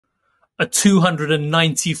a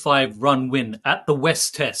 295-run win at the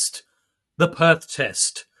West Test, the Perth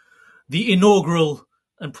Test, the inaugural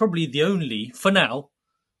and probably the only, for now,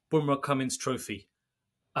 Bumrah Cummins Trophy.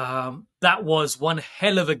 That was one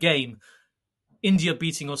hell of a game. India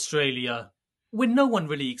beating Australia when no one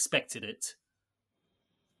really expected it.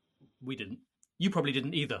 We didn't. You probably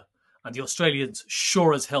didn't either. And the Australians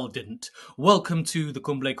sure as hell didn't. Welcome to the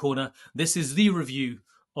Kumble Corner. This is the review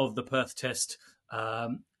of the Perth Test.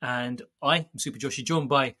 And I am Super Joshi, joined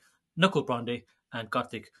by Nakul Pande and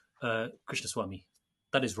Karthik Krishnaswamy.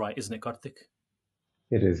 That is right, isn't it, Karthik?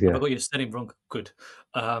 It is, Have yeah. I got your surname wrong? Good.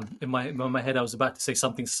 In my head, I was about to say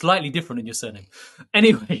something slightly different in your surname.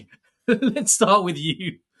 Anyway, let's start with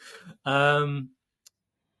you.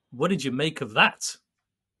 What did you make of that?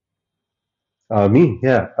 Me,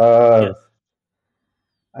 yeah. Yes.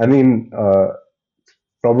 I mean,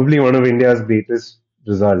 probably one of India's greatest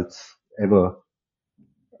results ever.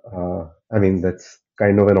 I mean, that's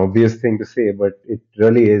kind of an obvious thing to say, but it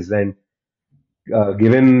really is. And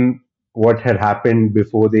given what had happened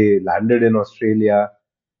before they landed in Australia,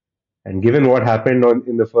 and given what happened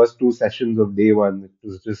in the first two sessions of day one, it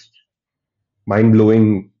was just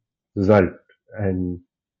mind-blowing result. And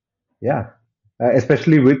yeah,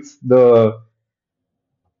 especially with the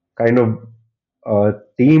kind of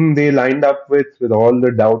team they lined up with all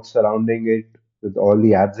the doubts surrounding it, with all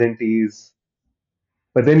the absentees.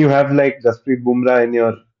 But then you have like Jasprit Bumrah in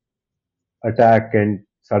your attack, and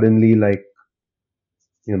suddenly, like,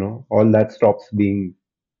 all that stops being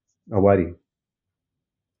a worry.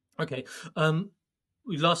 Okay.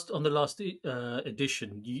 We on the last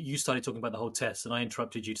edition. You started talking about the whole test, and I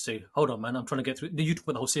interrupted you to say, "Hold on, man. I'm trying to get through." You talked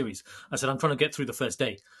about the whole series. I said, "I'm trying to get through the first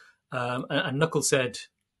day," and Knuckle said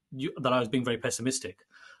that I was being very pessimistic.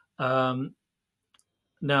 Um,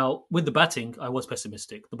 Now, with the batting, I was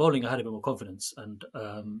pessimistic. The bowling, I had a bit more confidence, and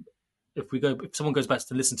if someone goes back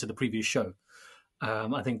to listen to the previous show,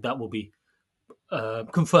 I think that will be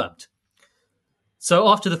confirmed. So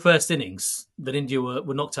after the first innings, that India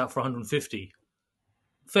were knocked out for 150.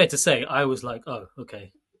 Fair to say, I was like, "Oh,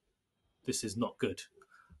 okay, this is not good."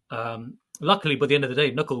 Luckily, by the end of the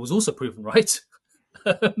day, Knuckle was also proven right.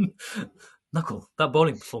 Knuckle, that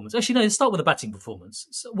bowling performance. Actually, no. Let's start with the batting performance.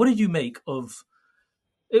 So what did you make of?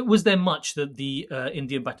 Was there much that the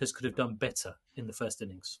Indian batters could have done better in the first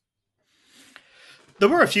innings? There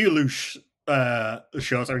were a few loose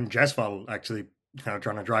shots. I mean, Jaiswal actually kind of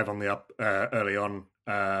trying to drive on the up early on.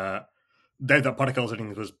 That Partikel's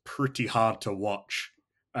innings was pretty hard to watch,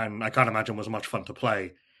 and I can't imagine was much fun to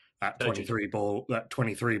play. That 23 ball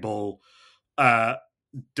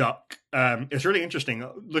duck. It's really interesting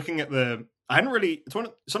looking at the. I hadn't really.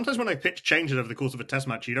 Sometimes when I pitch changes over the course of a test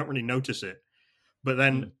match, you don't really notice it, but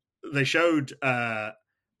then they showed a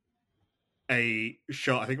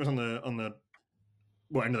shot. I think it was on the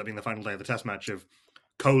what ended up being the final day of the test match of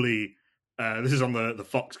Kohli. This is on the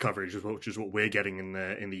Fox coverage, which is what we're getting in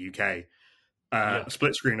the UK.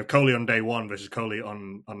 Split screen of Kohli on day one versus Kohli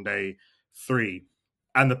on day three,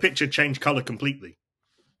 and the picture changed color completely.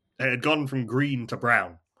 It had gone from green to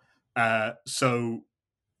brown. So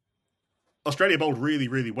Australia bowled really,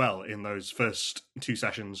 really well in those first two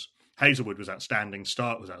sessions. Hazelwood was outstanding.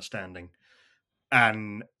 Stark was outstanding,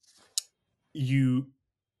 and you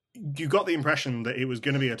got the impression that it was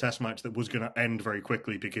going to be a test match that was going to end very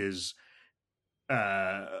quickly because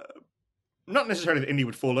not necessarily that India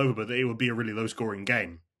would fall over, but that it would be a really low-scoring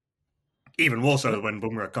game. Even more so when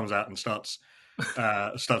Bumrah comes out and starts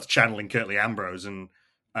channeling Curtly Ambrose and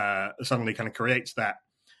suddenly kind of creates that.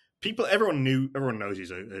 Everyone knows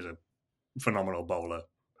he's a phenomenal bowler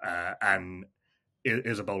and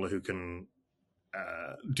is a bowler who can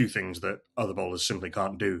do things that other bowlers simply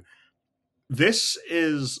can't do. This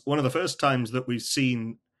is one of the first times that we've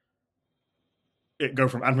seen it go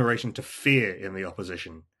from admiration to fear in the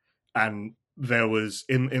opposition. And there was,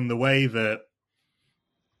 in the way that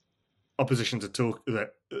opposition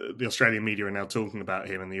that the Australian media are now talking about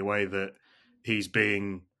him, and the way that he's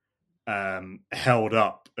being held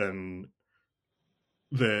up, and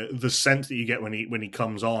the sense that you get when he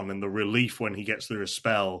comes on, and the relief when he gets through a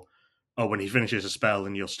spell, or when he finishes a spell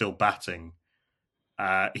and you're still batting.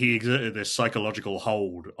 He exerted this psychological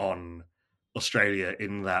hold on Australia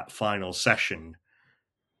in that final session,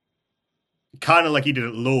 kind of like he did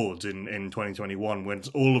at Lords in 2021, when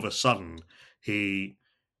all of a sudden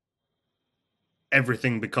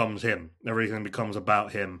everything becomes him, everything becomes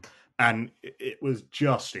about him, and it was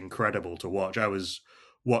just incredible to watch. I was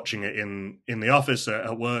watching it in the office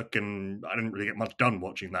at work, and I didn't really get much done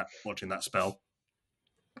watching that spell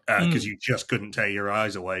because you just couldn't tear your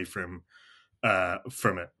eyes away from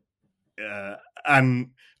it. and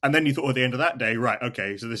then you thought at the end of that day, right?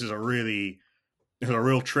 Okay, so this is a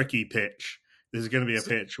real tricky pitch. This is going to be a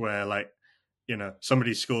pitch where, like,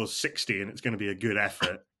 somebody scores 60 and it's going to be a good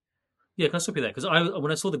effort. Yeah, can I stop you there? Because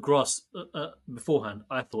when I saw the grass beforehand,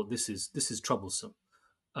 I thought this is troublesome.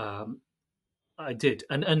 I did,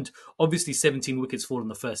 and obviously 17 wickets fall on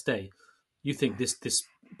the first day. You think this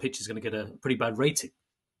pitch is going to get a pretty bad rating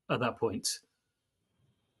at that point,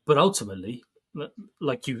 but ultimately,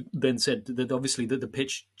 like you then said, that obviously the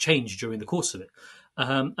pitch changed during the course of it,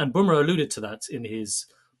 and Bumrah alluded to that in his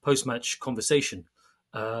post-match conversation,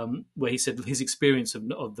 where he said his experience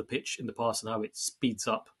of the pitch in the past and how it speeds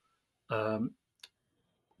up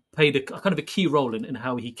played a kind of a key role in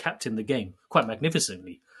how he captained the game quite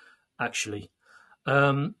magnificently, actually.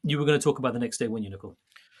 You were going to talk about the next day, weren't you, Nakul?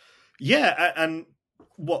 Yeah, and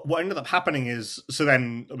what ended up happening is, so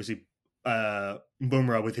then obviously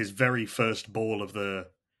Bumrah with his very first ball of the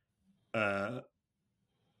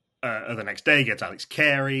next day gets Alex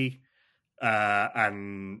Carey,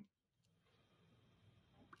 and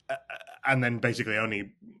then basically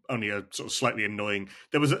only a sort of slightly annoying.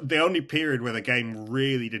 There was the only period where the game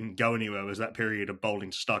really didn't go anywhere was that period of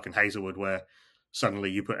bowling to Stark and Hazelwood, where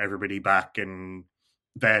suddenly you put everybody back and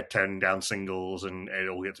they're turning down singles, and it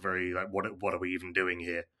all gets very like, what are we even doing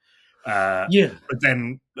here? Yeah. But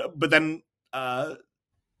then Jaiswal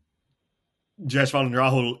and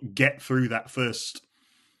Rahul get through that first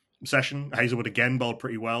session. Hazelwood again bowled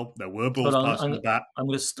pretty well. There were balls passing the bat. I'm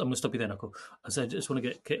going to stop you there, Nakul. I just want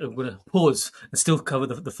to I'm going to pause and still cover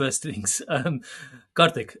the first innings.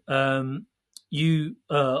 Karthik, you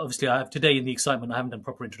obviously, I have today in the excitement. I haven't done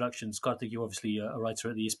proper introductions. Karthik, you're obviously a writer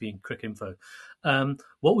at the ESPN Cricket Info.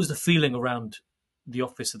 What was the feeling around the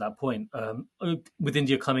office at that point, with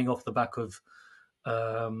India coming off the back of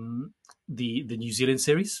the New Zealand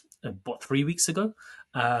series, 3 weeks ago,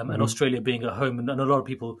 and Australia being at home, and a lot of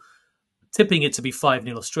people tipping it to be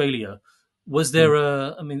 5-0 Australia? Was there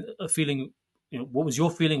a feeling? What was your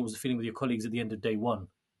feeling? What was the feeling with your colleagues at the end of day one?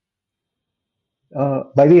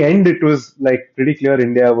 By the end, it was like pretty clear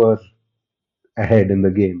India were ahead in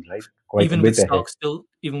the game, right? Quite even a bit with Stark ahead.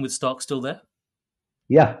 Even with Stark still there.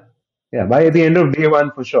 Yeah. By the end of day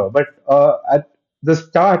one, for sure. But at the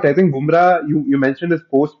start, I think Bumrah, you mentioned his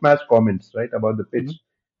post-match comments, right, about the pitch.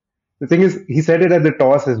 The thing is, he said it at the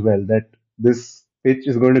toss as well, that this pitch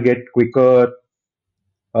is going to get quicker.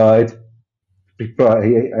 It's I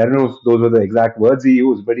don't know if those were the exact words he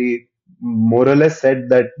used, but he more or less said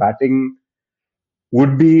that batting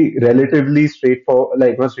would be relatively straightforward,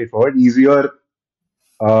 like not straightforward, easier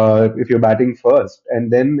if you're batting first,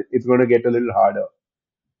 and then it's going to get a little harder.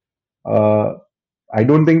 I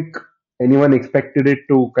don't think anyone expected it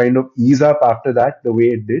to kind of ease up after that the way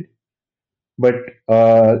it did. But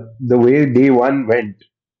the way day one went,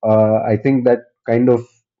 I think that kind of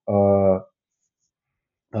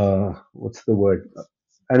what's the word?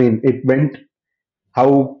 I mean, it went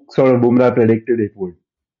how sort of Bumrah predicted it would.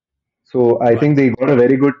 So I think they got a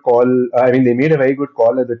very good call. I mean, they made a very good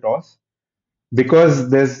call at the toss, because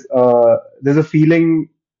there's a feeling.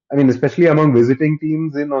 I mean, especially among visiting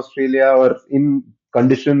teams in Australia or in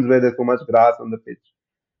conditions where there's so much grass on the pitch,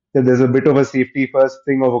 that there's a bit of a safety first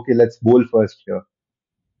thing of, okay, let's bowl first here,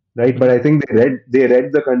 right? But I think they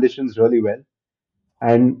read the conditions really well,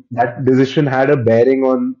 and that decision had a bearing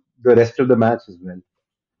on the rest of the match as well.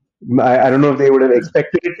 I don't know if they would have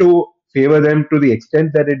expected it to favor them to the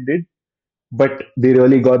extent that it did, but they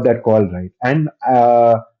really got that call right. And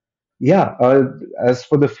yeah, as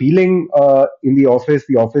for the feeling in the office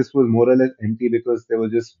was more or less empty, because there were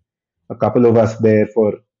just a couple of us there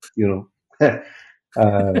for, the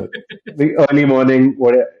early morning.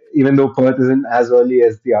 Even though Perth isn't as early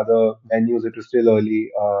as the other venues, it was still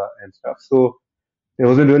early and stuff. So there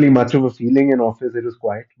wasn't really much of a feeling in office. It was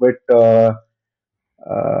quiet, but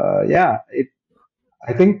yeah,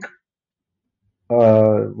 I think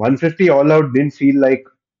 150 all out didn't feel like,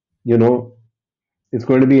 it's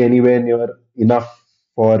going to be anywhere near enough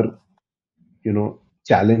for,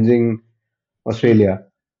 challenging Australia.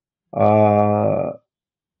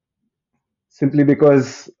 Simply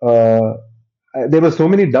because there were so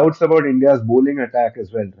many doubts about India's bowling attack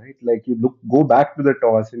as well, right? Like, you go back to the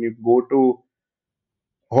toss and you go to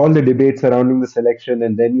all the debates surrounding the selection,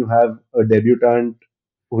 and then you have a debutant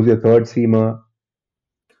who's your third seamer,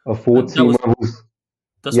 a fourth seamer who's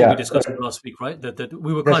That's what we discussed last week, right? That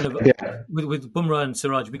we were kind of with Bumrah and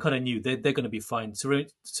Siraj, we kind of knew they're going to be fine.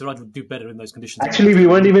 Siraj would do better in those conditions. Actually, we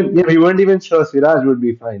weren't even sure Siraj would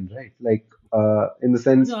be fine, right? Like, in the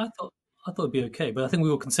sense. No, I thought it'd be okay, but I think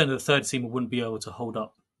we were concerned that the third seamer wouldn't be able to hold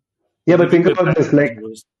up. Yeah, but think about this, like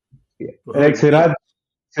Siraj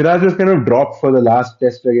Siraj was kind of dropped for the last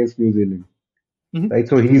test against New Zealand, Mhm. right?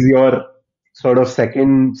 So he's your sort of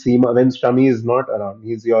second seamer when Shami is not around.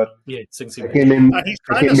 He's your Yeah, sing seamer. second in, And he's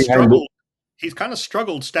kind second of behind. struggled. He's kind of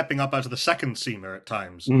struggled stepping up as the second seamer at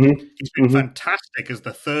times. He's been Mm-hmm. fantastic as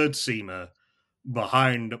the third seamer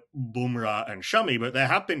behind Bumrah and Shami, but there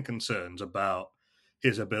have been concerns about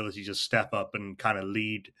his ability to step up and kind of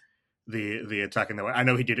lead the attack in that way. I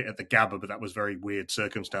know he did it at the Gabba, but that was very weird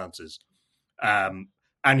circumstances.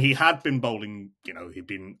 And he had been bowling, he'd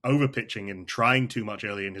been over pitching and trying too much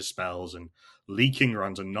early in his spells and leaking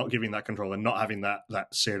runs and not giving that control and not having that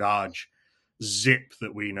Siraj zip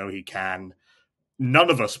that we know he can.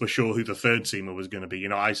 None of us were sure who the third seamer was going to be.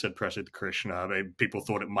 I said Prasidh Krishna. People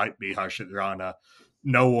thought it might be Harshit Rana.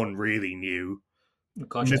 No one really knew.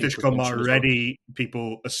 Karthik Nitish was Kumar mentioned as well. Reddy,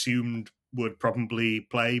 people assumed would probably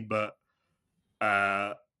play, but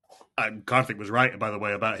and Karthik was right, by the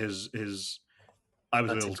way, about his. I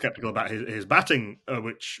was a little skeptical about his batting,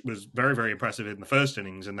 which was very, very impressive in the first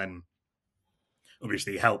innings, and then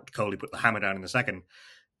obviously helped Kohli put the hammer down in the second.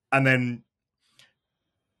 And then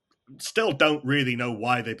still don't really know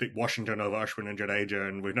why they picked Washington over Ashwin and Jadeja,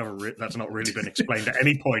 and we've never that's not really been explained at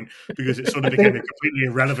any point because it sort of became completely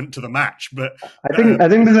irrelevant to the match. But I think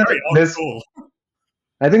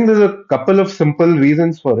there's a couple of simple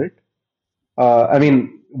reasons for it. I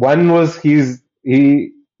mean, one was he is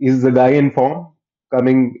the guy in form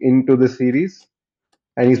coming into the series,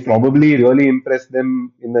 and he's probably really impressed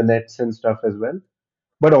them in the nets and stuff as well.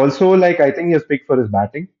 But also, like, I think he was picked for his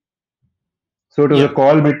batting. So it was a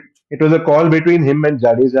call. It was a call between him and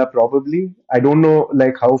Jadeja, probably. I don't know,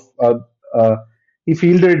 like how he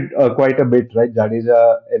fielded quite a bit, right?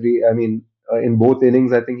 Jadeja, in both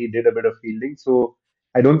innings, I think he did a bit of fielding. So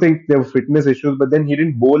I don't think there were fitness issues. But then he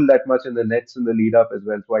didn't bowl that much in the nets in the lead up as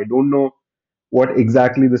well. So I don't know what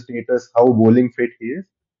exactly the status, how bowling fit he is.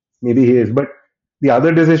 Maybe he is, but the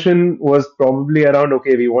other decision was probably around,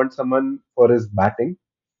 okay, we want someone for his batting.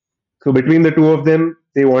 So between the two of them,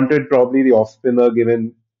 they wanted probably the off spinner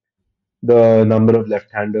given the number of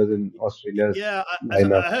left-handers in Australia's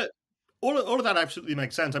lineup. I heard all of that absolutely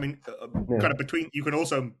makes sense. I mean, kind of between you can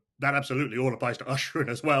also that absolutely all applies to Ashwin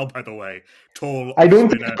as well. By the way, tall I off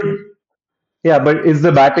don't spinner. Yeah, but it's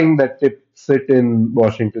the batting that tips it in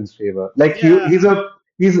Washington's favor. Like he's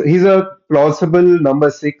a plausible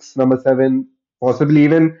number 6, number 7, possibly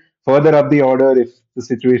even further up the order if the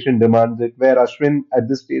situation demands it. Where Ashwin at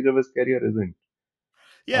this stage of his career isn't.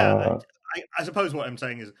 Yeah, I suppose what I'm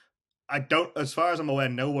saying is I don't, as far as I'm aware,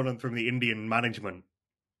 no one from the Indian management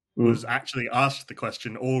was actually asked the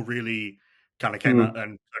question or really kind of came out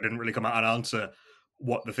and didn't really come out and answer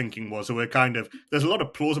what the thinking was. So there's a lot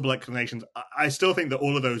of plausible explanations. I still think that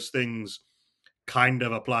all of those things kind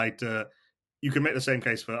of apply to, you can make the same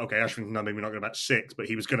case for, okay, Ashwin's maybe not going to bat 6, but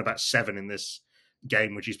he was going to bat 7 in this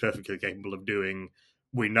game, which he's perfectly capable of doing.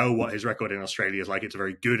 We know what his record in Australia is like. It's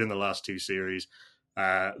very good in the last 2 series.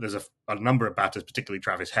 There's a number of batters, particularly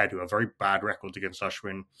Travis Head, who have very bad records against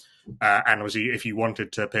Ashwin. And obviously, if you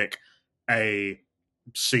wanted to pick a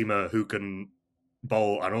seamer who can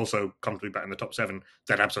bowl and also comfortably bat in the top 7,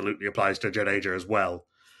 that absolutely applies to Jadeja as well.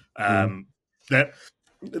 It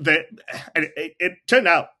turned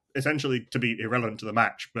out essentially to be irrelevant to the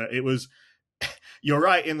match, but it was. You're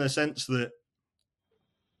right in the sense that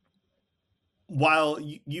while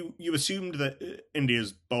you assumed that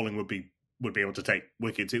India's bowling would be able to take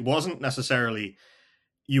wickets, it wasn't necessarily.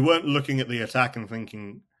 You weren't looking at the attack and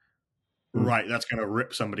thinking, right, that's going to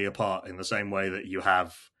rip somebody apart in the same way that you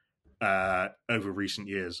have over recent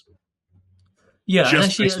years. Yeah, just and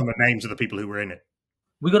actually, based on the names of the people who were in it.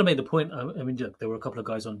 We got to make the point. I mean, there were a couple of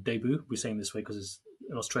guys on debut. We're saying this way because it's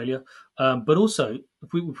in Australia, but also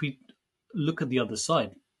if we look at the other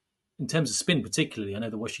side in terms of spin, particularly, I know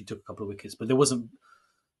that Joshi took a couple of wickets, but there wasn't.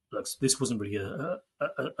 This wasn't really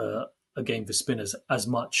a game for spinners as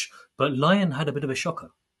much. But Lyon had a bit of a shocker,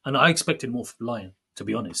 and I expected more from Lyon, to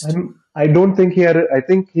be honest. I don't think he had. I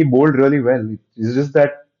think he bowled really well. It's just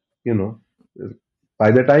that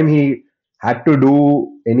by the time he had to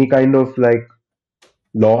do any kind of like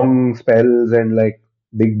long spells and like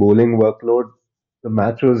big bowling workload, the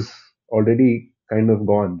match was already kind of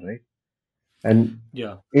gone, right? And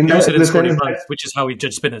yeah, in he also the didn't score any sense runs, which is how he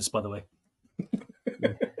judged spinners, by the way.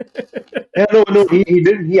 Yeah, no, he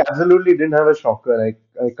didn't. He absolutely didn't have a shocker.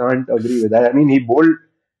 I can't agree with that. I mean, he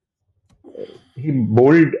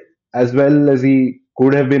bowled as well as he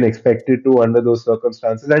could have been expected to under those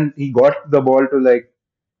circumstances, and he got the ball to like,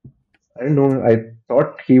 I don't know. I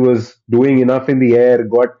thought he was doing enough in the air,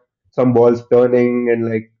 got some balls turning, and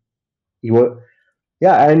like he was.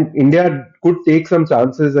 Yeah, and India could take some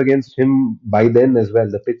chances against him by then as well.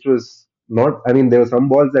 The pitch was not, I mean, there were some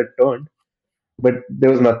balls that turned, but there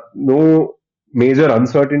was no major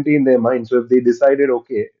uncertainty in their mind. So if they decided,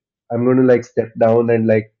 okay, I'm going to like step down and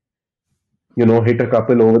like, hit a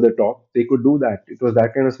couple over the top, they could do that. It was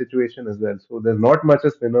that kind of situation as well. So there's not much a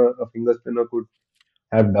finger spinner could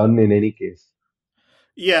have done in any case.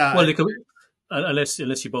 Yeah. Well, unless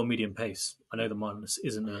you bowl medium pace. I know the Marnus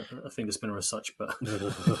isn't a finger spinner as such, but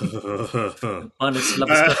Marnus love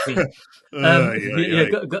to stuff me.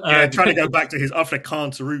 Trying to go back to his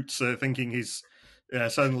Afrikaans roots,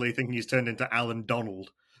 suddenly thinking he's turned into Alan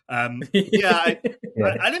Donald. I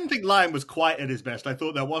didn't think Lyon was quite at his best. I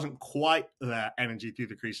thought there wasn't quite that energy through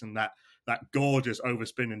the crease and that gorgeous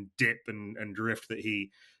overspin and dip and drift that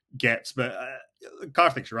he gets. But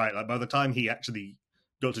Karthik's right. Like by the time he actually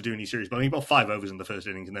got to do any series, but he bowled 5 overs in the first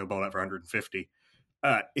innings and they were bowled out for 150.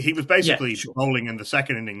 He was basically bowling in the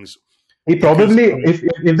second innings. He probably,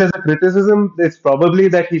 if there's a criticism, it's probably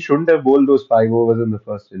that he shouldn't have bowled those 5 overs in the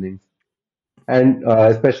first innings. And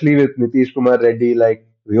especially with Nitish Kumar Reddy, like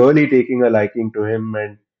really taking a liking to him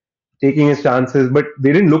and taking his chances. But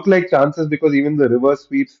they didn't look like chances because even the reverse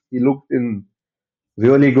sweeps, he looked in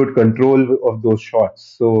really good control of those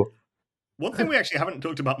shots. So one thing we actually haven't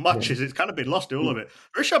talked about much is it's kind of been lost in all of it.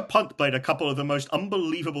 Rishabh Pant played a couple of the most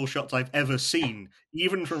unbelievable shots I've ever seen,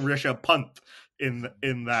 even from Rishabh Pant in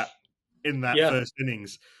that first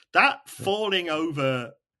innings. That falling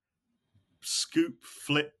over scoop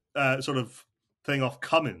flip sort of thing off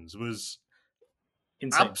Cummins was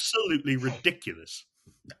insane. Absolutely ridiculous.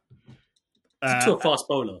 To a fast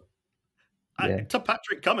bowler. To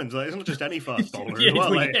Patrick Cummins, it's not just any fast bowler He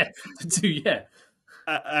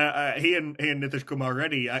and Nitish Kumar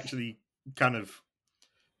Reddy actually kind of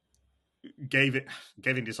gave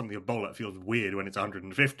into something a bowler that feels weird when it's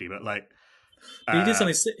 150, but like he did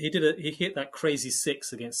something. He hit that crazy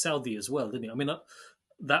 6 against Saudi as well, didn't he? I mean,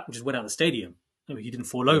 that just went out of the stadium. I mean, he didn't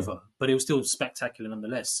fall over, but it was still spectacular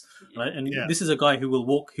nonetheless. Right? And this is a guy who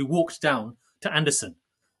walked down to Anderson.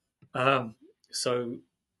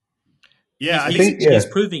 He's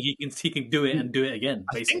proving he can do it and do it again.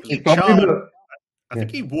 Basically, I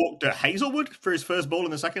think he walked at Hazelwood for his first ball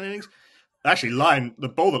in the second innings. Actually, the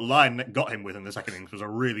ball that Lyon got him with in the second innings was a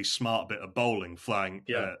really smart bit of bowling, throwing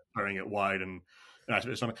it wide and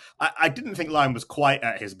something. I didn't think Lyon was quite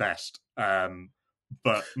at his best,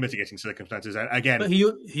 but mitigating circumstances. And again, but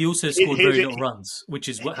he also scored very little runs, which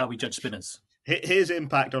is how we judge spinners. His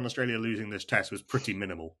impact on Australia losing this test was pretty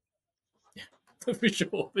minimal. For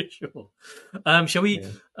sure. Shall we?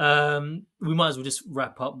 We might as well just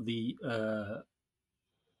wrap up the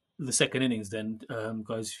second innings then,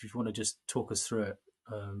 guys. If you want to just talk us through it,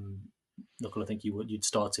 Nakul, I think you'd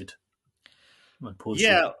started.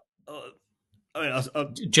 Jaiswal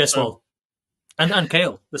and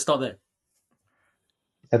KL. Let's start there.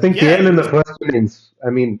 I think KL in the first innings. I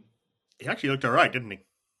mean, he actually looked all right, didn't he?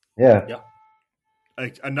 Yeah.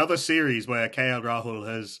 Another series where KL Rahul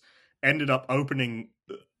has ended up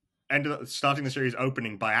starting the series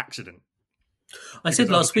opening by accident. I said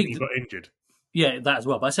last week he got injured. Yeah, that as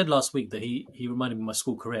well. But I said last week that he reminded me of my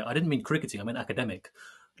school career. I didn't mean cricketing. I meant academic.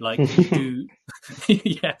 Like you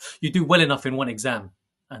do well enough in one exam,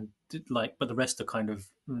 and but the rest are kind of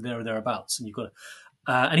there or thereabouts, and you've got to.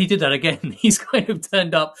 And he did that again. He's kind of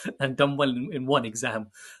turned up and done well in one exam.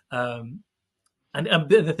 And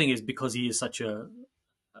the thing is, because he is such an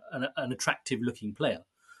attractive-looking player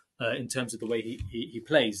in terms of the way he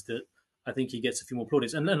plays, that I think he gets a few more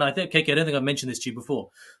plaudits. And I think, KK, I don't think I've mentioned this to you before,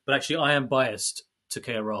 but actually I am biased to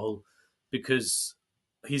KL Rahul because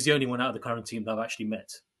he's the only one out of the current team that I've actually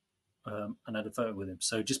met and had a photo with him.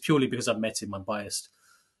 So just purely because I've met him, I'm biased.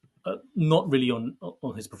 Not really on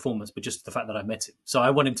his performance, but just the fact that I met him. So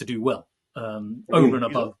I want him to do well over and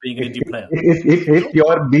above being an Indian player.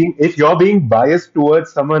 If you're being biased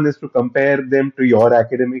towards someone is to compare them to your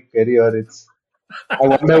academic career, I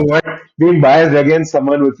wonder what being biased against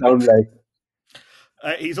someone would sound like.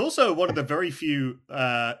 He's also one of the very few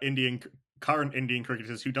current Indian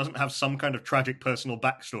cricketers who doesn't have some kind of tragic personal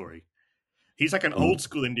backstory. He's like an old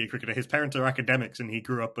school Indian cricketer. His parents are academics, and he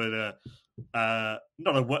grew up at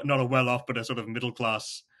not a well off, but a sort of middle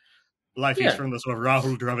class life. Yeah. He's from the sort of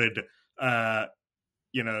Rahul Dravid,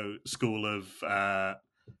 school of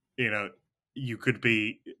you could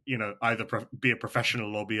be either be a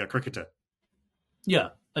professional or be a cricketer. Yeah,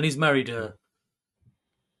 and he's married an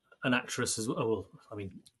actress as well. Well, I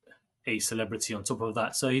mean, a celebrity on top of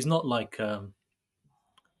that. So he's not like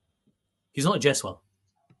he's not a Jaiswal.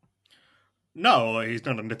 No, he's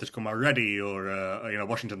not a Nitish Kumar Reddy or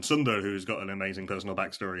Washington Sundar, who's got an amazing personal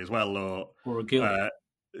backstory as well, or a Gill.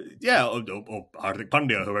 Yeah, or Hardik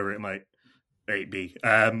Pandya, whoever it might be,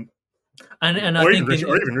 and I or think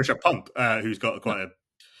even Rishabh Pant, who's got quite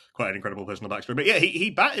an incredible personal backstory. But yeah, he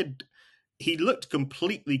batted. He looked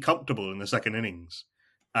completely comfortable in the second innings,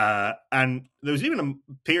 and there was even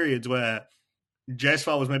periods where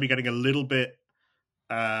Jaiswal was maybe getting a little bit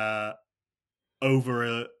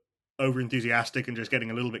over enthusiastic and just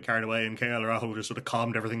getting a little bit carried away, and KL Rahul just sort of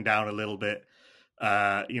calmed everything down a little bit.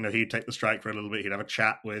 He'd take the strike for a little bit. He'd have a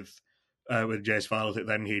chat with Jaiswal.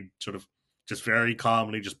 Then he'd sort of just very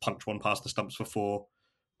calmly just punch one past the stumps for four.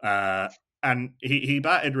 And he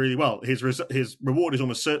batted really well. His reward is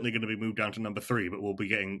almost certainly going to be moved down to number 3, but we'll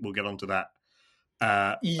get onto that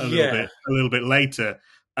a little bit later.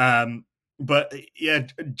 But yeah,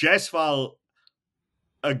 Jaiswal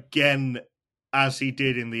again, as he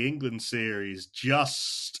did in the England series,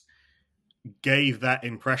 just gave that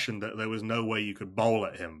impression that there was no way you could bowl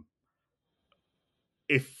at him.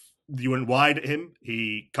 If you went wide at him,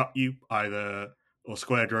 he cut you either or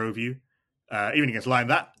square drove you. Even against line,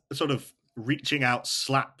 that sort of reaching out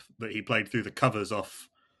slap that he played through the covers off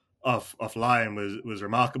line was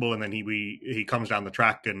remarkable. And then he comes down the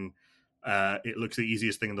track and it looks the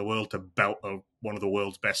easiest thing in the world to belt one of the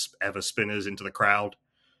world's best ever spinners into the crowd.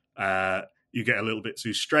 You get a little bit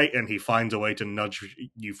too straight, and he finds a way to nudge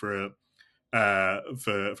you for a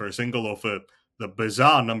single, or for the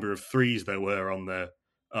bizarre number of threes there were on the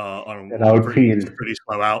on outfield, pretty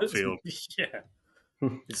slow outfield. Yeah.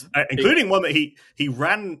 Including one that he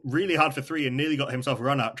ran really hard for 3 and nearly got himself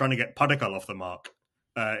run out trying to get Padikkal off the mark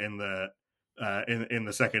in the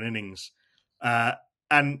second innings,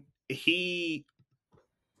 and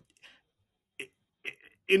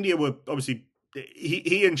India were obviously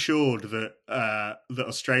he ensured that that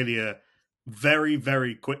Australia very,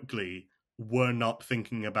 very quickly were not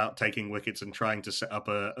thinking about taking wickets and trying to set up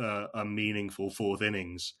a meaningful fourth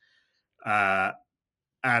innings,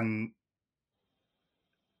 and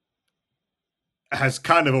has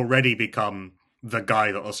kind of already become the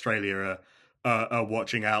guy that Australia are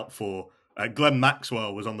watching out for. Glenn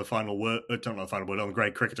Maxwell was on the final word, on the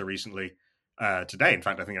Grade Cricketer recently. Today, in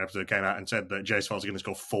fact, I think an episode came out and said that Jaiswal's going to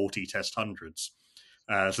score 40 Test hundreds.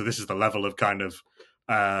 So this is the level of kind of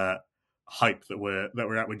hype that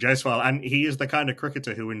we're at with Jaiswal, and he is the kind of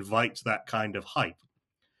cricketer who invites that kind of hype.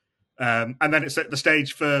 And then it set the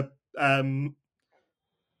stage for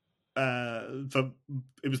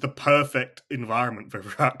it was the perfect environment for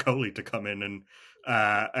Virat Kohli to come in and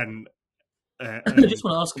I just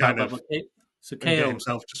want to ask about that. So get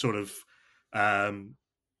himself to sort of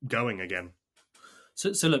going again.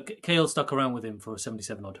 So look, KL stuck around with him for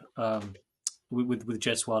 77 odd with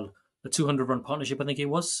Jaiswal, a 200-run partnership. I think it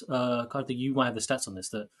was. Karthik, you might have the stats on this.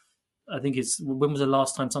 That I think when was the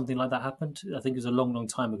last time something like that happened? I think it was a long, long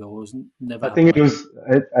time ago. It was never. I think it was.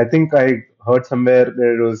 I think I heard somewhere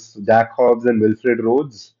that it was Jack Hobbs and Wilfred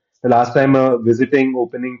Rhodes. The last time a visiting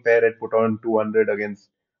opening pair had put on 200 against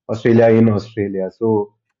Australia in Australia.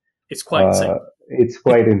 So it's quite insane. It's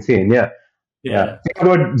quite insane. Yeah. Think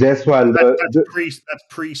about Jaiswal. That's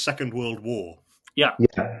pre Second World War. Yeah.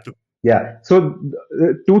 So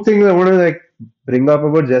two things I want to bring up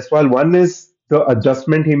about Jaiswal. One is the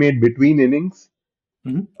adjustment he made between innings,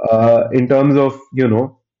 in terms of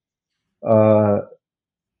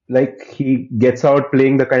he gets out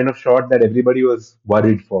playing the kind of shot that everybody was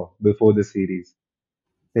worried for before the series.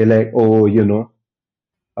 They're like, oh,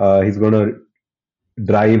 he's gonna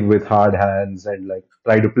drive with hard hands and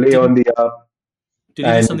try to play on the up. Did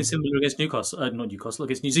he do something similar against Newcastle? Not Newcastle,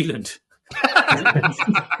 against New Zealand.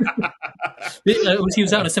 He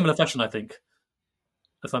was out in a similar fashion, I think.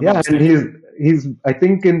 And he's I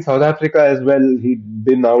think in South Africa as well, he'd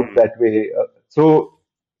been out that way. So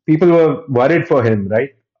people were worried for him,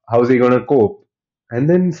 right? How's he going to cope? And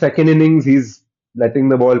then second innings, he's letting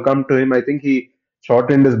the ball come to him. I think he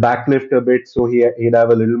shortened his back lift a bit, so he'd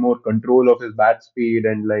have a little more control of his bat speed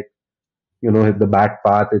and hit the bat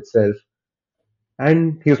path itself.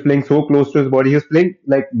 And he was playing so close to his body. He was playing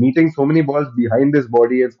meeting so many balls behind his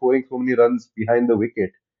body and scoring so many runs behind the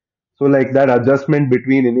wicket. So that adjustment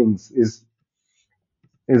between innings is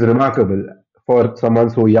remarkable for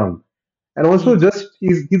someone so young. And also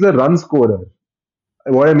he's a run scorer.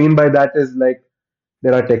 What I mean by that is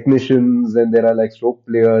there are technicians and there are stroke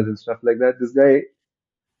players and stuff like that. This guy,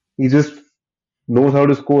 he just knows how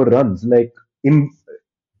to score runs.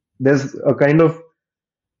 There's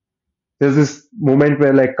this moment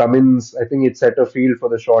where Cummins, I think it set a field for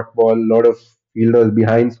the short ball, a lot of fielders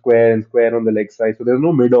behind square and square on the leg side. So there's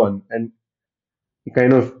no mid on, and he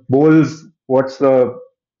kind of bowls what's a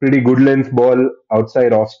pretty good length ball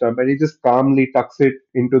outside off stump, and he just calmly tucks it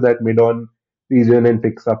into that mid on region and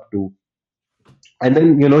picks up 2. And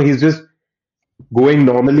then, he's just going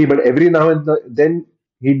normally, but every now and then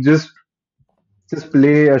he just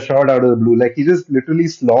play a shot out of the blue. Like he just literally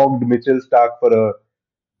slogged Mitchell Stark for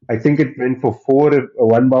I think it went for 4, a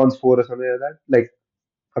 1 bounce 4 or something like that, like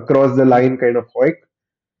across the line kind of hoik.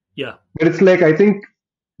 Yeah. But it's like, I think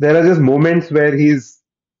there are just moments where he's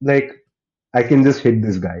like, I can just hit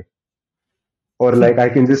this guy. Or like I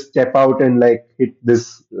can just step out and like hit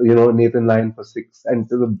this, Nathan Lyon for 6,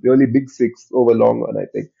 and it was a really big 6 over long one, I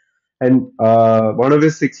think. And one of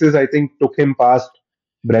his 6s, I think, took him past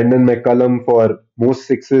Brendan McCullum for most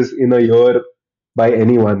 6s in a year by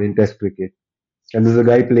anyone in Test cricket. And this is a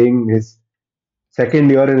guy playing his second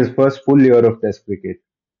year and his first full year of Test cricket,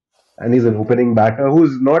 and he's an opening batter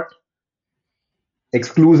who's not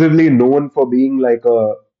exclusively known for being like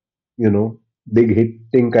a big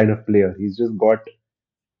hitting kind of player. He's just got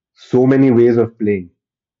so many ways of playing.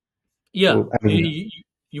 Yeah. So I mean,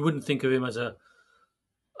 You wouldn't think of him as a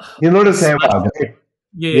he's not a smasher. Sehwag, right?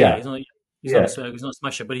 Yeah. Yeah, He's not yeah, he's not a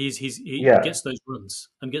smasher, but he yeah, gets those runs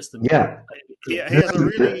and gets them. yeah. He This has a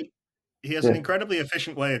is really he has an yeah. incredibly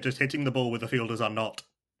efficient way of just hitting the ball where the fielders are not,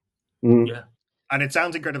 Yeah. and it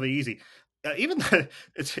sounds incredibly easy. Even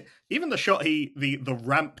the shot the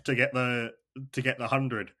ramp to get the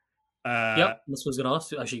 100. Yep, that's what I was going to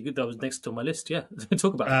ask you. Actually, good. That was next on my list. Yeah,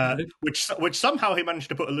 talk about it. Which somehow he managed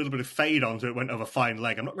to put a little bit of fade on, so it went over fine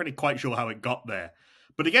leg. I'm not really quite sure how it got there,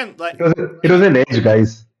 but again, like It was an edge,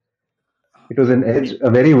 guys. It was an edge,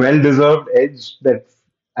 a very well-deserved edge that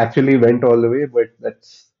actually went all the way. But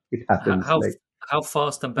it happens. How Like how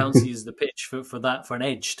fast and bouncy is the pitch for an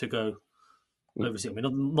edge to go overseas? I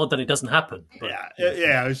mean, not that it doesn't happen, but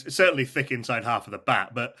it was certainly thick inside half of the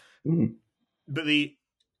bat, but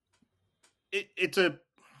it's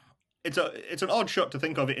an odd shot to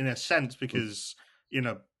think of it in a sense because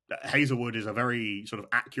Hazelwood is a very sort of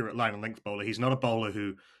accurate line and length bowler. He's not a bowler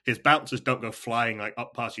who his bounces don't go flying like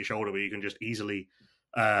up past your shoulder where you can just easily.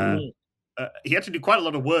 He had to do quite a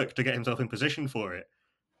lot of work to get himself in position for it,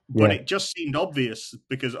 but it just seemed obvious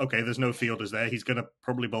because there's no fielders there. He's going to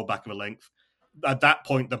probably bowl back of a length. At that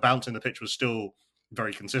point, the bounce in the pitch was still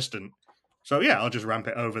very consistent. So I'll just ramp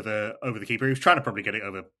it over the keeper. He was trying to probably get it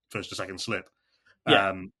over first or second slip.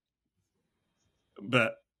 yeah.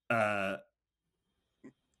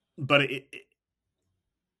 But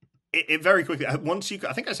it very quickly once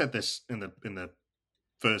I think I said this in the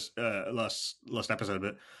first last episode,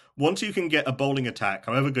 but once you can get a bowling attack,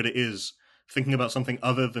 however good it is, thinking about something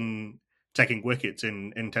other than taking wickets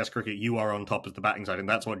in Test cricket, you are on top of the batting side, and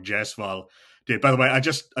that's what Jaiswal did. By the way, I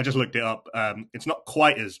just looked it up. It's not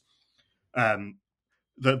quite as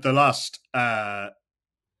the last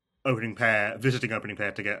visiting opening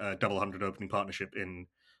pair to get a double 100 opening partnership in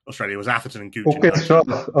Australia was Atherton and Gooch. Okay,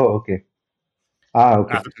 Strauss. Oh, okay.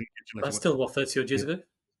 Okay. That's still what 30 odd years ago.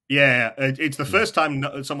 Yeah, it's the first time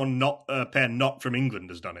someone not a pair not from England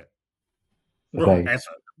has done it. Right. Ever.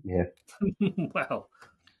 Yeah. Wow.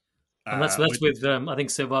 And that's with I think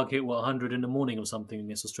Sehwag hit 100 in the morning or something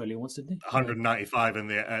against Australia once, didn't he? 195 in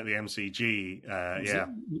the MCG.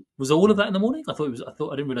 Was all of that in the morning? I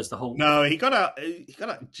didn't realize the whole. No, he got out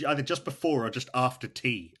either just before or just after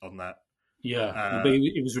tea on that. Yeah, but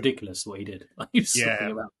it was ridiculous what he did. He was I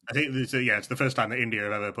think it's the first time that India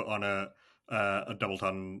have ever put on a double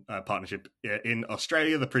ton partnership in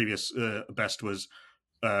Australia. The previous best was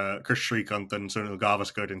Chris Shrikant and Sunil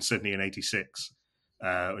Gavaskar in Sydney in '86,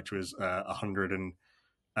 which was 100 and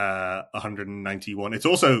 191. It's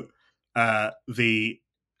also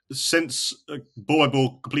since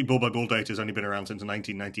complete ball by ball data has only been around since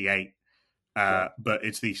 1998. But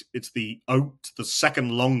it's the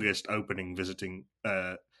second longest opening visiting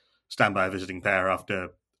standby visiting pair after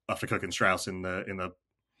Cook and Strauss in the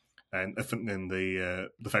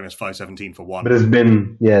famous 517 for one.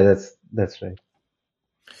 Brisbane, that's right.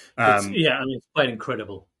 It's quite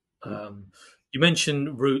incredible. You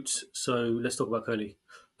mentioned Root, so let's talk about Kohli.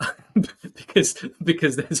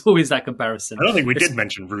 because there's always that comparison. I don't think we did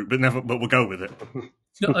mention Root, but we'll go with it.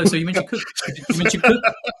 No, so you mentioned Cook. You mentioned Cook.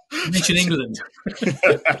 You mentioned England.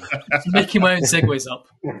 I'm making my own segues up.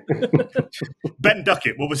 Ben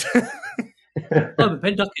Duckett, what was?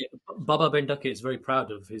 Ben Duckett. Baba Ben Duckett is very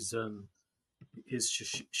proud of his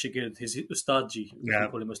shagird, his ustadji. Yeah,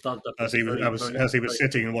 call him Ustad Duckett. As he was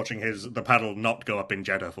sitting and watching the paddle not go up in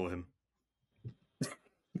Jeddah for him.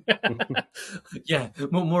 Yeah,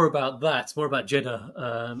 more about that. More about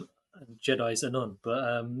Jeddah, Jedi's and on.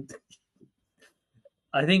 But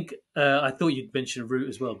I think I thought you'd mentioned Root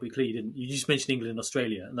as well, but clearly you didn't. You just mentioned England and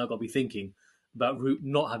Australia, and that got me thinking about Root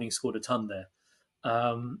not having scored a ton there.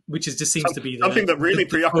 which is just seems to be something that really the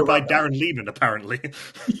tour preoccupied around that. Darren Lehman, apparently.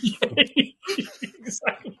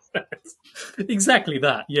 Exactly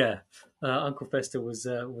that. Yeah, Uncle Fester was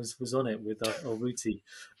on it with our Rooty.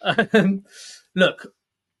 Look,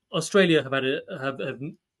 Australia have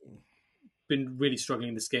been really struggling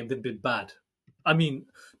in this game. They've been bad. I mean,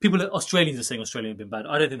 Australians are saying Australia have been bad.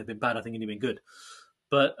 I don't think they've been bad. I think they've been good.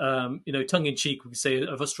 But tongue in cheek, we could say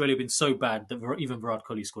of Australia been so bad that even Virat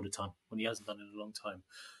Kohli scored a ton when he hasn't done it in a long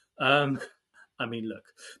time. I mean, look,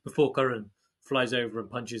 before Curran flies over and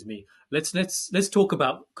punches me, let's talk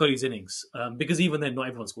about Kohli's innings because even then, not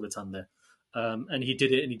everyone scored a ton there, and he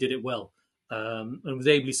did it well, and was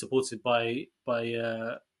ably supported by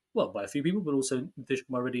a few people, but also Nitish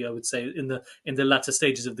Kumar Reddy, I would say, in the latter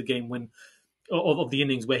stages of the game when of the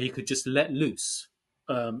innings where he could just let loose,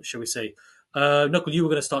 shall we say. Nakul, you were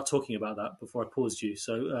going to start talking about that before I paused you,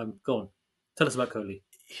 so go on. Tell us about Kohli.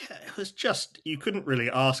 Yeah, it was just, you couldn't really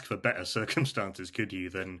ask for better circumstances, could you?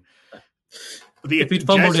 If he'd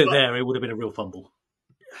fumbled it there, it would have been a real fumble.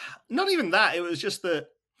 Not even that. It was just that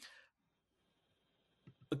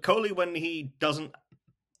Kohli, when he doesn't,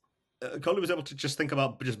 Kohli was able to just think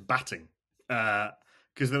about just batting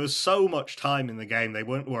because there was so much time in the game. They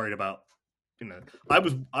weren't worried about, I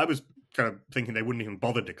was kind of thinking they wouldn't even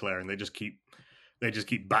bother declaring. They just keep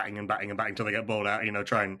batting and batting and batting until they get bowled out.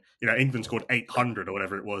 England scored 800 or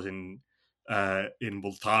whatever it was in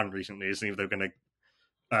Multan recently. Isn't if they're going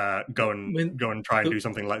to go and try and do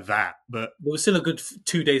something like that. But there was still a good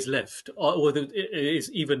 2 days left, or it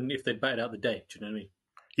is even if they batted out the day. Do you know what I mean?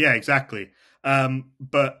 Yeah, exactly.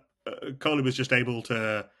 But Kohli was just able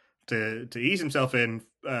to ease himself in.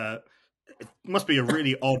 It must be a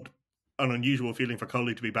really odd and unusual feeling for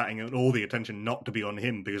Kohli to be batting and all the attention not to be on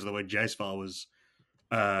him because of the way Jaiswal was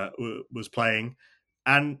playing,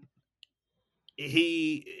 and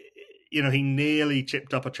he nearly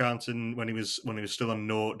chipped up a chance when he was still on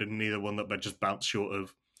naught, didn't either one that just bounced short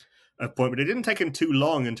of point. But it didn't take him too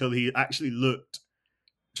long until he actually looked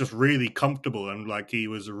just really comfortable and like he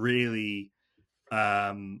was really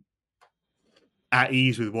at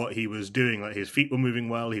ease with what he was doing. Like his feet were moving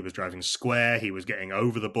well, he was driving square, he was getting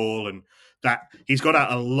over the ball, and that he's got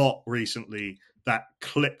out a lot recently. That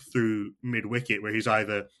clip through mid wicket where he's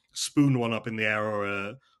either spooned one up in the air or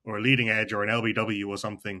a leading edge or an LBW or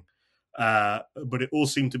something. But it all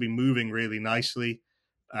seemed to be moving really nicely.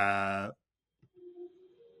 I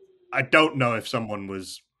don't know if somebody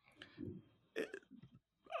was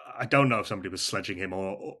sledging him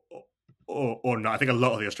or not. I think a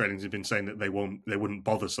lot of the Australians have been saying that they wouldn't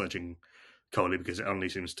bother sledging Kohli because it only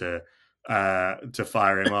seems to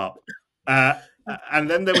fire him up. And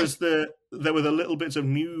then there were the little bits of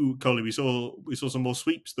new Kohli. We saw some more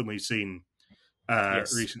sweeps than we've seen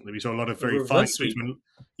recently. We saw a lot of very fine sweeps.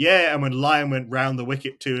 And when Lyon went round the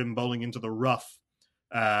wicket to him, bowling into the rough,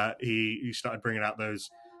 he started bringing out those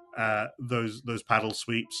paddle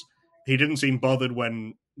sweeps. He didn't seem bothered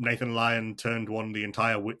when Nathan Lyon turned one the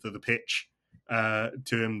entire width of the pitch to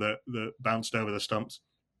him that bounced over the stumps.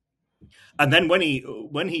 And then when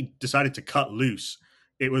he decided to cut loose,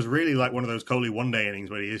 it was really like one of those Kohli one-day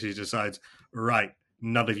innings where he decides, right,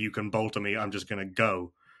 none of you can bowl to me, I'm just going to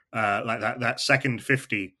go. Like that second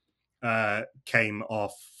 50 came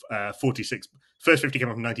off 46. First 50 came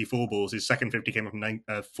off 94 balls. His second 50 came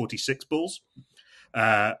off 46 balls.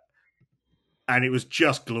 And it was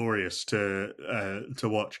just glorious to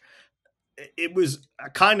watch. It was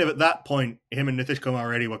kind of at that point, him and Nitish Kumar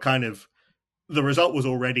Reddy were kind of, the result was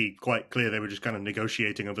already quite clear. They were just kind of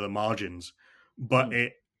negotiating over the margins, but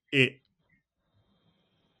it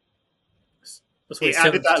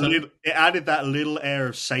added that little air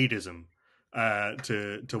of sadism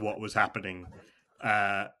to what was happening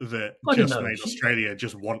that just made Australia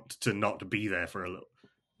just want to not be there for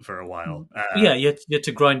a while. You had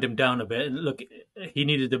to grind him down a bit. And look, he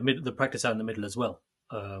needed the practice out in the middle as well.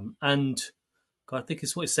 And I think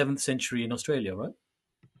it's his 7th century in Australia, right?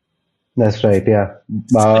 That's right. Yeah.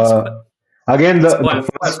 Again, the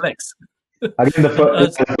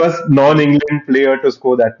first non-England player to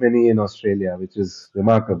score that many in Australia, which is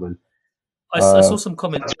remarkable. I saw some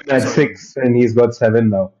comments. At 6, and he's got 7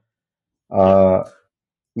 now.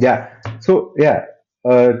 Yeah. So yeah.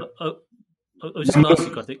 I was just going to ask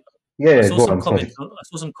you, Karthik. Yeah. I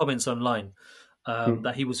saw some comments online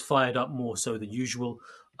that he was fired up more so than usual.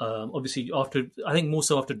 Obviously, more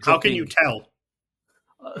so after dropping. How can you tell?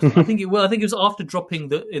 I think it was after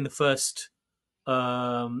dropping in the first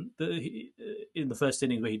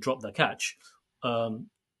inning where he dropped that catch.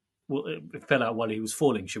 It fell out while he was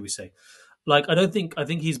falling, shall we say? Like I think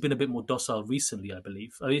he's been a bit more docile recently. I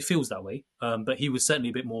believe. I mean, it feels that way. But he was certainly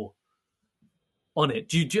a bit more on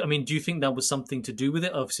it. I mean, do you think that was something to do with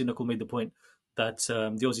it? Obviously, Nakul made the point that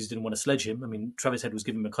the Aussies didn't want to sledge him. I mean, Travis Head was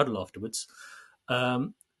giving him a cuddle afterwards.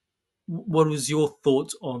 Um, what was your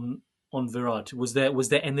thought on Virat? Was there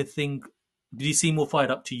anything? Did he seem more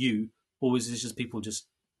fired up to you, or was this just people just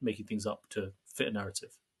making things up to fit a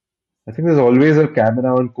narrative? I think there's always a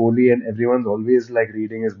camera on Kohli, and everyone's always like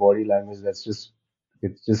reading his body language. That's just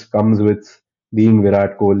it. Just comes with being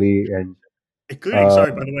Virat Kohli, and Including, uh,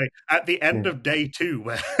 sorry, by the way, at the end yeah, of day two,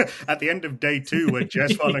 where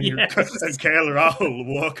Jaiswal and Yes. KL Rahul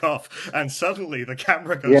walk off, and suddenly the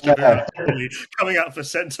camera goes to Virat yeah, Kohli coming out for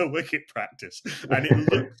centre wicket practice, and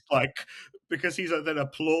it looks like, because he's then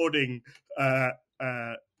applauding uh,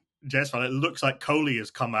 uh, Jaiswal, it looks like Kohli has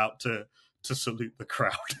come out to salute the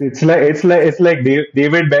crowd. it's like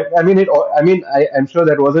David Beck. I mean, I'm sure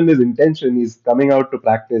that wasn't his intention. He's coming out to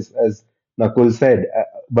practice, as Nakul said,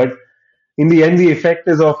 but in the end, the effect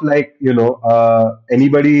is of like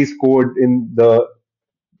anybody scored in the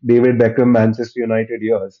David Beckham Manchester United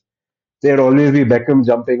years. There'd always be Beckham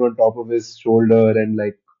jumping on top of his shoulder and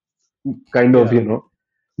like kind of Yeah.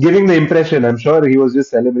 giving the impression. I'm sure he was just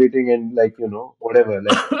celebrating and like whatever.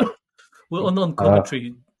 Like Well, on uh,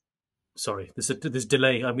 commentary, sorry, there's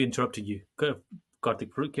delay. I'm interrupting you.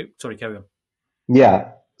 Karthik, sorry, carry on.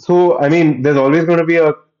 yeah. So I mean, there's always going to be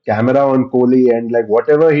a camera on Kohli, and like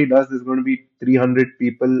whatever he does, there's going to be 300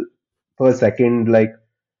 people per second like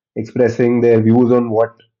expressing their views on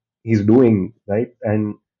what he's doing, right?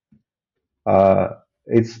 And uh,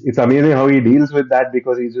 it's amazing how he deals with that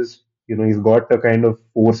because he's just he's got a kind of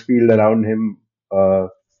force field around him,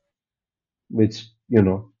 which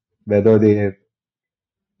whether they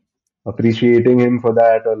appreciating him for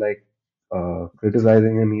that or like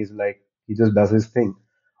criticizing him, he's like he just does his thing.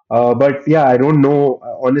 But yeah, I don't know.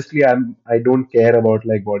 Honestly, I don't care about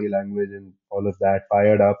like body language and all of that.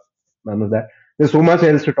 Fired up, none of that. There's so much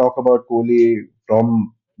else to talk about Kohli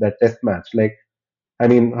from that test match. Like, I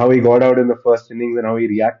mean, how he got out in the first innings and how he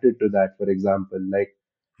reacted to that, for example. Like,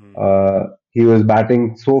 he was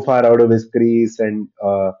batting so far out of his crease, and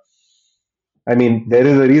I mean, there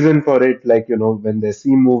is a reason for it. Like, when there's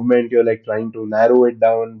seam movement, you're like trying to narrow it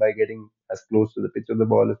down by getting as close to the pitch of the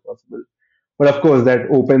ball as possible. But of course, that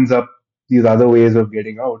opens up these other ways of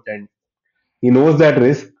getting out, and he knows that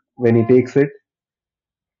risk when he takes it,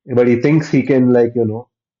 but he thinks he can, like,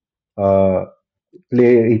 uh,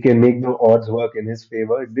 he can make the odds work in his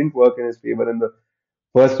favor. It didn't work in his favor in the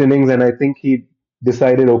first innings, and I think he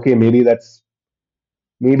decided, okay, maybe that's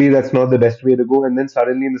not the best way to go. And then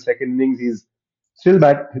suddenly in the second innings, he's still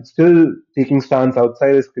taking stance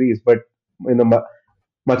outside his crease, but in a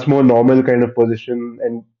much more normal kind of position,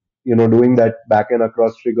 and doing that back and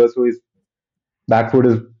across trigger. So his back foot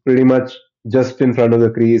is pretty much just in front of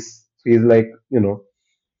the crease. So he's like,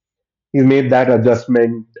 he's made that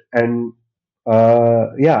adjustment, and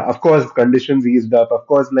yeah, of course, conditions eased up. Of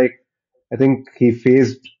course, like I think he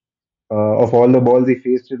faced of all the balls he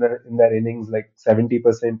faced in that innings, like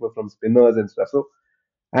 70% were from spinners and stuff. So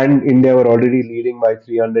and India were already leading by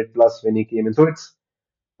 300 plus when he came in. So it's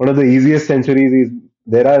one of the easiest centuries.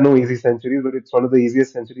 There are no easy centuries, but it's one of the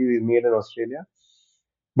easiest centuries he's made in Australia.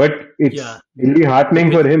 But Yeah, it's really the heartening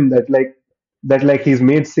bit. for him that he's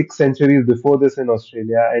made 6 centuries before this in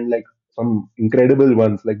Australia, and like some incredible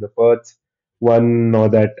ones like the Perth one or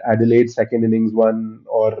that Adelaide second innings one,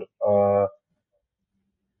 or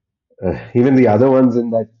even the other ones in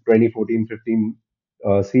that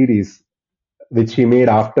 2014-15 series, which he made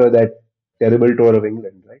after that terrible tour of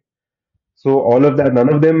England, right? So all of that,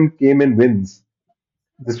 none of them came in wins.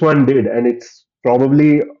 This one did, and it's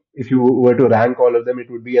probably, if you were to rank all of them, it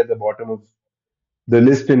would be at the bottom of the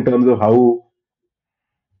list in terms of how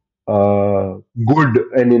good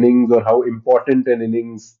an innings or how important an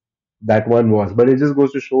innings that one was. But it just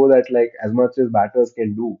goes to show that like as much as batters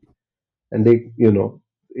can do, and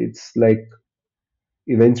it's like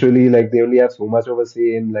eventually like they only have so much of a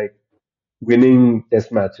say in like winning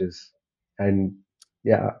test matches, and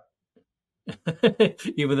yeah,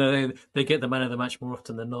 Even though they get the man of the match more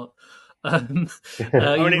often than not. Um,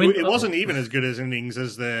 I mean, you win. it wasn't even as good as innings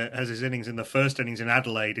as his innings in the first innings in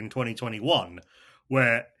Adelaide in 2021,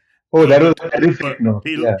 where oh, he that was looked terrific. No,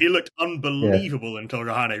 yeah, he looked yeah, unbelievable until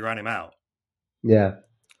Rahane ran him out. yeah,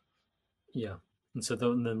 Yeah, and so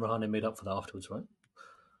then Rahane made up for that afterwards, right?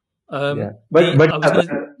 yeah. But The but I was going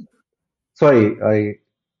to sorry, I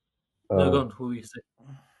no, go uh, on. What were you say?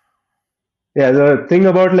 yeah, the thing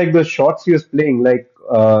about like the shots he was playing, like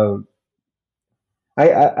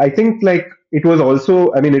I think like it was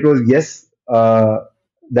also, I mean, it was, yes,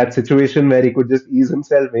 that situation where he could just ease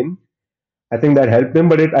himself in. I think that helped him,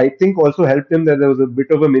 but it I think also helped him that there was a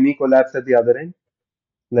bit of a mini collapse at the other end.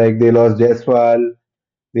 Like they lost Jaiswal,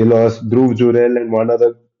 they lost Dhruv Jurel and one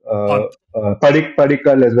other Punt.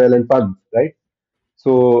 Padikkal as well and Pant, right?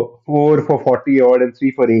 So 4 for 40 odd and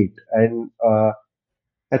 3 for 8. And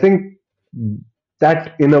I think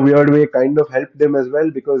that in a weird way kind of helped him as well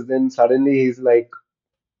because then suddenly he's like,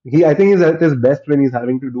 I think he's at his best when he's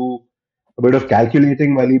having to do a bit of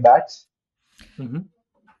calculating while he bats. Mm-hmm.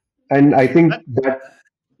 And I think that,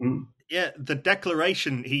 Yeah, the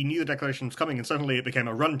declaration, he knew the declaration was coming and suddenly it became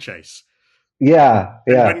a run chase. yeah,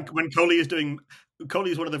 And yeah, when Kohli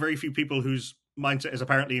is one of the very few people whose mindset is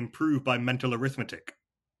apparently improved by mental arithmetic.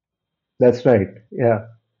 that's right. Yeah,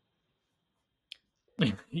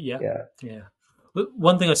 Yeah, yeah. yeah. But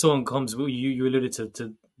one thing I saw on comms, you alluded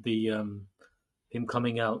to the him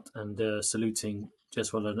coming out and saluting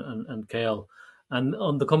Jaiswal and KL, and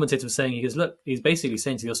on the commentator was saying, he goes, look, he's basically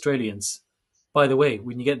saying to the Australians, by the way,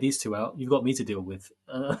 when you get these two out, you've got me to deal with,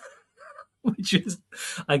 which is,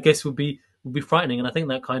 I guess, would be frightening, and I think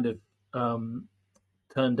that kind of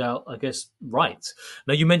turned out, I guess, right.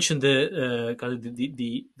 Now you mentioned the kind of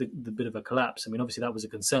the bit of a collapse. I mean, obviously that was a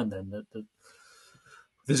concern then. That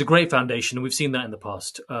there's a great foundation, and we've seen that in the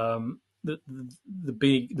past. The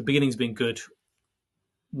beginning's been good.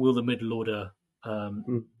 Will the middle order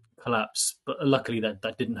Mm. collapse? But luckily that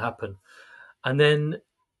didn't happen. And then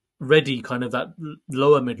Reddy, kind of that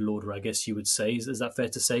lower middle order, I guess you would say. Is that fair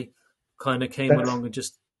to say? Kind of came That's along and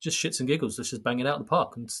just shits and giggles. Let's just bang it out in the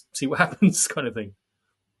park and see what happens, kind of thing.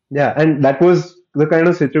 Yeah, and that was the kind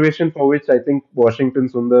of situation for which I think Washington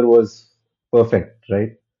Sundar was perfect,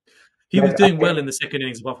 right? He was Like, doing well in the second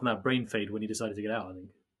innings, apart from that brain fade when he decided to get out. I think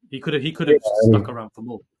he could yeah, have stuck around for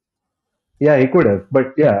more. yeah, he could have,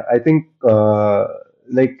 but yeah, I think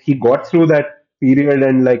like he got through that period,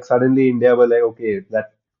 and like suddenly India were like, okay,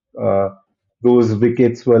 that uh, those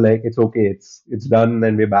wickets were like, it's okay, it's done,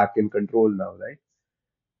 and we're back in control now, right?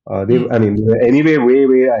 Mm. I mean, they were anyway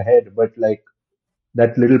way ahead, but like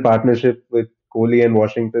that little partnership with Kohli and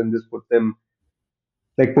Washington just put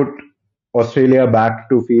Australia back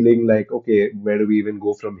to feeling like, okay, where do we even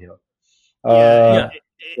go from here? Yeah, Uh, yeah,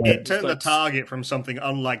 it It's turned the like, target from something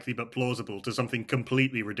unlikely but plausible to something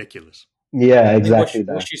completely ridiculous. yeah, I think exactly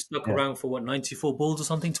that. Joshi stuck Yeah, around for what 94 balls or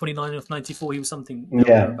something, 29 of 94. He was something yeah,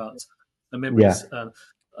 thereabouts. The yeah, memories.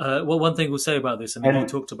 Well, one thing we'll say about this. I mean, you and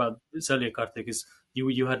talked about this earlier, Karthik. Is you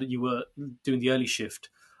were doing the early shift.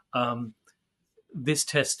 Um, this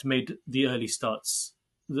test made the early starts,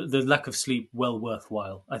 the lack of sleep, well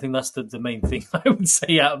worthwhile. I think that's the main thing I would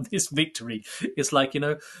say out of this victory. It's like,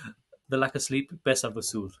 the lack of sleep, best I've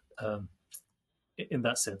vasul, in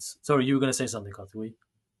that sense. Sorry, you were going to say something, Karthik, were you?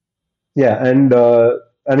 yeah, and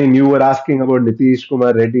I mean, you were asking about Nitish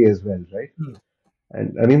Kumar Reddy as well, right? Hmm.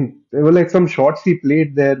 And I mean, there were like some shots he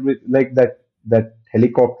played there with like that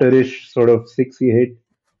helicopterish sort of six he hit,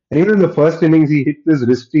 and even in the first innings he hit this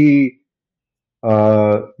wristy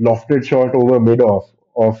lofted shot over mid off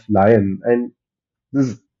of Lyon, and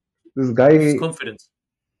this this Just guy, confidence.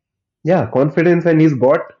 yeah, confidence, and he's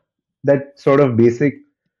got that sort of basic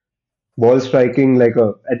ball striking, like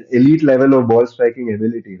an elite level of ball striking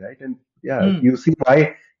ability, right? And yeah, Hmm. you see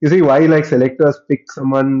why like selectors pick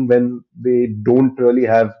someone when they don't really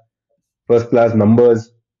have first class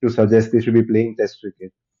numbers to suggest they should be playing test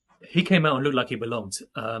cricket. He came out and looked like he belonged,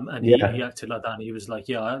 and he Yeah, acted like that. And he was like,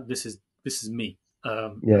 "Yeah, this is me,"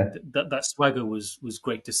 yeah, and that swagger was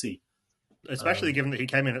great to see. Especially Um, given that he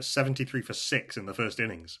came in at 73 for 6 in the first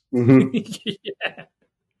innings. hmm, yeah,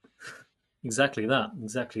 exactly that,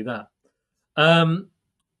 exactly that. Um,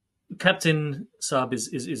 Captain Saab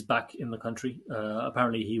is back in the country.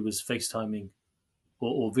 Apparently, he was FaceTiming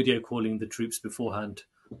or video calling the troops beforehand.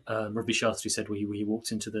 Ravi Shastri said he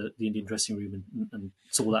walked into the Indian dressing room and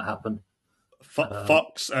saw that happen.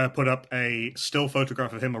 Fox put up a still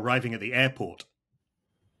photograph of him arriving at the airport.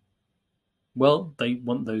 Well, they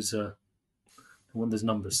want those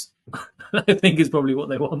numbers. I think is probably what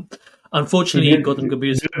they want. he Unfortunately, Gautam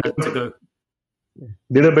Gambhir's had to go.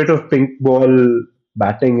 did a bit of pink ball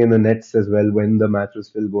batting in the nets as well when the match was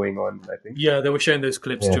still going on. I think. Yeah, they were showing those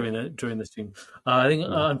clips Yeah, during the stream. I think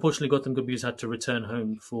yeah. unfortunately Gautam Gambhir's had to return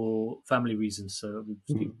home for family reasons. So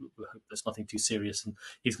Mhm. we hope there's nothing too serious, and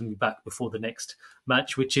he's going to be back before the next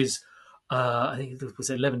match, which is I think it was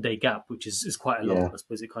an 11-day gap, which is quite a lot. Yeah, I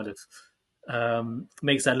suppose it kind of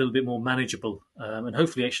makes that a little bit more manageable, and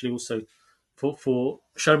hopefully actually also for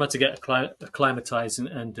Sharma to get acclimatized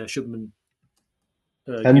and Shubman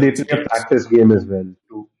and they Gill to play a get practice game as well,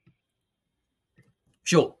 too.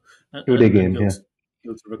 sure, Two-day and game. Yeah.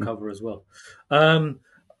 Gill to recover as well. Um,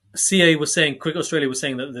 CA was saying, Cricket Australia was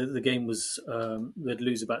saying that the game was they'd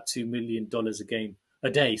lose about $2 million a game a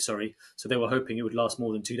day. Sorry, so they were hoping it would last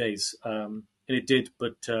more than 2 days, and it did.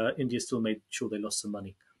 But India still made sure they lost some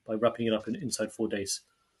money by wrapping it up inside 4 days,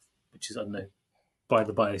 which is, I don't know. By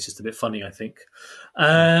the by, it's just a bit funny, I think.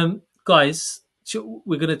 Guys,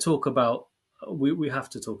 we're going to talk about. We have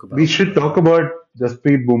to talk We about. should talk about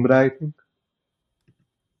Jasprit Bumrah, I think.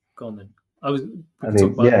 Go on then. We I can talk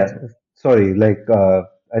mean, about. yeah, sorry,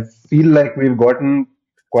 I feel like we've gotten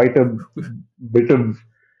quite a bit of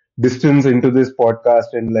distance into this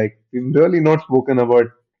podcast, and like we've really not spoken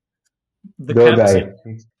about The the guy.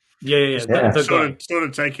 captain. Yeah. Yeah, The guy. Sort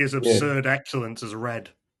of take his yeah, absurd excellence as read.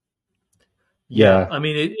 Yeah, yeah. I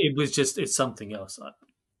mean, it's something else.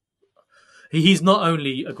 He's not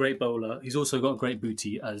only a great bowler, he's also got a great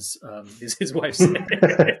booty, as his wife said.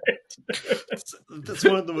 That's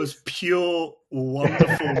one of the most pure,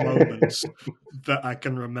 wonderful moments that I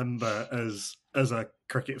can remember as a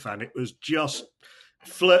cricket fan. It was just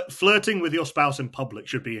flirting with your spouse in public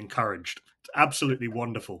should be encouraged. It's absolutely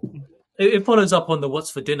wonderful. It follows up on the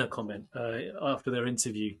 "What's for dinner" comment after their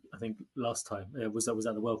interview. I think last time was at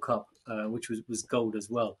the World Cup, which was gold as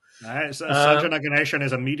well. Sanjana Ganeshan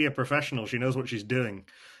is a media professional. She knows what she's doing.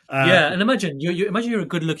 Yeah, and imagine you're a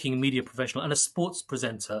good-looking media professional and a sports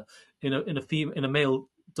presenter in a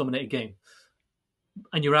male-dominated game,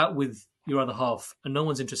 and you're out with your other half, and no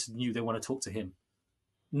one's interested in you. They want to talk to him.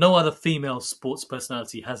 No other female sports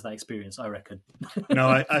personality has that experience, I reckon.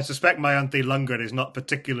 No, I suspect my auntie Lungren is not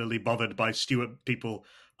particularly bothered by people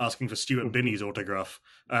asking for Stuart Binney's autograph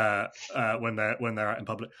when they're out in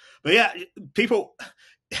public. But yeah, people.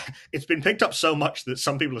 It's been picked up so much that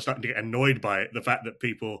some people are starting to get annoyed by it. The fact that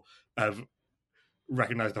people have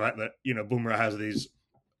recognised the fact that Bumrah has these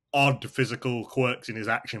odd physical quirks in his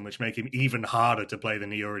action, which make him even harder to play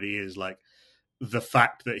than he already is. Like the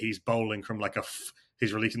fact that he's bowling from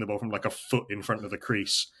he's releasing the ball from like a foot in front of the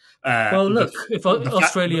crease. Well, look, if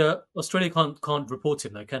Australia can't report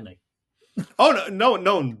him, though, can they? Oh no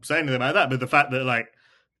one saying anything about that. But the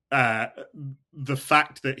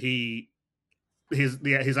fact that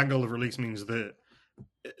his angle of release means that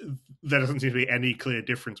there doesn't seem to be any clear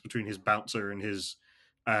difference between his bouncer and his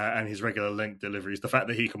regular length deliveries. The fact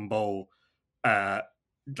that he can bowl like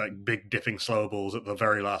big dipping slow balls at the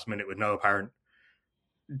very last minute with no apparent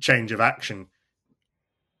change of action.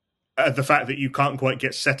 The fact that you can't quite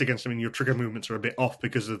get set against him and your trigger movements are a bit off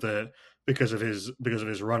because of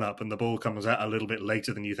his run up and the ball comes out a little bit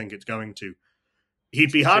later than you think it's going to.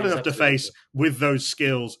 He'd be hard enough to face with those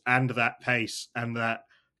skills and that pace and that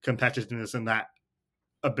competitiveness and that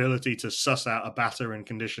ability to suss out a batter in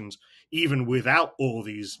conditions, even without all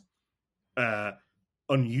these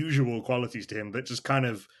unusual qualities to him that just kind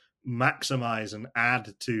of maximize and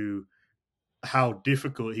add to how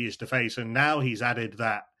difficult he is to face. And now he's added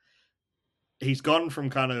that he's gone from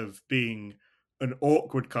kind of being an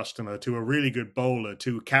awkward customer to a really good bowler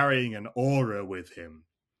to carrying an aura with him.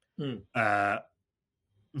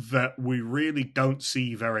 That we really don't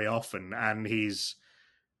see very often. And he's,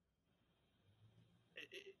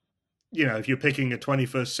 if you're picking a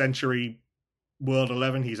 21st century World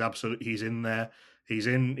 11, he's in there. He's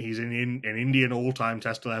in an Indian all-time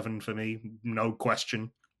Test 11 for me, no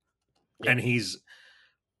question. Yeah. And he's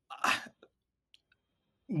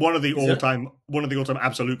one of the all-time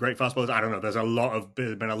absolute great fast bowlers. I don't know. There's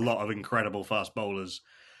been a lot of incredible fast bowlers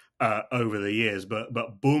over the years, but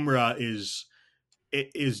Bumrah is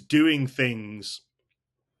doing things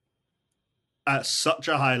at such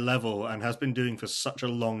a high level and has been doing for such a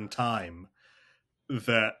long time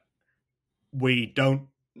that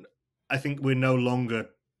I think we're no longer,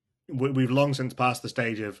 we've long since passed the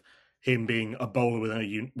stage of him being a bowler with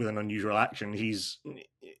an unusual action. He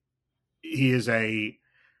is a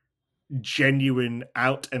genuine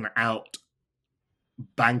out and out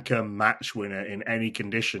banker match winner in any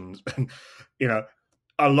conditions.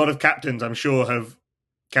 A lot of captains, I'm sure, have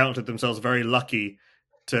counted themselves very lucky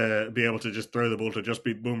to be able to just throw the ball to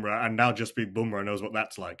Jasprit Bumrah, and now Jasprit Bumrah knows what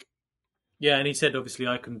that's like. Yeah, and he said, obviously,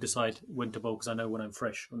 I can decide when to bowl because I know when I'm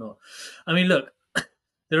fresh or not. I mean, look,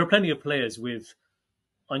 there are plenty of players with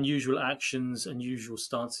unusual actions, unusual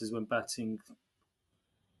stances when batting.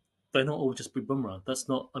 They're not all just Bumrah. That's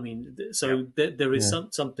not, I mean, so there is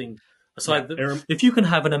something aside. If you can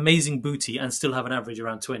have an amazing booty and still have an average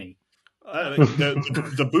around 20,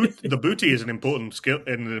 the booty is an important skill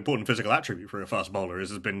and an important physical attribute for a fast bowler.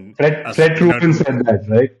 As has been Fred Truman said that,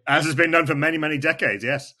 right? As has been done for many, many decades.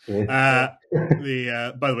 Yes. By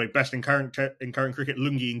the way, best in current cricket,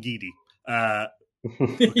 Lungi Ngidi.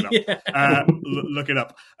 Look it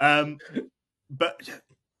up. But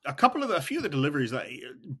a few of the deliveries that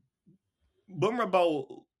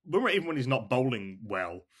Bumrah, even when he's not bowling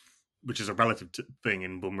well, which is a relative thing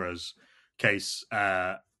in Bumrah's case,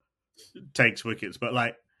 takes wickets. But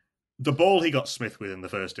like the ball he got Smith with in the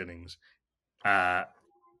first innings, kind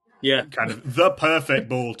of the perfect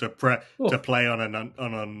ball to play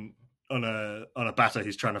on a batter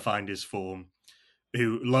who's trying to find his form,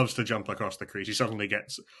 who loves to jump across the crease. He suddenly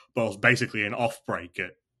gets balls basically an off break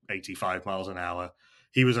at 85 miles an hour.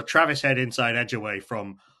 He was a Travis Head inside edge away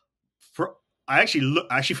from I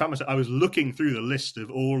actually found myself, I was looking through the list of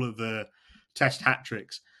all of the Test hat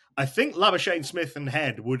tricks. I think Labuschagne, Smith, and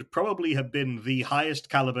Head would probably have been the highest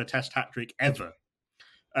caliber Test hat trick ever.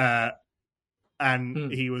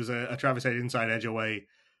 And he was a Travis Head inside edge away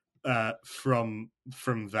from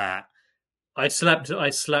that. I slapped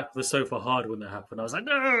the sofa hard when that happened. I was like,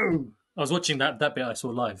 no! I was watching that bit I saw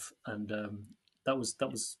live, and that was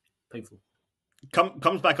painful.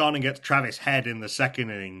 Comes back on and gets Travis Head in the second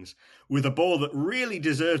innings with a ball that really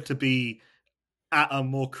deserved to be at a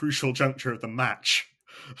more crucial juncture of the match.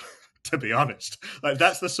 To be honest, like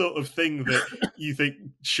that's the sort of thing that you think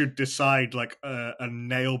should decide like a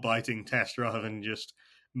nail-biting test rather than just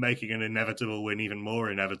making an inevitable win even more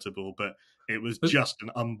inevitable. But it was just an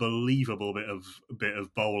unbelievable bit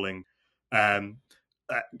of bowling,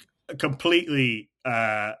 completely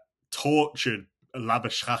tortured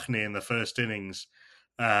Labuschagne in the first innings.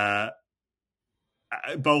 Bowled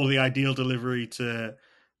the ideal delivery to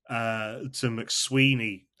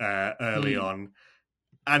McSweeney early on,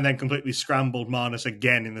 and then completely scrambled Marnus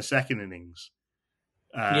again in the second innings.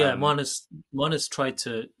 Marnus tried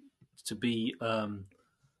to be an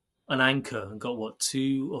anchor and got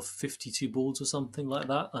 2 of 52 balls or something like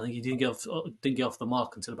that. I think he didn't get off the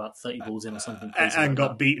mark until about 30 balls in or something crazy and like got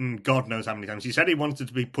that. beaten God knows how many times. He said he wanted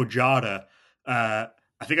to be Pujara. I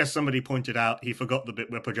think as somebody pointed out, he forgot the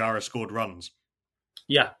bit where Pujara scored runs.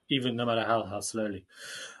 Yeah, even no matter how slowly.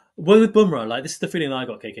 Well, with Bumrah, like this is the feeling I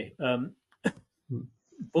got, KK.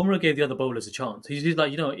 Bumrah gave the other bowlers a chance. He's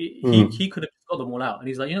like, he could have got them all out, and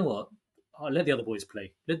he's like, you know what? I'll let the other boys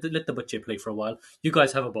play. Let the butcher play for a while. You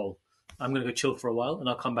guys have a bowl. I'm going to go chill for a while, and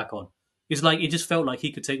I'll come back on. It's like it just felt like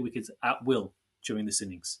he could take wickets at will during this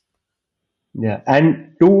innings. Yeah,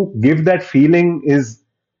 and to give that feeling is,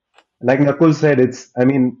 like Nakul said,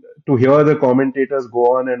 to hear the commentators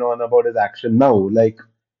go on and on about his action now, like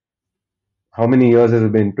how many years has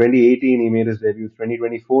it been? 2018 he made his debut,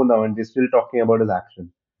 2024 now, and we're still talking about his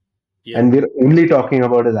action. Yeah. And we're only talking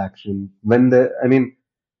about his action.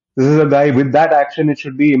 This is a guy with that action, it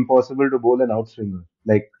should be impossible to bowl an outswinger,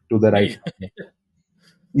 like to the right.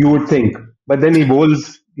 You would think. But then he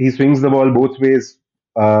swings the ball both ways.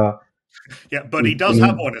 But he does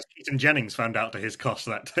have one, as Keaton Jennings found out to his cost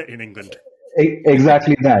that in England.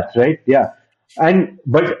 Exactly that, right? Yeah.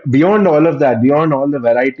 But beyond all of that, beyond all the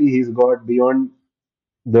variety he's got, beyond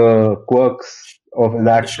the quirks of his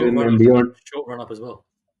action and beyond short run up as well.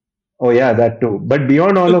 Oh yeah, that too. But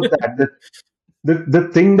beyond all of that, the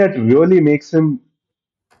thing that really makes him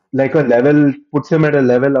puts him at a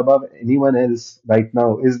level above anyone else right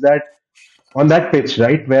now is that on that pitch,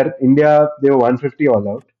 right, where India, they were 150 all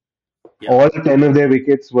out, all 10 of their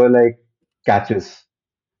wickets were like catches,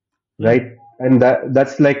 right? And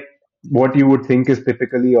that's like what you would think is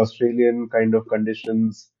typically Australian kind of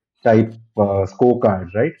conditions type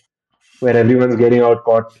scorecard, right? Where everyone's getting out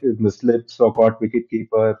caught in the slips or caught wicket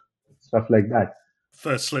keeper, stuff like that.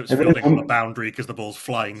 First slips fielding on the boundary because the ball's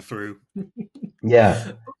flying through.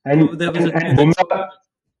 Yeah. And Bumrah,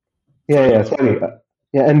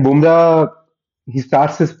 and Bumrah, he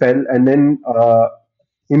starts his spell and then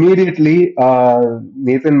immediately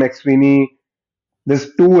Nathan McSweeney,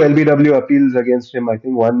 there's 2 LBW appeals against him. I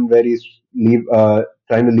think one where he's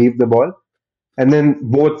trying to leave the ball, and then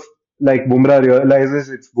both, like, Bumrah realizes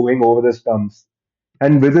it's going over the stumps,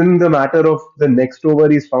 and within the matter of the next over,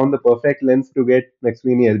 he's found the perfect length to get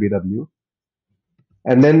McSweeney LBW.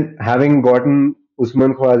 And then, having gotten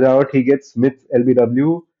Usman Khwaja out, he gets Smith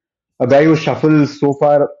LBW, a guy who shuffles so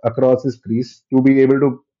far across his crease to be able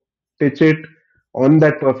to pitch it on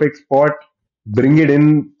that perfect spot, bring it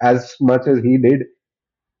in as much as he did,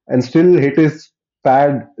 and still hit his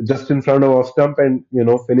pad just in front of off stump and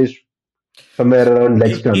finish somewhere around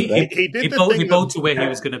leg stump, right? He bowled to where he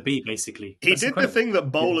was going to be, basically. That's incredible. The thing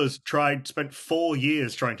that bowlers spent 4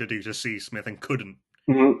 years trying to do to C. Smith and couldn't.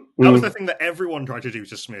 Mm-hmm. That was the thing that everyone tried to do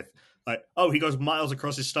to Smith. Like, he goes miles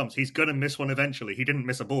across his stumps. He's going to miss one eventually. He didn't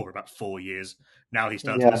miss a ball for about 4 years. Now he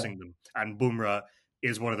starts missing them. And Bumrah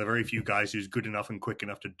is one of the very few guys who's good enough and quick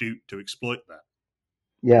enough to exploit that.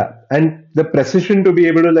 Yeah, and the precision to be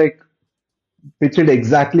able to pitch it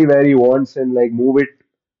exactly where he wants and move it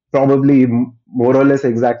probably more or less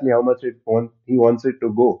exactly how much he wants it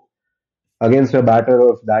to go. against a batter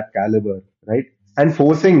of that caliber, right? And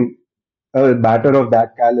forcing a batter of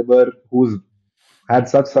that caliber who's had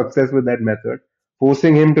such success with that method,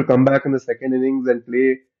 forcing him to come back in the second innings and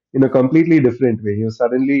play in a completely different way. He was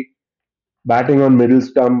suddenly batting on middle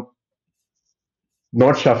stump,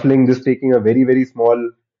 not shuffling, just taking a very, very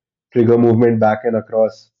small trigger movement back and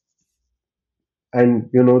across. And,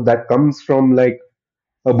 that comes from like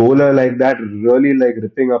a bowler like that really like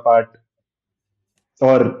ripping apart,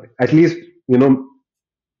 or at least,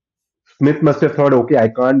 Smith must have thought, okay, I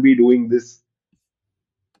can't be doing this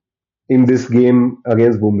in this game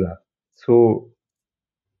against Bumrah. So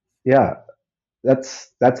yeah,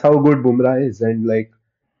 that's how good Bumrah is. And like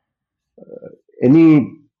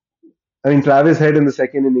any, I mean, Travis Head in the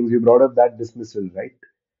second innings, you brought up that dismissal, right?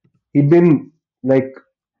 He'd been like,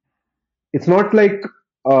 it's not like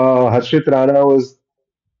Harshit Rana was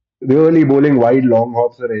really bowling wide long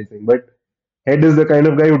hops or anything, but Head is the kind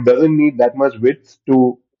of guy who doesn't need that much width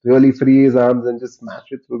to really free his arms and just smash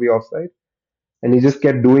it through the offside. And he just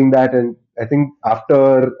kept doing that. And I think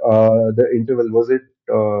after the interval, was it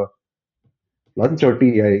lunch or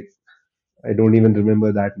tea? I don't even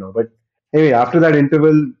remember that now. But anyway, after that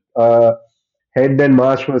interval, Head and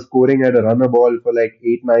Marsh were scoring at a runner ball for like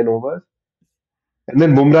 8, 9 overs. And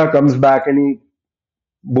then Bumrah comes back and he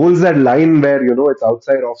bowls that line where, it's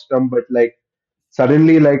outside off stump, but like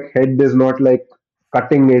suddenly like Head is not like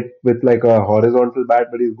cutting it with like a horizontal bat,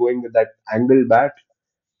 but he's going with that angled bat.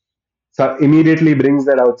 So immediately brings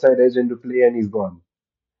that outside edge into play and he's gone.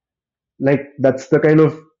 Like that's the kind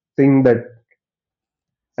of thing that,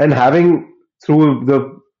 and having through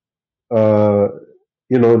the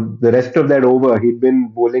rest of that over, he'd been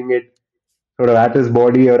bowling it sort of at his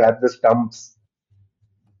body or at the stumps,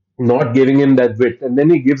 not giving him that width. And then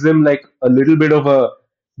he gives him like a little bit of a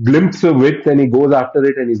glimpse of width and he goes after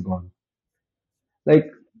it and he's gone.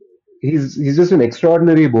 Like he's just an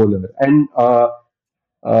extraordinary bowler. And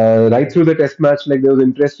right through the test match, like there was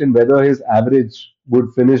interest in whether his average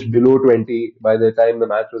would finish below 20 by the time the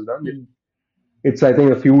match was done. It's I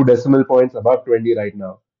think a few decimal points above 20 right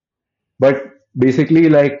now. But basically,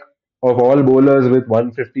 like of all bowlers with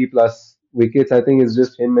 150 plus wickets, I think it's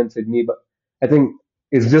just him and Sydney. But I think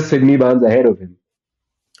it's just Sydney Barnes ahead of him.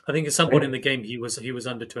 I think at some point Right? in the game he was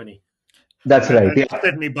under 20. That's right. And Yeah.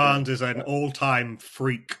 Sydney Barnes is an all-time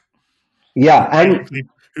freak Yeah. And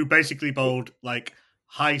who basically bowled like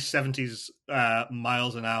high 70s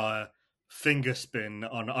miles an hour finger spin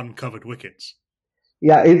on uncovered wickets.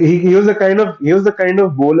 yeah, he was the kind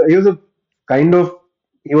of bowler.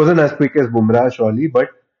 He wasn't as quick as Bumrah, surely, but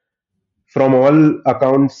from all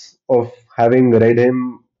accounts of having read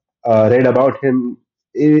about him,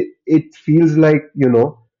 it feels like,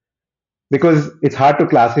 because it's hard to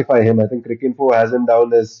classify him. I think Cricinfo has him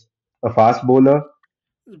down as a fast bowler,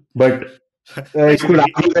 but you could Basically,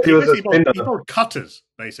 argue that he he was a basically spinner. bowled cutters.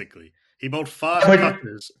 Basically, he bowled fast But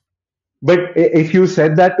cutters. if you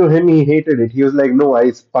said that to him, he hated it. He was like, "No,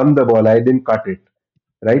 I spun the ball. I didn't cut it."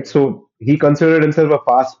 Right? So he considered himself a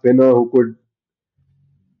fast spinner who could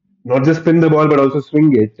not just spin the ball but also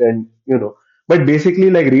swing it, and But basically,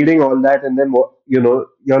 like reading all that, and then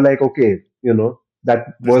you're like, okay,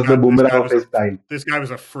 that This was the guy, this Bumrah guy of was a his time. this guy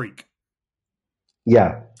was a freak.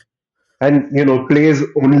 Yeah. And plays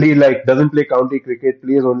only like doesn't play county cricket,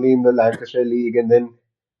 plays only in the Lancashire League, and then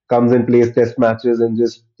comes and plays test matches and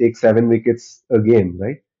just takes 7 wickets a game,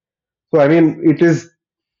 right? So I mean, it is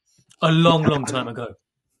A long, long time ago.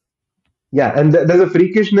 yeah, and there's a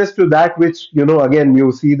freakishness to that, which again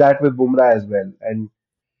you see that with Bumrah as well, and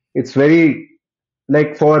it's very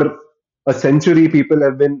like for a century, people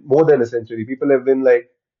have been more than a century. People have been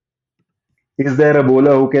like, is there a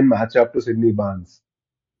bowler who can match up to Sydney Barnes?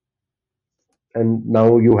 And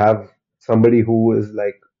now you have somebody who is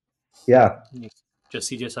like, yeah, Just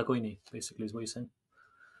CJ Sakoini, basically, is what you're saying.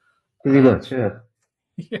 pretty much, yeah.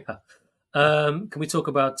 Yeah. Can we talk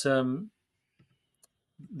about the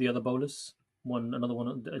other bowlers? Another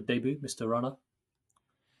one, a debut, Mr. Rana.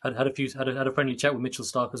 Had a friendly chat with Mitchell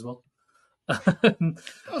Stark as well.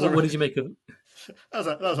 What did you make of?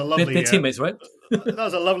 That was a lovely. They're teammates, right? That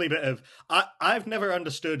was a lovely bit of. I've never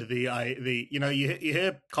understood the you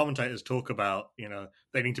hear commentators talk about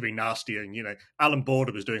they need to be nasty, and Alan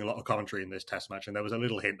Border was doing a lot of commentary in this Test match, and there was a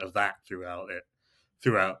little hint of that throughout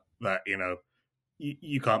that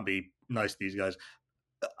you can't be nice to these guys.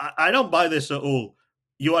 I don't buy this at all.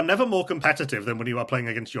 You are never more competitive than when you are playing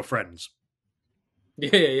against your friends.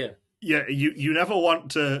 Yeah. Yeah, you never want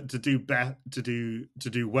to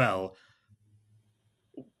do well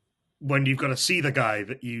when you've got to see the guy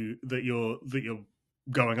that you're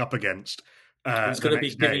going up against He's the going to be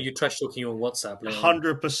next giving day. you trash talking on WhatsApp later on.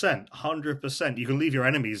 100%. You can leave your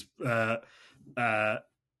enemies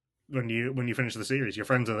when you finish the series. Your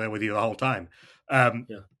friends are there with you the whole time. Yeah.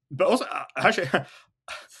 But also, Harshit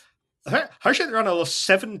Rana lost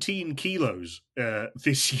 17 kilos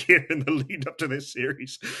this year in the lead up to this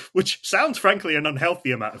series, which sounds frankly an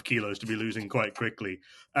unhealthy amount of kilos to be losing quite quickly.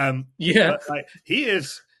 Yeah. But he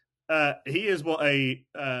is what a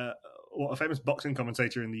famous boxing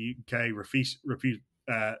commentator in the UK repeat.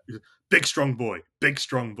 Big strong boy.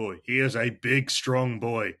 He is a big strong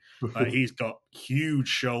boy. He's got huge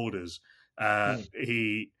shoulders.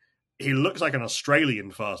 He looks like an Australian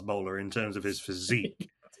fast bowler in terms of his physique.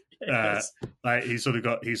 Yes. Like he's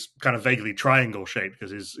kind of vaguely triangle shaped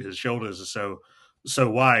because his shoulders are so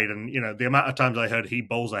wide, and the amount of times I heard he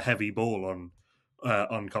bowls a heavy ball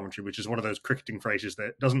on commentary, which is one of those cricketing phrases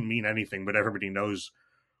that doesn't mean anything, but everybody knows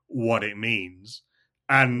what it means.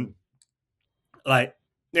 And I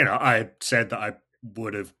said that I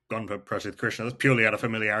would have gone for Prasidh Krishna. That's purely out of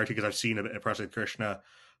familiarity because I've seen a bit of Prasidh Krishna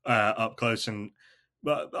up close,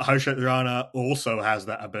 but Harshit Rana also has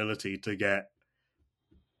that ability to get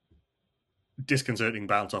disconcerting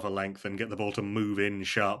bounce off a length and get the ball to move in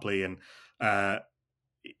sharply, and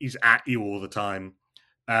he's at you all the time.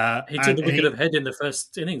 He took the wicket of head in the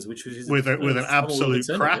first innings, which was with an absolute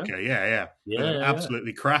cracker, yeah, with an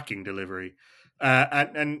absolutely cracking delivery,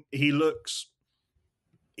 and he looks.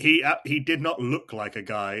 He did not look like a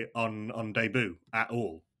guy on debut at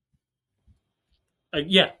all.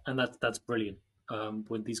 Yeah, and that's brilliant.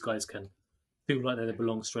 When these guys can feel like they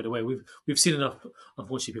belong straight away. We've seen enough,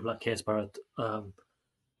 unfortunately, people like KS Bharat.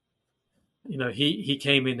 He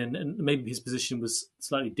came in and maybe his position was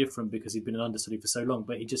slightly different because he'd been an understudy for so long,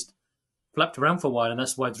 but he just flapped around for a while, and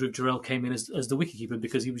that's why Dhruv Jurel came in as the wicketkeeper,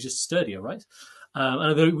 because he was just sturdier, right?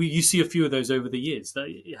 And you see a few of those over the years. That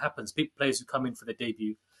it happens. Players who come in for their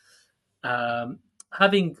debut,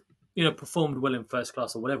 having performed well in first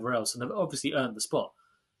class or whatever else, and have obviously earned the spot,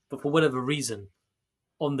 but for whatever reason,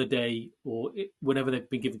 on the day or whenever they've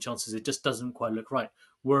been given chances, it just doesn't quite look right.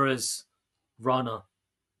 Whereas Rana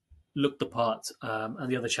looked the part, and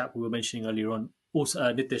the other chap we were mentioning earlier on, also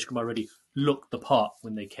Nitish Kumar Reddy, looked the part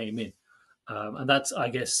when they came in, and that's, I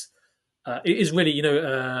guess, it is really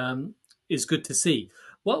is good to see.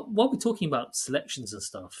 While we're talking about selections and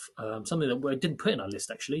stuff, something that I didn't put in our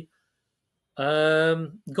list actually,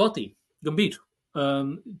 Gautam Gambhir.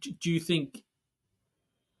 Do you think?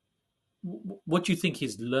 What do you think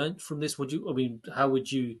he's learned from this? How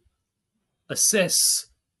would you assess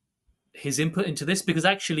his input into this? Because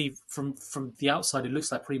actually, from the outside, it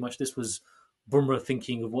looks like pretty much this was Bumrah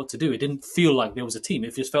thinking of what to do. It didn't feel like there was a team.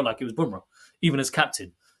 It just felt like it was Bumrah, even as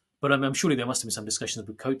captain. But I'm surely there must have been some discussions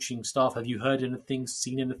with coaching staff. Have you heard anything,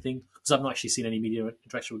 seen anything? Because I've not actually seen any media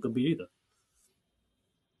interaction with Gambhir either.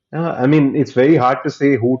 I mean, it's very hard to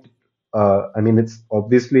say who. I mean, it's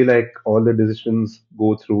obviously like all the decisions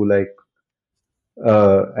go through like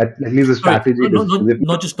at least the Sorry, strategy decisions.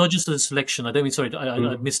 not just the selection. I don't mean, sorry,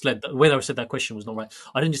 I misled. The way I said that question was not right.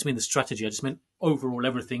 I didn't just mean the strategy. I just meant overall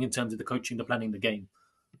everything in terms of the coaching, the planning, the game.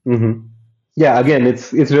 Mm-hmm. Yeah, again,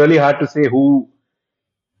 it's really hard to say who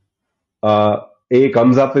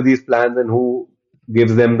comes up with these plans and who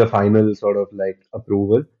gives them the final sort of like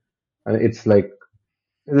approval. And it's like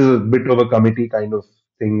this is a bit of a committee kind of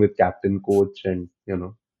thing with captain, coach, and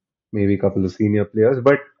maybe a couple of senior players.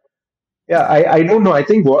 But yeah, I don't know. I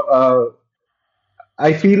think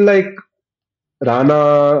I feel like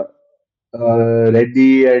Rana,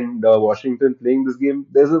 Reddy, and Washington playing this game.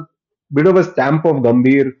 There's a bit of a stamp of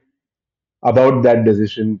Gambhir about that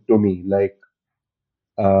decision to me. Like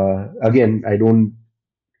again, I don't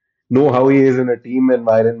know how he is in a team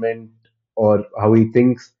environment or how he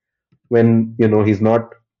thinks when he's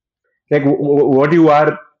not like what you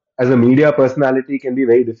are as a media personality can be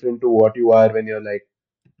very different to what you are when you're like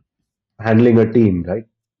handling a team, right?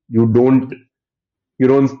 You don't you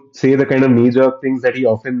don't say the kind of knee jerk things that he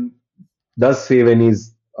often does say when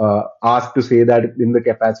he's asked to say that in the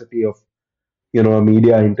capacity of a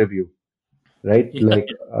media interview, right? Yeah, Like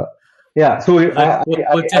yeah. So we'll I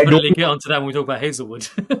don't definitely get onto that when we talk about Hazelwood.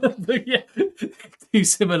 But yeah, too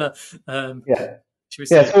similar. yeah. Should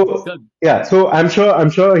we Yeah, say? so I'm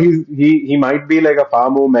sure he might be like a far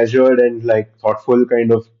more measured and like thoughtful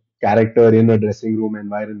kind of character in a dressing room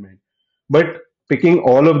environment. But picking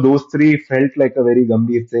all of those three felt like a very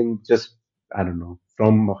Gambhir thing, just I don't know,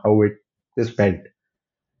 from how it just felt.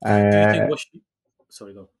 Do you think Uh,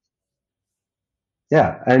 Sorry, go.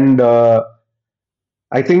 yeah, and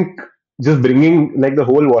I think just bringing like the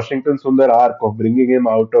whole Washington Sundar arc of bringing him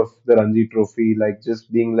out of the Ranji Trophy, like just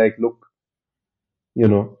being like, look, you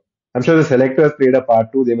know. I'm sure the selectors played a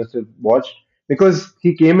part too. They must have watched because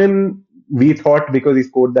he came in. We thought because he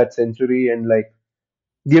scored that century and like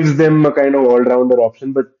gives them a kind of all-rounder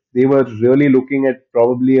option, but they were really looking at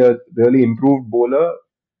probably a really improved bowler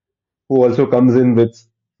who also comes in with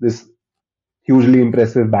this hugely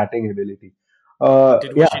impressive batting ability. Did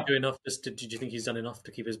Washi Yeah, do enough? Did you think he's done enough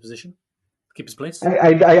to keep his position, keep his place?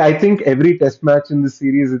 I think every test match in this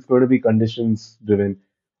series it's going to be conditions driven.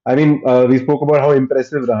 I mean, we spoke about how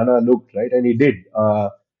impressive Rana looked, right? And he did. Mhm.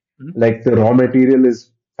 Like the raw material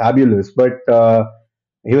is fabulous, but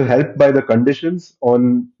he was helped by the conditions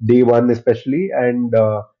on day one, especially, and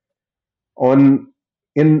on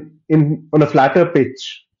in on a flatter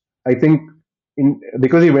pitch. I think in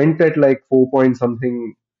because he went at like 4 point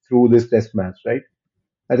something through this test match, right?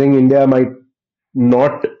 I think India might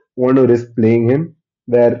not want to risk playing him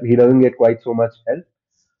where he doesn't get quite so much help.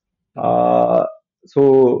 Uh,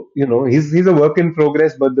 so he's a work in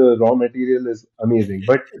progress, but the raw material is amazing.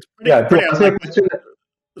 But It's yeah, to pretty answer your unlikely. question,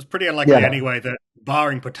 It's pretty unlikely yeah, anyway that,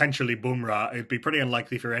 barring potentially Bumrah, it'd be pretty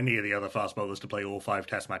unlikely for any of the other fast bowlers to play all 5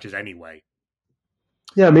 Test matches anyway.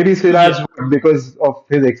 yeah, maybe Siraj Yeah, would because of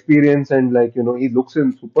his experience and like he looks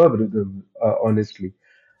in superb rhythm. Honestly,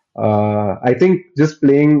 I think just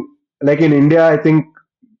playing like in India, I think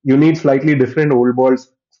you need slightly different old ball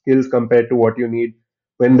skills compared to what you need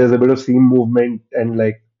when there's a bit of seam movement and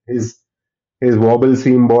like his wobble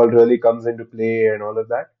seam ball really comes into play and all of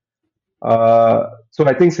that. So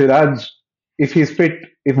I think Siraj, if he's fit,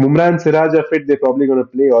 if Bumrah and Siraj are fit, they're probably going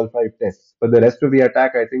to play all 5 tests. But the rest of the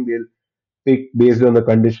attack, I think they'll pick based on the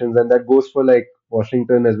conditions, and that goes for like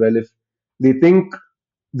Washington as well. If they think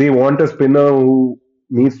they want a spinner who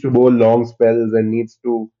needs to bowl long spells and needs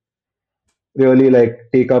to really like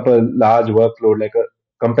take up a large workload, like a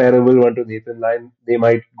comparable one to Nathan Lyon, they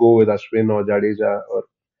might go with Ashwin or Jadeja, or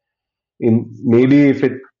in maybe if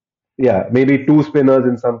it, yeah, maybe two spinners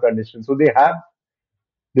in some conditions. So they have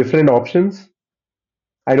different options.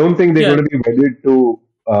 I don't think they're yeah, going to be wedded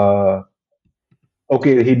to.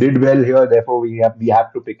 Okay, he did well here, therefore we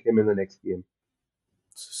have to pick him in the next game.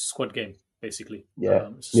 it's a squad game basically. Yeah,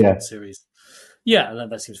 It's a yeah, squad series. Yeah,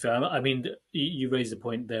 that seems fair. I mean, you raised a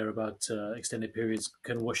point there about extended periods.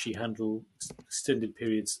 Can Washi handle extended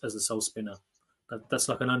periods as a sole spinner? That's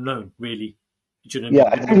like an unknown, really. Do you know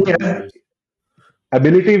what I yeah. mean? I But think not he under has those.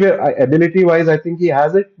 ability wise. I think he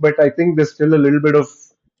has it, but I think there's still a little bit of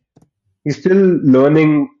he's still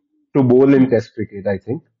learning to bowl in Hmm. Test cricket. I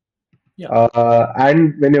think, Yeah,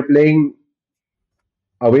 and when you're playing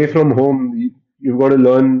away from home, you've got to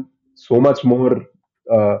learn so much more.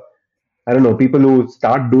 Uh, I don't know. People who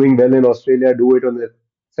start doing well in Australia do it on the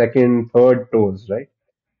second, third toes, right?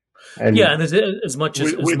 yeah, And and as much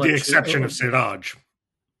as With the much. exception of Siraj.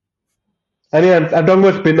 I mean, I'm talking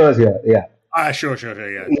about spinners here. Yeah, Sure,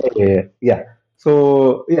 yeah. yeah.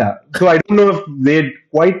 So yeah, so I don't know if they'd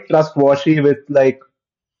quite trust Washi with like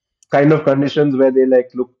kind of conditions where they like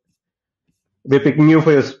look, we're picking you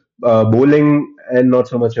for your bowling and not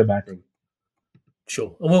so much your batting.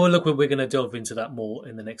 Sure. And well, look, we're going to delve into that more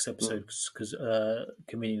in the next Mm. episode because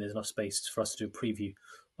convening there's enough space for us to do a preview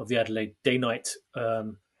of the Adelaide day-night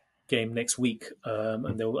game next week, and I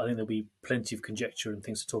think there'll be plenty of conjecture and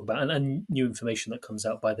things to talk about, and new information that comes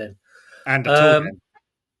out by then. And a tour Um, game.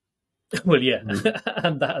 well, yeah, Mm.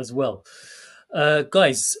 and that as well,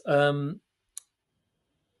 guys. Karthik,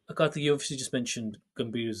 you obviously just mentioned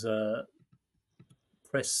Gambhir's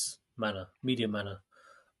press manner, media manner.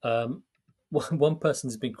 Um, one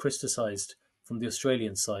person's been criticised from the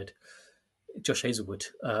Australian side, Josh Hazelwood,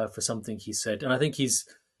 for something he said, and I think he's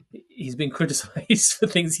been criticised for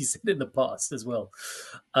things he said in the past as well.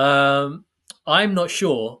 I'm not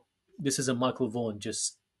sure this isn't Michael Vaughan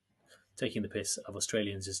just taking the piss of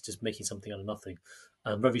Australians, just making something out of nothing.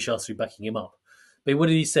 Ravi Shastri backing him up. But what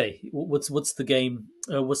did he say? What's the game?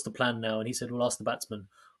 What's the plan now? And he said, "Well, ask the batsman.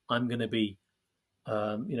 I'm going to be,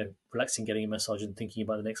 relaxing, getting a massage, and thinking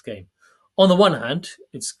about the next game." On the one hand,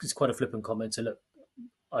 it's quite a flippant comment. So look,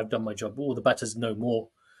 I've done my job. All the batters know more.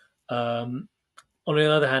 Um, on the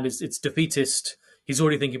other hand, it's defeatist. He's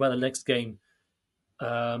already thinking about the next game.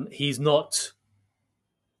 He's not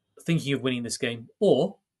thinking of winning this game.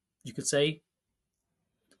 Or you could say,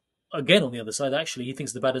 again, on the other side, actually, he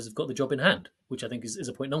thinks the batters have got the job in hand, which I think is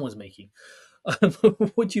a point no one's making.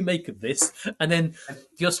 What do you make of this? And then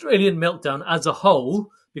the Australian meltdown as a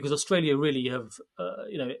whole, because Australia really have,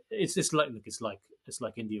 it's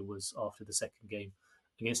like India was after the second game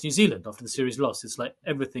against New Zealand after the series loss. It's like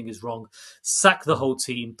everything is wrong. Sack the whole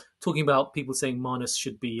team. Talking about people saying Marnus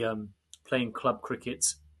should be playing club cricket.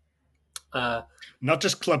 Not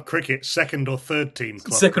just club cricket, second or third team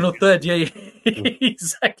club second cricket. or third, yeah.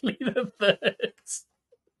 Exactly, the third.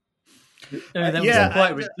 I mean, that was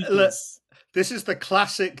quite ridiculous. This is the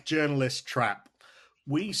classic journalist trap.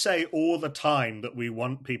 We say all the time that we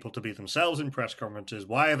want people to be themselves in press conferences.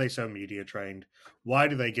 Why are they so media trained? Why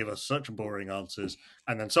do they give us such boring answers?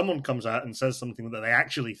 And then someone comes out and says something that they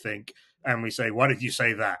actually think, and we say, "Why did you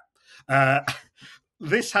say that?"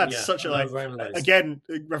 This had such a again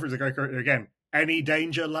reference again. Any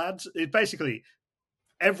danger, lads? It basically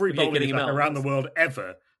every bowling attack around the world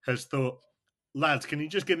ever has thought, lads, can you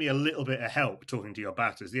just give me a little bit of help talking to your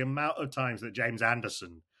batters? The amount of times that James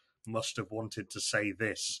Anderson must have wanted to say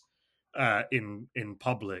this in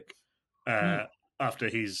public after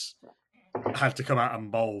he's had to come out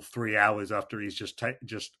and bowl 3 hours after he's just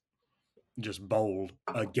bowled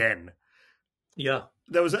again. Yeah,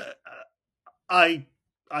 there was I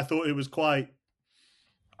thought it was quite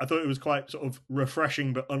sort of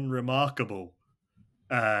refreshing but unremarkable.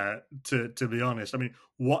 To be honest, I mean,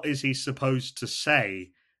 what is he supposed to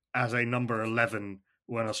say as a number 11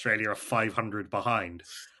 when Australia are 500 behind?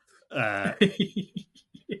 I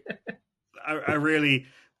really,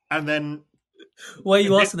 and then why are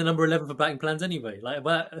you asking the number 11 for batting plans anyway? Like,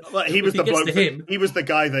 well, he was the bloke. He was the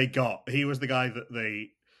guy they got. He was the guy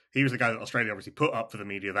that Australia obviously put up for the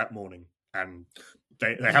media that morning, and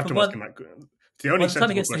they have to ask him that. It's the only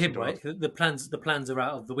time it gets to him, right? The plans are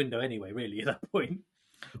out of the window anyway. Really, at that point.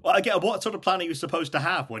 Well, I get what sort of plan are you supposed to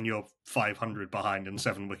have when you're 500 behind and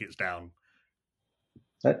 7 wickets down?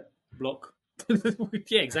 Block.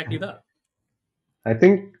 Yeah, exactly that. I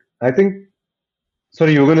think.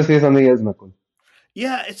 Sorry, you were going to say something else, Nakul.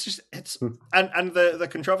 Yeah, it's and the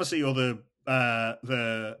controversy or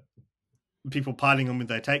the people piling on with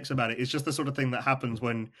their takes about it is just the sort of thing that happens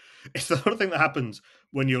when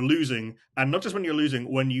you're losing, and not just when you're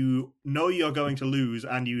losing, when you know you're going to lose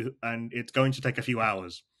and it's going to take a few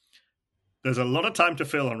hours. There's a lot of time to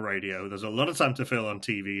fill on radio. There's a lot of time to fill on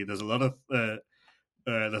TV. There's a lot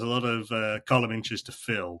of column inches to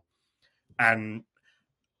fill, and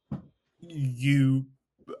you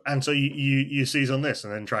seize on this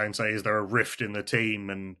and then try and say, is there a rift in the team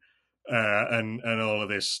and all of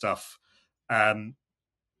this stuff? It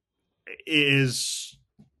is.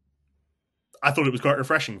 I thought it was quite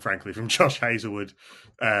refreshing, frankly, from Josh Hazlewood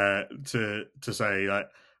to say, like,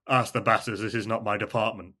 ask the batters, this is not my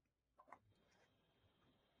department.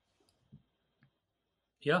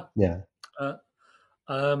 Yeah. Yeah.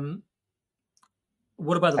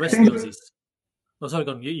 What about the rest of the Aussies? Oh, sorry,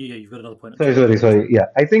 go on. You've got another point. Sorry. Yeah,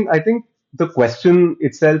 I think the question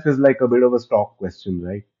itself is like a bit of a stock question,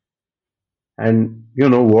 right? And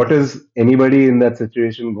what is anybody in that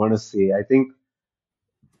situation going to say? I think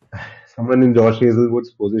someone in Josh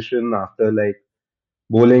Hazlewood's position, after like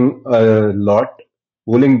bowling a lot,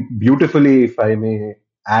 bowling beautifully, if I may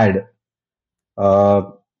add,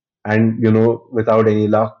 and without any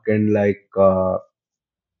luck, and like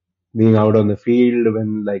being out on the field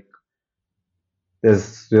when like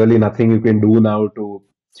there's really nothing you can do now to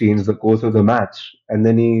change the course of the match, and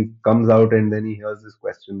then he comes out and then he hears this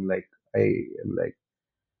question. Like, I am like,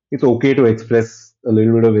 it's okay to express a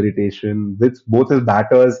little bit of irritation with both his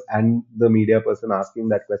batters and the media person asking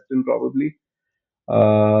that question, probably.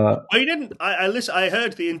 You didn't. I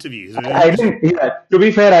heard the interviews. I didn't. Yeah, to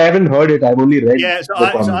be fair, I haven't heard it. I've only read. Yeah, so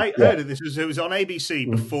I heard it. It was on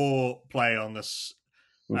ABC before play on this.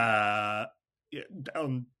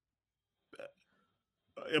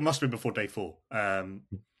 It must have been before day 4, and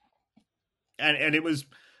it was,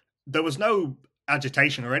 there was no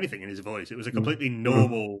agitation or anything in his voice. It was a completely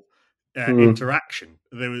normal interaction.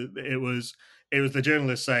 It was the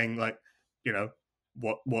journalist saying, like,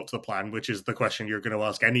 what's the plan, which is the question you're going to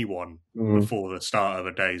ask anyone before the start of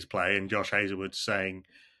a day's play, and Josh Hazlewood saying,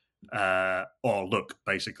 "Oh, look,"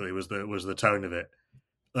 basically was the tone of it.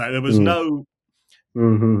 Like, there was no,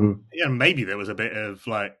 maybe there was a bit of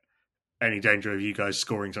like, any danger of you guys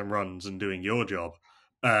scoring some runs and doing your job,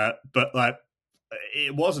 but like,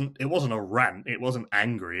 it wasn't a rant. It wasn't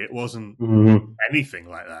angry. It wasn't anything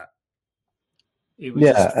like that. It was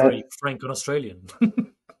just very frank and Australian,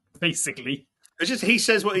 basically. It's just, he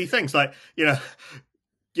says what he thinks. Like,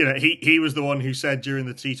 he was the one who said during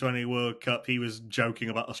the T20 World Cup he was joking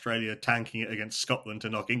about Australia tanking it against Scotland to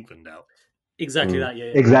knock England out. Exactly that.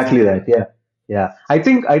 Yeah. Exactly that. Yeah. I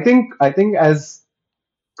think as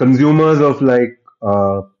consumers of like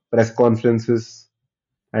press conferences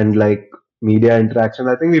and like media interaction,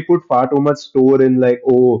 I think we put far too much store in like,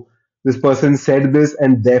 oh, this person said this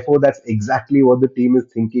and therefore that's exactly what the team is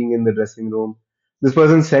thinking in the dressing room. This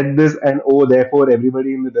person said this and, oh, therefore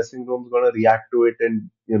everybody in the dressing room is going to react to it, and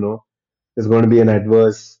there's going to be an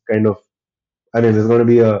adverse kind of, I mean, there's going to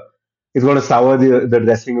be it's going to sour the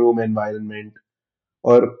dressing room environment,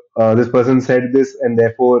 or this person said this and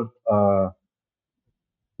therefore, like,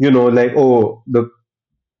 oh,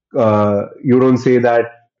 you don't say that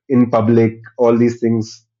in public, all these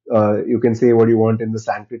things, you can say what you want in the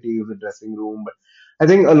sanctity of the dressing room. But I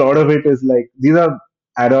think a lot of it is like, these are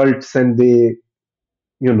adults and you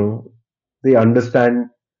know, they understand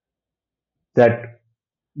that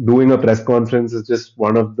doing a press conference is just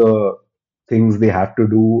one of the things they have to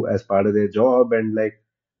do as part of their job. And like,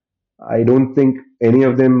 I don't think any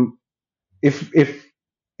of them, if it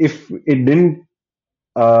didn't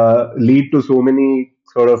lead to so many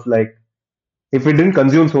sort of like, if it didn't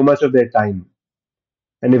consume so much of their time,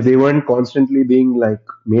 and if they weren't constantly being like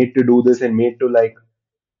made to do this and made to like,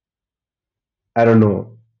 I don't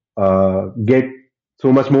know, get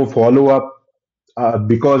so much more follow up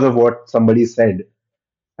because of what somebody said,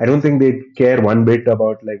 I don't think they care one bit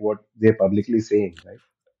about like what they're publicly saying, right?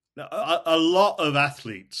 Now, a lot of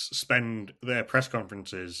athletes spend their press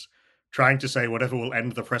conferences trying to say whatever will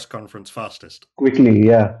end the press conference fastest. Quickly,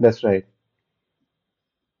 yeah, that's right.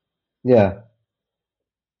 Yeah.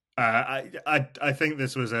 I think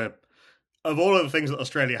this was of all of the things that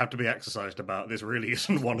Australia have to be exercised about, this really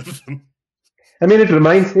isn't one of them. I mean, it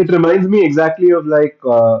reminds me exactly of like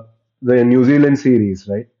the New Zealand series,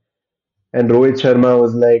 right? And Rohit Sharma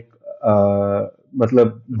was like,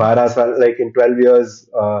 matlab 12 saal, like in 12 years,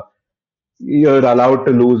 you're allowed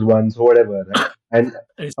to lose once, or whatever, right? And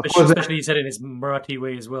of course, Especially he said in his Marathi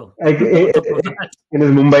way as well. like On top of that. in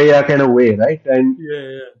his Mumbai kind of way, right? And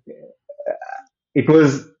Yeah. it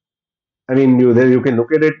was, I mean, you can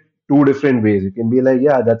look at it two different ways. You can be like,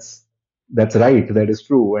 yeah, that's right, that is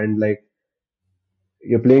true, and like,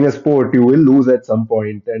 you're playing a sport, you will lose at some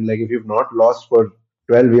point, and like, if you've not lost for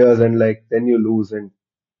 12 years and like then you lose, and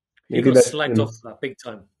He maybe got that, slagged off for that big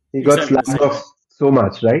time. he got Exactly the slammed same off way. so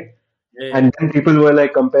much, right? Yeah. And then people were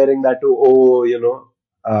like comparing that to, oh,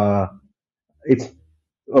 it's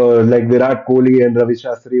like Virat Kohli and Ravi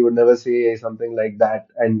Shastri would never say something like that,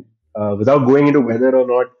 and without going into whether or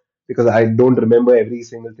not, because I don't remember every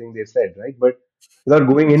single thing they said, right? But without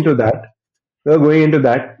going Yeah. into that,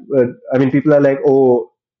 I mean, people are like,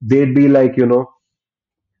 oh, they'd be like,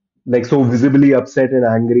 like so visibly upset and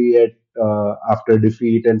angry at after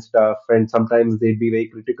defeat and stuff, and sometimes they'd be very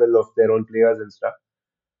critical of their own players and stuff.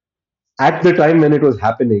 At the time when it was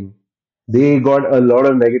happening, they got a lot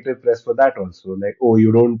of negative press for that also. Like, oh,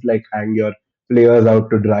 you don't like hang your players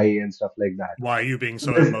out to dry and stuff like that. Why are you being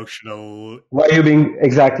so There's- emotional? Why are you being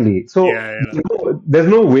exactly? So Yeah. there's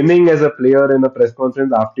no winning as a player in a press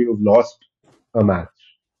conference after you've lost a match.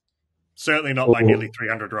 Certainly not So, by nearly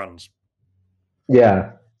 300 runs.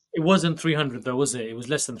 yeah. It wasn't 300 though, was it? It was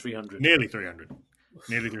less than 300. Nearly 300.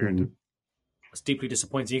 Nearly 300. That's deeply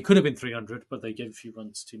disappointing. It could have been 300, but they gave a few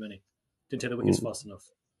runs too many. Didn't take the wickets fast enough.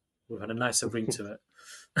 Would have had a nicer ring to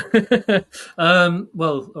it.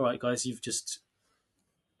 Well, all right, guys, you've just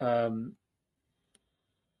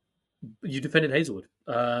you defended Hazelwood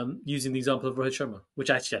using the example of Rohit Sharma, which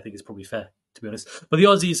actually I think is probably fair, to be honest. But the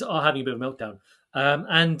Aussies are having a bit of a meltdown.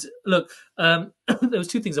 And look, there was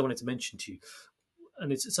two things I wanted to mention to you,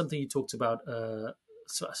 and it's something you talked about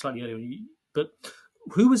slightly earlier. But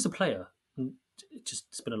who was the player?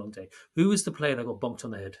 It's been a long day. Who was the player that got bonked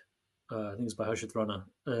on the head? I think it was by Harshit Rana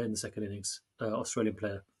in the second innings. Australian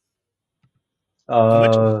player.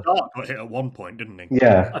 Mitchell Starc got hit at one point, didn't he?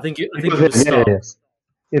 Yeah. I think it was was Stark. Yeah.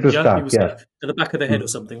 It was Stark, he was yeah. to the back of the head or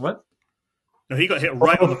something, right? No, he got hit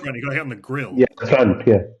right on the front. He got hit on the grill. Yeah, front,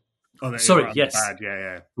 yeah. Oh, Sorry, right, yes. bad.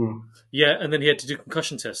 Yeah. Yeah, and then he had to do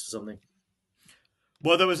concussion test or something.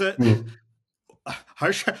 Well, there was a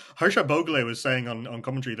Harsha Bhogle was saying on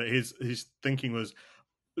commentary that his thinking was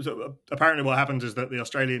apparently what happens is that the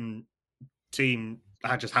Australian team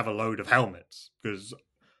just have a load of helmets because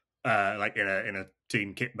like in a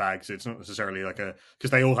team kit bag, so it's not necessarily like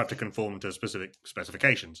because they all have to conform to specific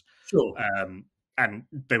specifications. Sure. And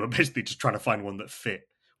they were basically just trying to find one that fit,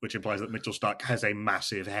 which implies that Mitchell Starc has a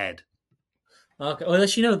massive head. Okay. Well,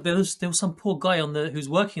 actually, there was some poor guy who's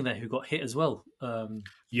working there who got hit as well.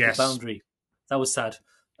 Yes, the boundary. That was sad.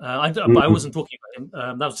 But I wasn't talking about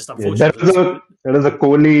him. That was just unfortunate. That was a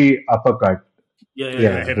Kohli uppercut.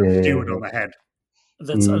 Yeah. Hit a steward on the head.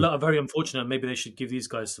 That's very unfortunate. Maybe they should give these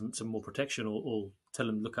guys some more protection, or tell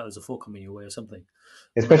them, look out, there's a four coming your way or something.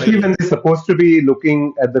 Especially when they're supposed to be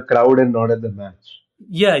looking at the crowd and not at the match.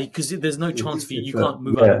 Yeah, because there's no chance for you. You can't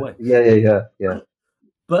move out of the way. Yeah.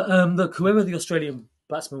 But look, whoever the Australian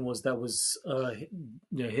batsman was that was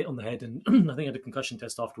hit on the head, and I think had a concussion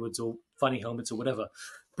test afterwards, or finding helmets or whatever.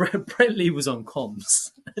 Brett Lee was on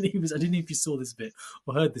comms, and he was. I didn't know if you saw this bit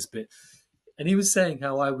or heard this bit, and he was saying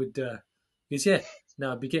how I would.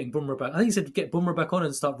 Now I'd be getting Bumrah back. I think he said get Bumrah back on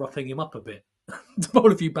and start ruffling him up a bit, to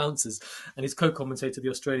bowl a few bounces. And his co-commentator, the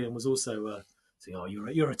Australian, was also saying, "Oh,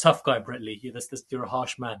 you're a tough guy, Brett Lee. You're a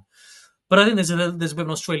harsh man." But I think there's a bit of an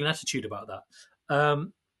Australian attitude about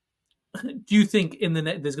that. Do you think in the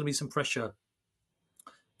net there's going to be some pressure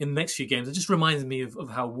in the next few games? It just reminds me of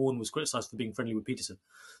how Warne was criticised for being friendly with Peterson.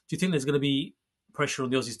 Do you think there's going to be pressure on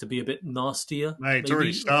the Aussies to be a bit nastier? No, it's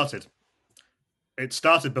already started. It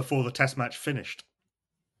started before the Test match finished.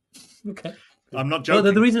 Okay. I'm not joking.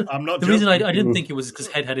 Well, the reason I didn't think it was because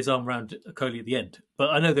Head had his arm around Kohli at the end, but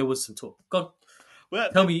I know there was some talk. God,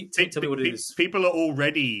 tell me what it is. People have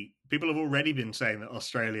already been saying that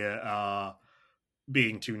Australia are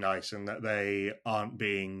being too nice and that they aren't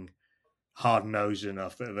being hard-nosed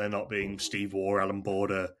enough, that they're not being Steve Waugh, Alan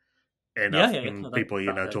Border enough. People,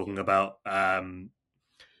 talking about them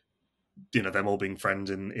all being friends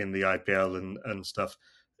in the IPL and stuff.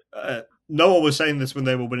 No one was saying this when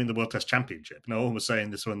they were winning the World Test Championship. No one was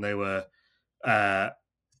saying this when they were 12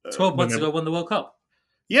 months ago won the World Cup.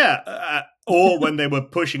 Yeah, or when they were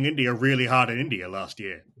pushing India really hard in India last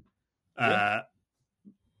year.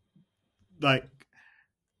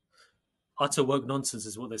 Utter woke nonsense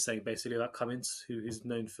is what they're saying, basically, about Cummins, who is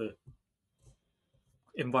known for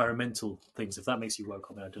environmental things. If that makes you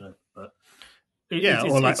woke, I don't know. But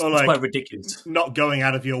it's quite ridiculous. Not going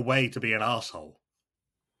out of your way to be an arsehole.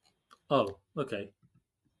 Oh, okay.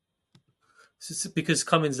 Because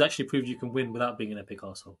Cummins actually proved you can win without being an epic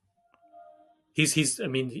arsehole. He's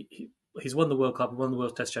won the World Cup, won the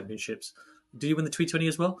World Test Championships. Did he win the T20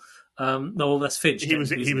 as well? No, that's Finch. He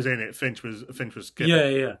was in it. Finch was good.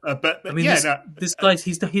 Yeah. But this guy's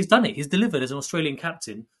he's done it. He's delivered as an Australian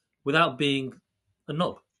captain without being a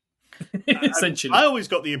knob. Essentially, I always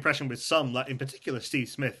got the impression with some, like in particular Steve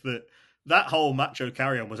Smith, that whole macho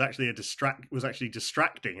carry-on was actually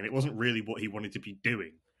distracting, and it wasn't really what he wanted to be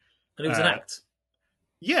doing. And it was an act.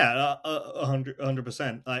 Yeah,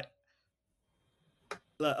 100%. Like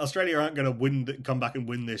Australia aren't going to come back and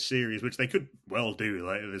win this series, which they could well do.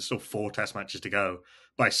 Like there's still 4 Test matches to go,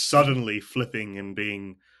 by suddenly flipping and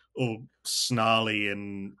being all snarly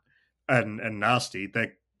and nasty.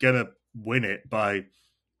 They're going to win it by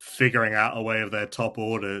figuring out a way of their top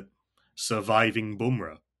order surviving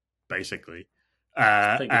Bumrah, basically.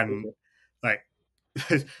 And like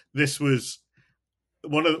this was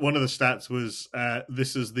one of the stats was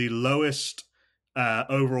this is the lowest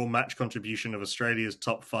overall match contribution of Australia's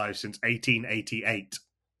top 5 since 1888.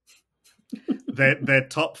 Their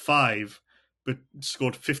top 5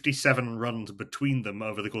 scored 57 runs between them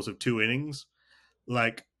over the course of 2 innings.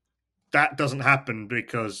 Like that doesn't happen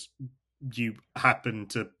because you happen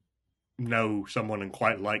to know someone and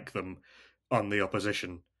quite like them on the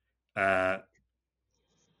opposition, or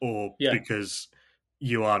because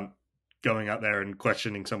you aren't going out there and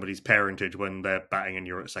questioning somebody's parentage when they're batting and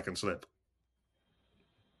you're at second slip.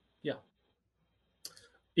 Yeah.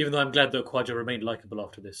 Even though I'm glad that Khwaja remained likeable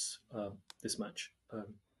after this match.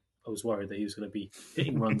 I was worried that he was going to be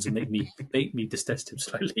hitting runs and make me detest him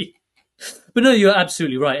slightly. But no, you're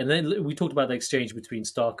absolutely right. And then we talked about the exchange between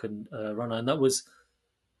Stark and Rana, and that was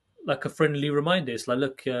like a friendly reminder. It's like,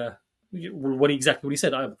 look, what he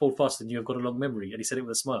said. I fall faster than you. I've got a long memory, and he said it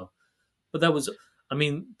with a smile. But that wasn't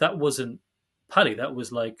pally. That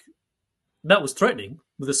was threatening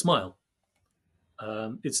with a smile.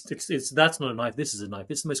 It's that's not a knife. This is a knife.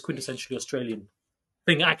 It's the most quintessentially Australian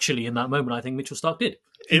thing. Actually, in that moment, I think Mitchell Stark did.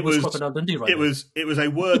 It was Crocodile Dundee, right? It was a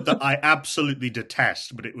word that I absolutely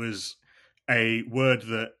detest, but it was a word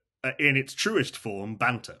that, in its truest form,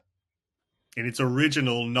 banter. In its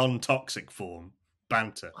original non-toxic form,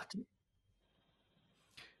 banter.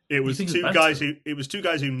 It was two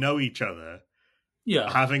guys who know each other,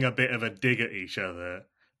 having a bit of a dig at each other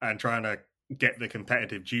and trying to get the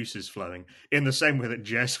competitive juices flowing. In the same way that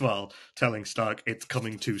Jaiswal telling Stark it's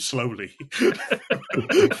coming too slowly,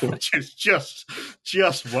 which is just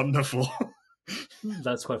wonderful.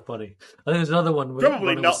 That's quite funny. I think there's another one.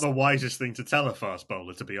 Probably not the wisest thing to tell a fast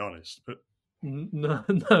bowler, to be honest. But no.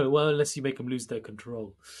 Well, unless you make them lose their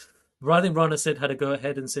control. I think Rana had to go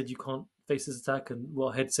ahead and said you can't face this attack, and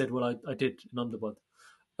Head said, "Well, I did in Underwood."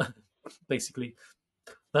 Basically,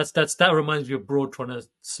 that reminds me of Broad trying to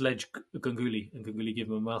sledge Ganguly, and Ganguly give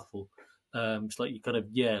him a mouthful. It's like you kind of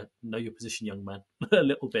know your position, young man, a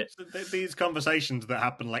little bit. These conversations that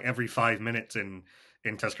happen like every 5 minutes in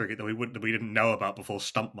Test cricket that we didn't know about before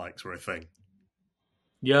stump mics were a thing.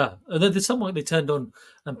 Yeah, and then there's someone they turned on,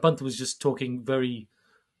 and Pant was just talking very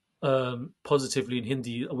positively in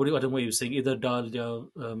Hindi. I don't know what he was saying. Either dal,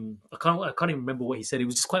 I can't even remember what he said. It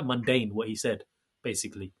was just quite mundane what he said,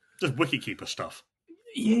 basically. Just Wikikeeper stuff.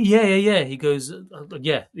 Yeah. He goes,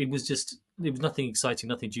 yeah. It was nothing exciting,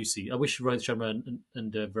 nothing juicy. I wish Rohit Sharma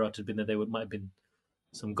and Virat had been there. Might have been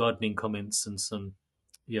some gardening comments and some,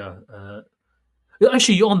 yeah.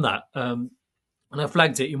 Actually, on that, and I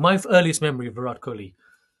flagged it. My earliest memory of Virat Kohli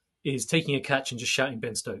is taking a catch and just shouting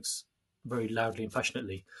Ben Stokes very loudly and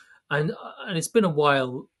passionately, and it's been a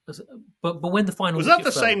while. But when the final Was that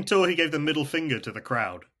wicket the fell, same tour he gave the middle finger to the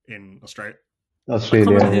crowd in Australia? I can't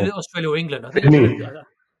remember if Australia, he yeah. did it Australia or England. Sydney. I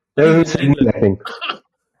That think was he in did it in Sydney, England I think.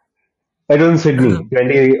 That was in Sydney,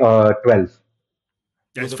 2012.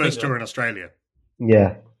 Yeah, with his a first finger, tour in Australia.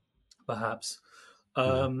 Yeah. perhaps.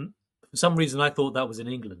 Mm. For some reason, I thought that was in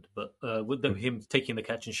England, but with him taking the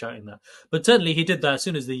catch and shouting that. But certainly, he did that as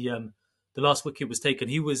soon as the last wicket was taken.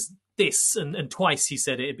 He was this, and twice he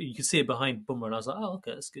said it. You could see it behind Bumrah, and I was like, oh,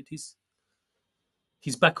 okay, that's good. He's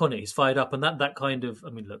back on it. He's fired up, and that kind of. I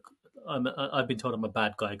mean, look, I've been told I'm a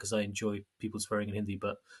bad guy because I enjoy people swearing in Hindi,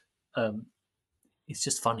 but um, it's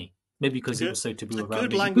just funny. Maybe It's a because it good, was so it's taboo a around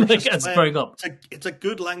good me, language to like as swear. growing up. It's a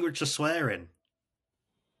good language to swear in,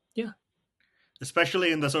 Yeah,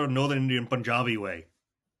 especially in the sort of Northern Indian Punjabi way.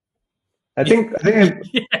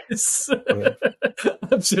 yes, Yeah.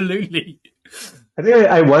 absolutely.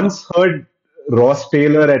 I once heard Ross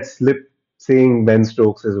Taylor at Slip saying Ben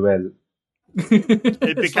Stokes as well. It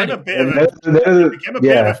It's became a funny. bit of And a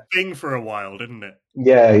yeah, thing for a while, didn't it?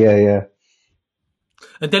 yeah.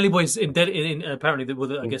 And Delhi Boys in Delhi, apparently, I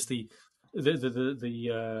Mm. guess the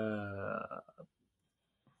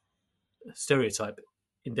stereotype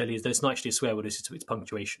in Delhi is that it's not actually a swear word; it's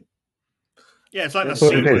punctuation. Yeah, it's like the That's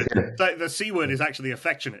what C it is. word. Yeah. It's like the C word is actually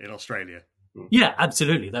affectionate in Australia. Yeah,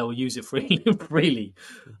 absolutely. They will use it freely,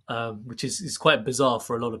 which is quite bizarre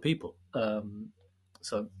for a lot of people.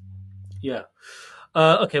 So yeah.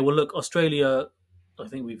 Okay. Well, look, Australia. I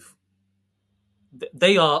think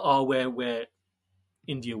they are where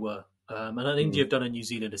India were, and India Mm. have done a New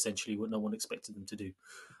Zealand essentially what no one expected them to do.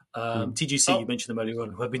 Mm. TGC, you Oh, mentioned them earlier on,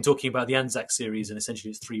 who have been talking about the Anzac series, and essentially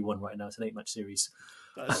it's 3-1 right now. It's an 8-match series.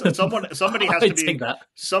 somebody I take that.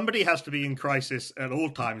 has to be in crisis at all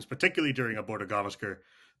times, particularly during a Border Gavaskar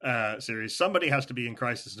series. Somebody has to be in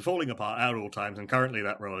crisis and falling apart at all times, and currently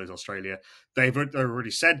that role is Australia. They've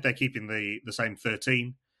already said they're keeping the same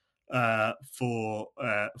 13 for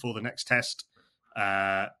the next test.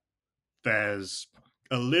 There's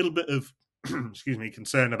a little bit of excuse me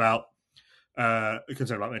concern about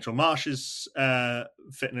Mitchell Marsh's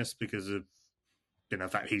fitness because of the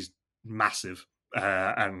fact he's massive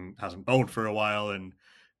and hasn't bowled for a while, and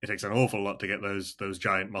it takes an awful lot to get those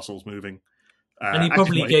giant muscles moving. And he Actually,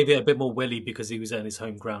 probably gave it a bit more welly because he was on his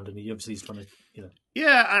home ground, and he obviously is trying to,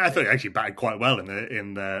 yeah, I thought he actually batted quite well in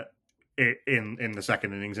the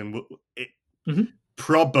second innings, and Mhm.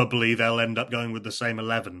 probably they'll end up going with the same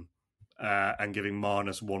 11 and giving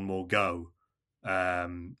Marnus one more go.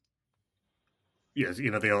 Yes,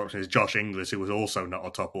 the other option is Josh Inglis, who was also not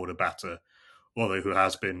a top order batter, although who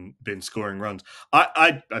has been scoring runs.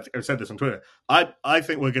 I've said this on Twitter. I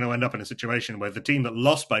think we're going to end up in a situation where the team that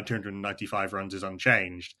lost by 295 runs is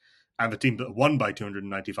unchanged, and the team that won by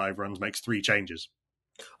 295 runs makes 3 changes.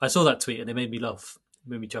 I saw that tweet and it made me laugh, it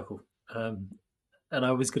made me chuckle. And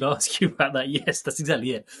I was going to ask you about that. Yes, that's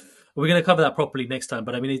exactly it. We're going to cover that properly next time,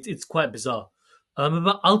 but I mean, it's quite bizarre.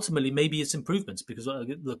 But ultimately, maybe it's improvements because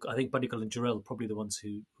look, I think Padikkal and Jarrell are probably the ones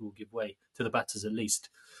who will give way to the batters at least,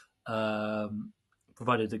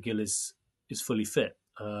 provided that Gill is fully fit.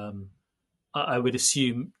 I would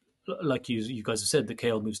assume, like you guys have said, that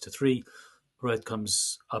KL moves to 3, Rohit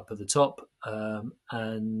comes up at the top,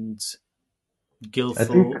 and Gill I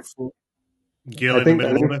think for Gill I in the think I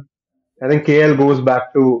middle think order. I think KL goes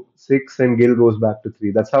back to 6 and Gill goes back to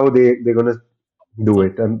 3. That's how they're gonna do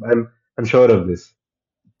fine. it. I'm sure of this.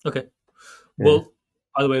 Okay. Yeah. Well,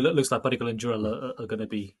 by the way, it looks like Padikkal and Jurel are going to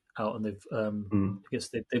be out, and Mm. I guess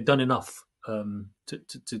they've done enough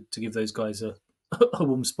to give those guys a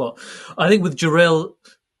warm spot. I think with Jurel,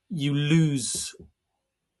 you lose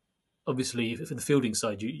obviously if in the fielding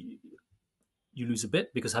side you lose a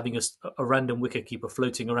bit because having a random wicket keeper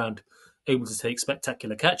floating around able to take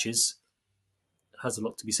spectacular catches has a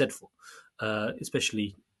lot to be said for,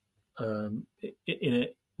 especially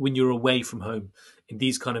when you're away from home in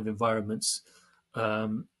these kind of environments.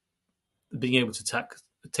 Um, Being able to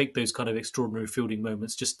take those kind of extraordinary fielding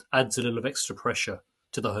moments just adds a little of extra pressure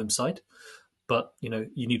to the home side. But you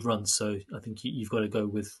need runs, so I think you've got to go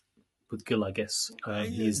with with Gill, I guess.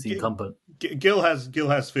 He is the incumbent. Gill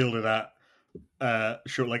has fielded at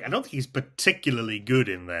short leg. I don't think he's particularly good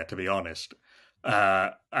in there, to be honest,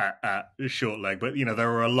 at short leg. But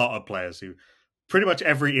there are a lot of players who, pretty much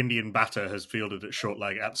every Indian batter has fielded at short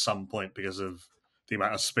leg at some point because of the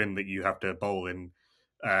amount of spin that you have to bowl in.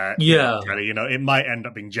 It might end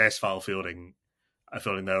up being Jaiswal fielding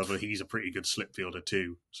there, although he's a pretty good slip fielder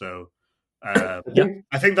too. So I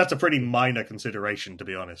think that's a pretty minor consideration, to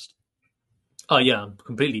be honest. Oh yeah, I'm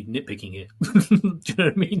completely nitpicking here. Do you know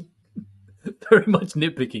what I mean? Very much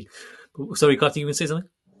nitpicking. Sorry, Karthik, you want to say something?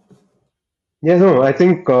 Yeah, no, I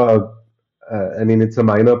think it's a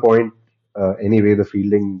minor point anyway, the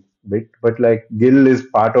fielding bit, but like Gill is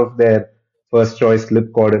part of their first choice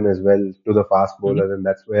slip cordon as well to the fast bowlers, and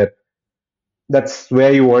that's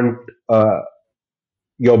where you want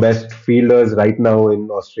your best fielders right now in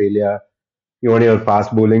Australia. You want your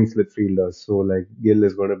fast bowling slip fielders. So like Gill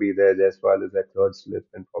is going to be there, Jaiswal is at third slip,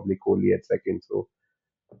 and probably Kohli at second. So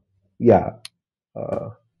yeah,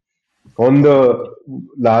 on the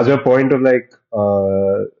larger point of like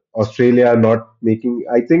Australia not making,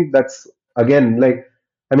 I think that's again like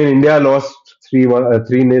India lost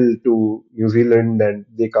 3-0 to New Zealand, and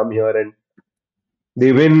they come here and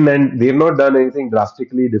they win, and they've not done anything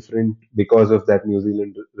drastically different because of that New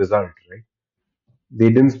Zealand result, right? They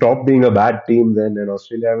didn't stop being a bad team then, and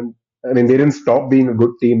Australia haven't. They didn't stop being a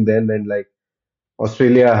good team then, and like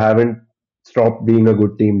Australia haven't stopped being a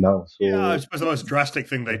good team now. So yeah, I suppose the most drastic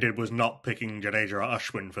thing they did was not picking Jadeja or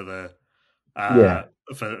Ashwin for the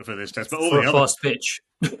for this test, but all for the a fast pitch,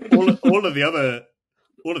 all of the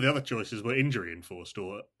other choices were injury enforced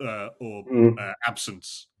or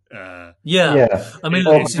absence.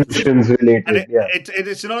 Operations related.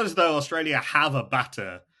 It's not as though Australia have a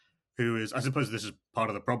batter who is. I suppose this is part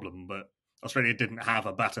of the problem, but Australia didn't have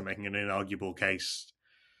a batter making an inarguable case.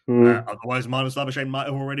 Otherwise, Marnus Labuschagne might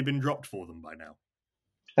have already been dropped for them by now.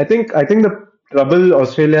 I think the trouble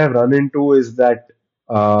Australia have run into is that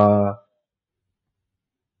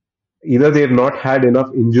either they've not had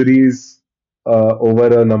enough injuries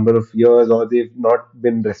over a number of years, or they've not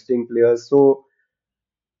been resting players. So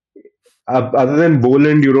other than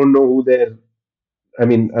Boland, you don't know who they're.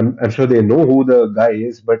 I'm sure they know who the guy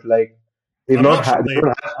is, but like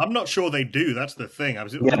I'm not sure they do. That's the thing.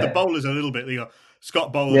 With the bowlers a little bit.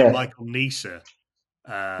 Scott Boland and Michael Neser.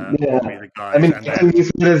 Would be the guys. Michael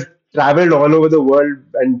Neser has travelled all over the world,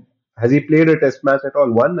 and has he played a Test match at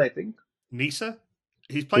all? One, I think. Neser,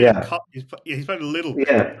 he's played he's played a little bit.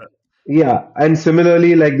 Yeah, and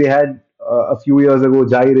similarly, like they had a few years ago,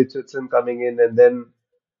 Jai Richardson coming in, and then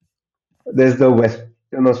there's the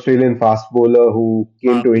Western Australian fast bowler who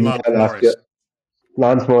came to India last year,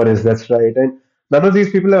 Lance Morris. That's right, and none of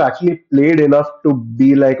these people have actually played enough to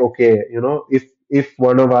be like, okay, if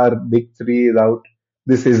one of our big three is out,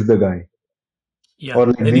 this is the guy. Yeah, or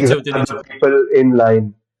like these are the people in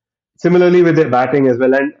line. Similarly with their batting as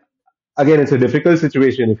well, and again, it's a difficult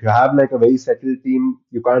situation. If you have like a very settled team,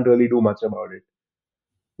 you can't really do much about it.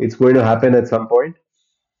 It's going to happen at some point,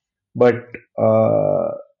 but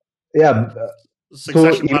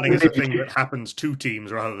succession planning is a thing that happens to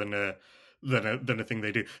teams rather than a thing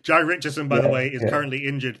they do. Jai Richardson, by the way, is currently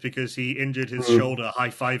injured because he injured his shoulder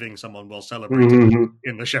high-fiving someone while celebrating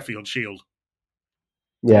in the Sheffield Shield.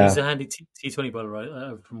 Yeah, he's a handy T20 bowler,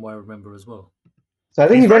 right? From what I remember as well. So I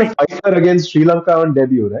think he got a fiver against Sri Lanka on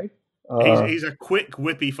debut, right? He's a quick,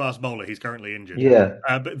 whippy, fast bowler. He's currently injured. Yeah,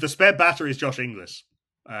 but the spare batter is Josh Inglis.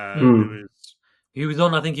 He was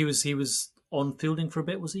on. I think he was on fielding for a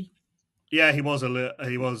bit. Was he? Yeah, he was a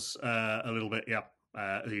little bit. Yeah,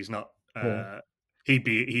 he's not. He'd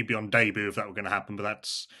be on debut if that were going to happen, but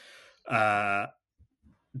that's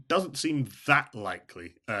doesn't seem that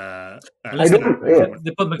likely. They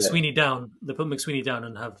put McSweeney down. They put McSweeney down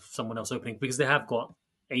and have someone else opening because they have got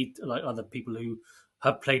 8 other people who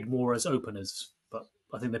have played more as openers. But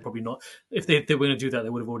I think they're probably not. If they were going to do that, they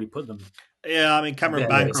would have already put them. Yeah, Cameron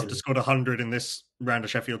Bancroft has scored 100 in this round of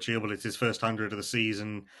Sheffield Shield, but it's his first 100 of the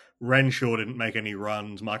season. Renshaw didn't make any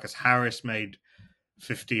runs. Marcus Harris made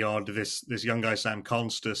 50 odd. This young guy Sam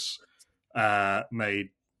Constas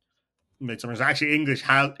made some runs. Actually, English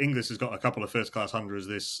has got a couple of first class hundreds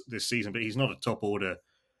this season, but he's not a top order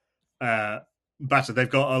batter. They've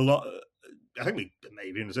got a lot. I think we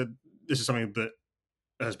maybe said this is something that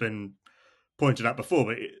has been pointed out before,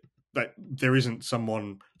 but that there isn't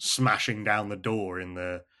someone smashing down the door in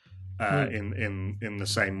the in the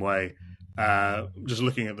same way. Just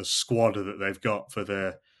looking at the squad that they've got for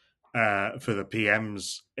the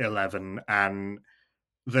PM's 11, and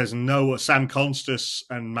there's no Sam Constas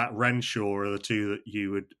and Matt Renshaw are the two that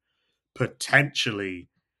you would potentially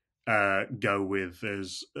go with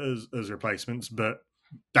as replacements, but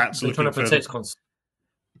that's They're trying looking to further. protect Constance.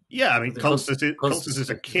 Yeah, I mean, Constance is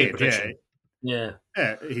a kid. Yeah.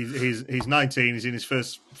 He's 19. He's in his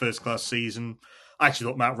first class season. I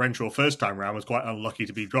actually thought Matt Renshaw first time round was quite unlucky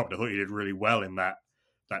to be dropped. I thought he did really well in that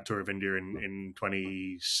Tour of India in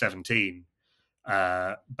 2017.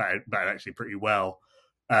 Batted actually pretty well.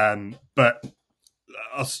 But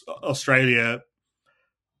Australia,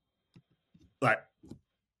 like,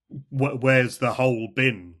 where's the hole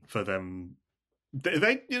been for them? They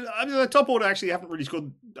I mean, the top order actually haven't really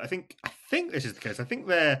scored. I think this is the case. I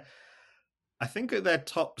think at their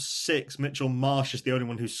top six, Mitchell Marsh is the only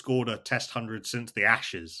one who scored a Test 100 since the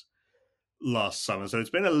Ashes last summer. So it's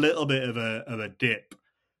been a little bit of a dip,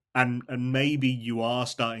 and maybe you are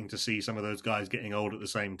starting to see some of those guys getting old at the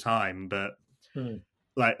same time. But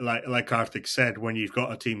like Karthik said, when you've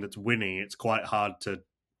got a team that's winning, it's quite hard to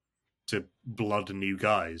blood new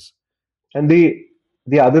guys. And the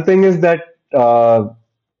other thing is that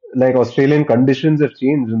like Australian conditions have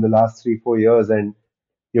changed in the last 3-4 years, and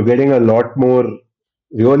you're getting a lot more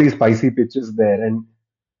really spicy pitches there, and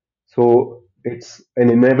so it's an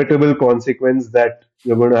inevitable consequence that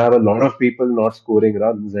you're going to have a lot of people not scoring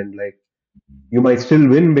runs, and like you might still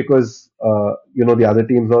win because the other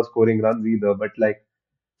team's not scoring runs either, but like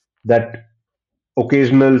that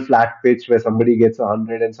occasional flat pitch where somebody gets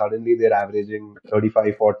 100 and suddenly they're averaging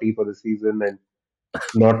 35-40 for the season and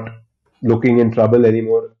not looking in trouble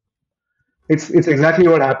anymore. It's exactly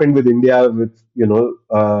what happened with India with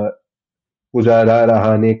Pujara,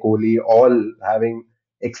 Rahane, Kohli, all having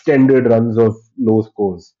extended runs of low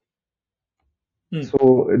scores.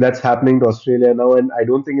 So that's happening to Australia now, and I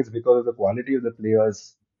don't think it's because of the quality of the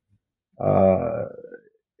players.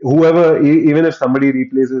 Whoever, even if somebody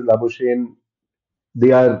replaces Labuschagne,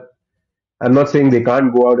 they are. I'm not saying they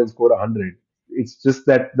can't go out and score 100. It's just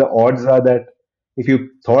that the odds are that if you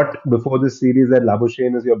thought before this series that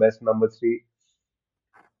Labuschagne is your best number three,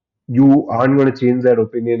 you aren't going to change that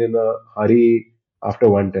opinion in a hurry after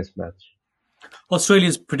one Test match.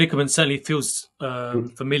 Australia's predicament certainly feels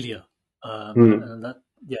familiar, and that,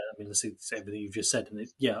 yeah, I mean, let's say everything you've just said, and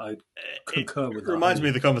I concur with that. It reminds me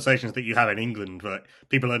of the conversations that you have in England, where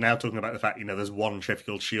people are now talking about the fact there's one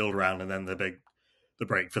Sheffield Shield round and then the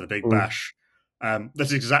break for the Big Bash.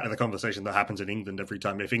 That's exactly the conversation that happens in England every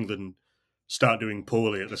time. If England start doing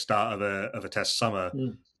poorly at the start of a Test summer,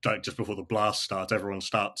 like just before the Blast starts, everyone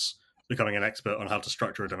starts becoming an expert on how to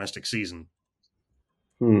structure a domestic season.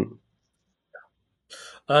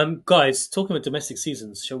 Guys, talking about domestic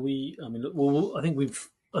seasons, shall we? I mean, I think we've.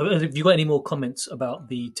 Have you got any more comments about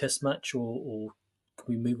the Test match, or can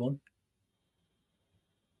we move on?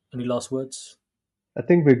 Any last words? I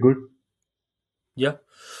think we're good. Yeah,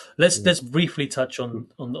 let's briefly touch on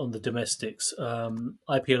the domestics.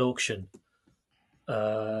 IPL auction,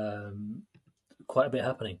 quite a bit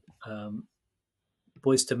happening.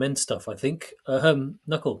 Boys to men stuff, I think.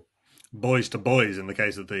 Nakul. Boys to boys in the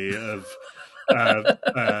case of the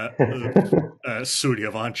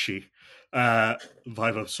Suryavanshi, Vaibhav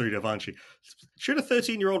Suryavanshi. Should a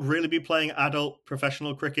 13-year-old really be playing adult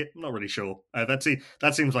professional cricket? I'm not really sure. That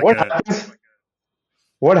seems like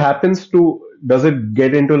what happens to? Does it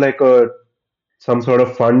get into like some sort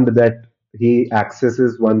of fund that he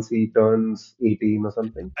accesses once he turns 18 or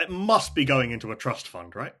something? It must be going into a trust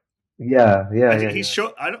fund, right? Yeah. He's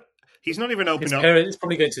sure. He's not even opening up. It's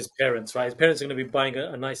probably going to his parents, right? His parents are going to be buying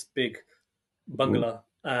a nice big bungalow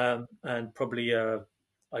and probably a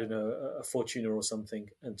Fortuner or something,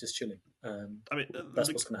 and just chilling. I mean, that's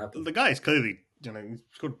what's going to happen. The guy is clearly, he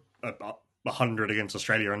scored 100 against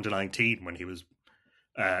Australia under 19 when he was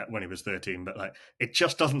 13, but like it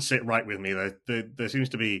just doesn't sit right with me. There seems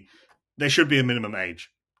to be, there should be a minimum age,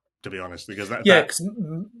 to be honest, because because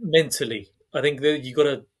mentally, I think that you got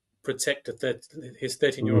to protect his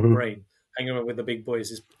 13-year-old brain. Hanging around with the big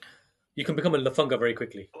boys you can become a Lafunga very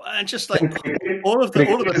quickly. And just like all of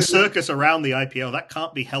the circus around the IPL, that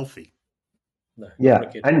can't be healthy. No. Yeah,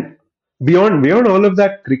 cricket. And beyond all of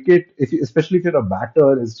that, cricket, especially if you're a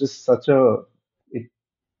batter, is just such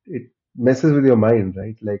it messes with your mind,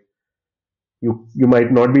 right? Like you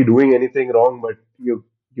might not be doing anything wrong, but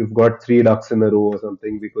you've got 3 ducks in a row or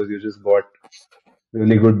something because you just got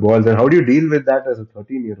really good balls. And how do you deal with that as a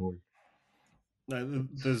 13-year-old? They're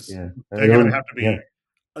going to have to be. Yeah.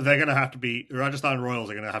 They're going to have to be. Rajasthan Royals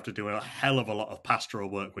are going to have to do a hell of a lot of pastoral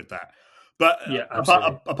work with that. But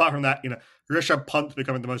apart from that, Rishabh Pant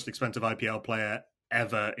becoming the most expensive IPL player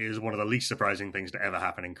ever is one of the least surprising things to ever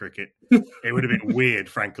happen in cricket. It would have been weird,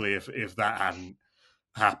 frankly, if that hadn't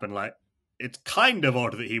happened. Like, it's kind of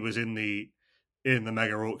odd that he was in the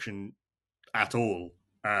mega auction at all.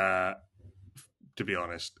 To be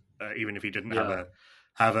honest, even if he didn't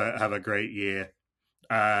have a great year.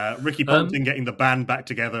 Ricky Ponting getting the band back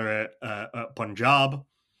together at Punjab.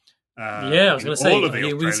 I was going to say, all of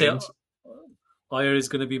the Australians. Iyer is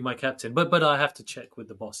going to be my captain, but I have to check with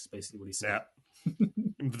the boss. Is basically what he said.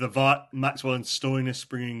 Yeah, Maxwell and Stoinis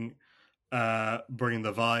bringing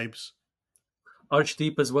the vibes.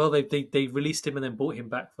 Archdeep as well. They released him and then bought him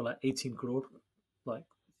back for like 18 crore. Like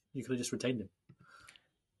you could have just retained him.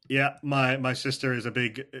 Yeah, my sister is a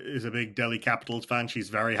big Delhi Capitals fan. She's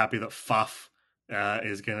very happy that Faf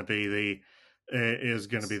is going to be the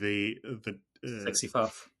sexy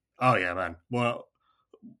Faf. Oh yeah, man. Well,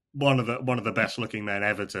 one of the best looking men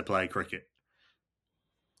ever to play cricket.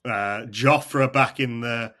 Jofra back in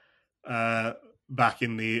the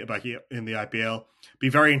IPL. Be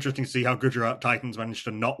very interesting to see how Gujarat Titans managed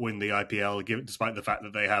to not win the IPL, despite the fact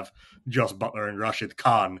that they have Jos Buttler and Rashid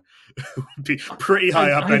Khan, who would be pretty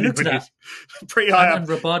high up. Pretty high up, and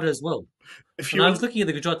Rabada as well. I was looking at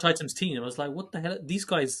the Gujarat Titans team, and I was like, "What the hell? These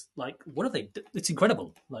guys, like, what are they? It's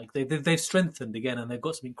incredible. Like, they've strengthened again, and they've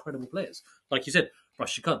got some incredible players. Like you said,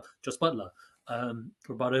 Rashid Khan, Jos Buttler,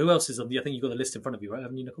 Rabada. Who else is on the? I think you got the list in front of you, right?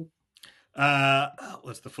 Haven't you, Nakul?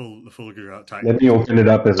 What's the full Gujarat Titans? Let me open it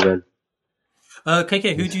up as well.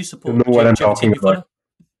 KK, who do you support? To know what I'm talking about.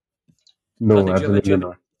 No, absolutely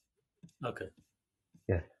not. Okay.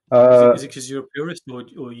 Yeah. Is it because you're a purist, or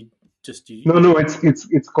you just you? No. It's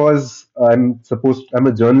because I'm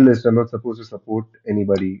a journalist. I'm not supposed to support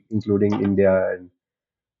anybody, including India and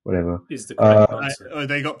whatever. Is the correct answer?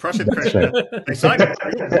 They got Prasidh Krishna. They signed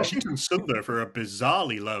Washington Sundar for a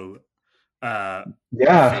bizarrely low.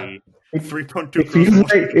 Fee.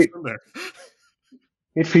 3.2 crores.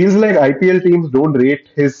 It feels like IPL teams don't rate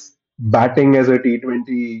his batting as a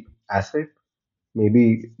T20 asset.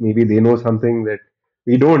 Maybe they know something that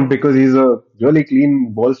we don't, because he's a really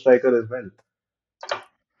clean ball striker as well.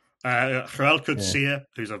 Kharel Kutsia,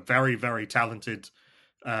 who's a very, very talented.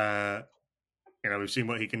 We've seen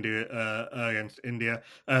what he can do against India.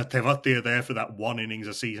 Tevati are there for that one innings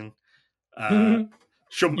a season. They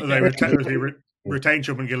retained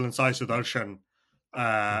Shubman Gill and Sai Sudarshan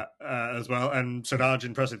as well, and Siraj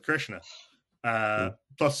and Prasidh Krishna,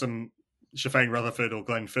 plus some Shafane Rutherford or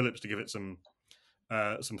Glenn Phillips to give it some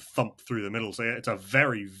thump through the middle. So yeah, it's a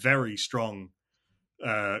very, very strong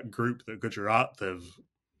group that Gujarat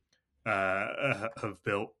have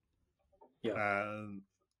built. Yeah.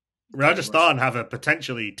 Rajasthan have a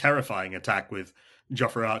potentially terrifying attack with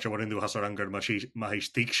Jofra Archer, Wanindu Hasaranga, and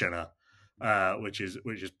Mahesh Deekshana, which is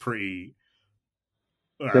pretty.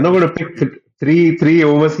 They're not going to pick three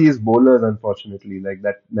overseas bowlers, unfortunately. Like,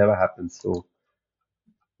 that never happens. So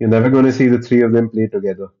you're never going to see the three of them play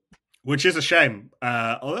together. Which is a shame.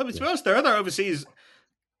 Although, to be honest, there are other overseas.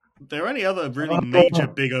 Their only other really major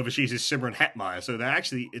big overseas is Simran Hetmeyer. So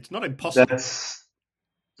it's not impossible.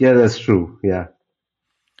 That's true. Yeah.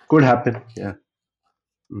 Could happen. Yeah.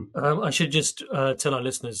 I should just tell our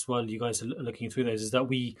listeners while you guys are looking through those is that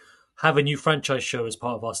we have a new franchise show as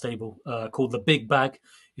part of our stable called The Big Bag.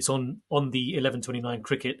 It's on the 11:29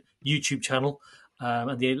 Cricket YouTube channel.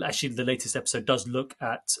 And the latest episode does look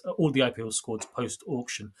at all the IPL squads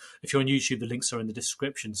post-auction. If you're on YouTube, the links are in the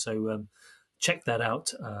description. So check that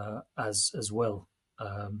out as well.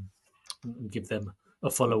 Give them a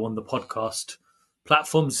follow on the podcast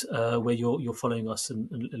platforms where you're following us and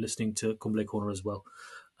listening to Kumble Corner as well.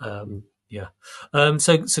 So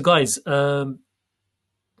guys,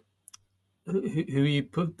 who you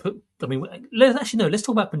put? I mean, let's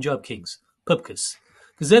talk about Punjab Kings, Pubcas,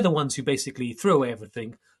 because they're the ones who basically threw away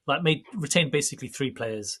everything, retained basically three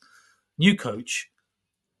players, new coach.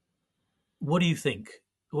 What do you think?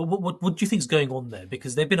 What do you think is going on there?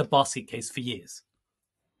 Because they've been a basket case for years.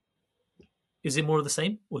 Is it more of the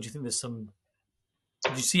same, or do you think there's some?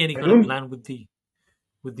 Did you see any kind of plan with the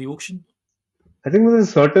auction? I think there's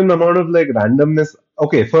a certain amount of randomness.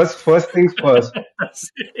 Okay, first things first.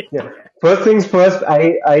 Yeah. First things first.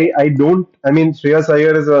 I don't. I mean, Shreyas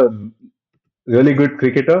Iyer is a really good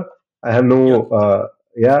cricketer. I have no.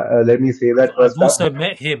 Let me say that first. I've also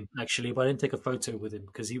met him actually, but I didn't take a photo with him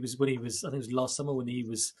because I think it was last summer when he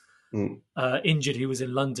was injured. He was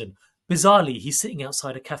in London. Bizarrely, he's sitting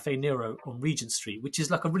outside a Cafe Nero on Regent Street, which is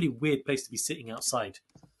like a really weird place to be sitting outside.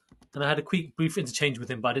 And I had a brief interchange with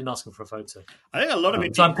him, but I didn't ask him for a photo. I think a lot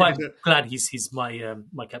of so I'm quite glad he's my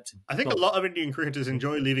my captain. I think a lot of Indian cricketers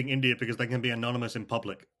enjoy leaving India because they can be anonymous in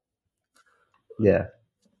public. Yeah.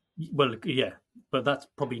 Well, yeah, but that's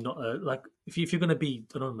probably not if you're going to be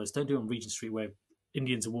anonymous, don't do it on Regent Street where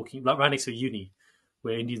Indians are walking, right next to a uni,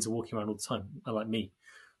 where Indians are walking around all the time, like me.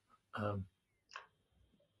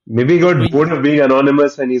 Maybe he got But bored of being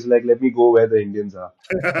anonymous and he's like, let me go where the Indians are.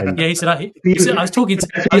 And yeah, he said, I was talking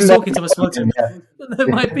I feel to him, I spoke to him. yeah. There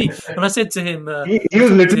might be. And I said to him, I He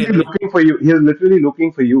was was talking to literally him, and looking for you. He was literally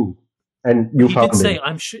looking for you, and you he did found say, him.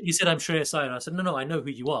 I'm sure, he said, I'm Shreyas Iyer. I said, no, I know who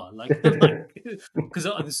you are. Like, because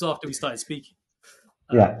this is after we started speaking.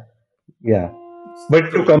 Yeah, yeah.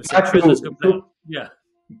 But to So come he said, back Shreyas is a good player. to Yeah.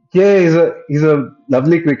 yeah, he's a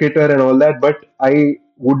lovely cricketer and all that. But I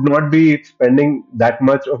would not be spending that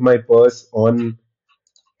much of my purse on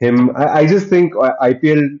him. I just think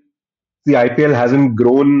the IPL hasn't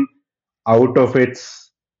grown out of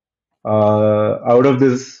its out of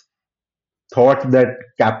this thought that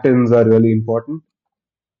captains are really important.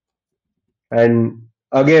 And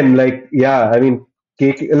again, like yeah, I mean,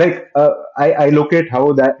 I look at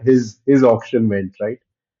how that his auction went, right?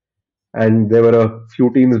 And there were a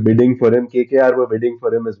few teams bidding for him. KKR were bidding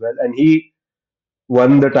for him as well, and he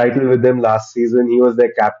won the title with them last season. He was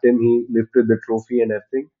their captain. He lifted the trophy and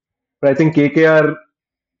everything. But I think KKR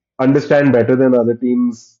understand better than other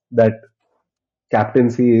teams that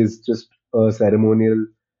captaincy is just a ceremonial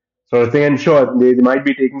sort of thing. And sure, they might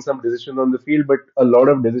be taking some decisions on the field, but a lot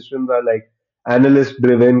of decisions are like analyst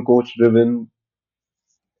driven, coach driven,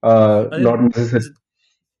 I think not necessarily.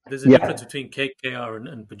 there's a Yeah, difference between KKR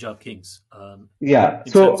and Punjab Kings yeah.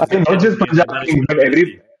 in So terms I of their mean, pedigree and their management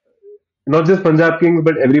ability. not just Punjab Kings,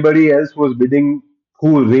 but everybody else was bidding,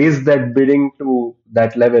 who raised that bidding to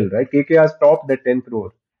that level, right? KKR stopped at 10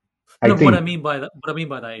 crore, I No, think. what I mean by that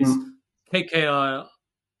is Mm, KKR,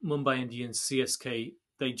 Mumbai Indians, CSK.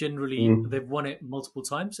 mm. They've won it multiple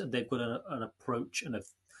times, and they've got an approach and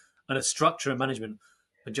a structure and management.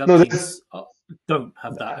 Punjab No, there's. Kings don't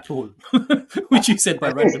have that at all, which you said by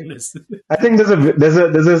I think. randomness. I think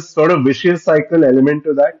there's a sort of vicious cycle element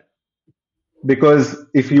to that, because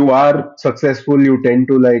if you are successful, you tend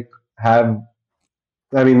to like have.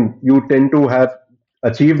 I mean, you tend to have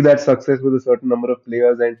achieved that success with a certain number of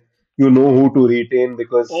players, and you know who to retain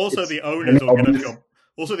because Also, it's the owners fairly will get off obvious. your.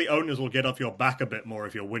 Also, the owners will get off your back a bit more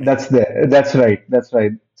if you're winning. That's there. That's right. That's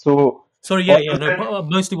right. So Sorry, all yeah, of no. that. But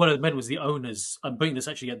mostly what I meant was the owners. I'm putting this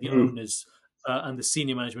actually at the Hmm. owners and the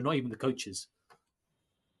senior management, not even the coaches.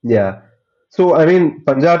 Yeah. So, I mean,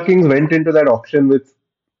 Punjab Kings went into that auction with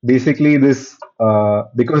basically this,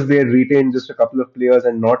 because they had retained just a couple of players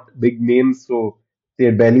and not big names, so they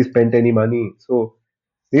had barely spent any money. So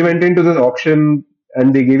they went into this auction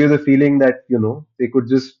and they gave you the feeling that, they could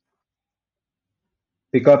just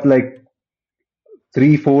pick up like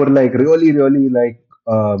three, four, like really, really like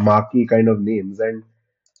marquee kind of names. And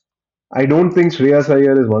I don't think Shreyas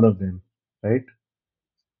Iyer is one of them, right?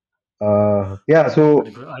 Yeah, so.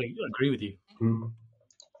 I agree with you. mm,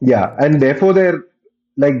 Yeah, and therefore they're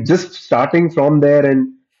like just starting from there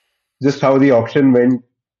and just how the auction went.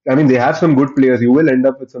 I mean, they have some good players. You will end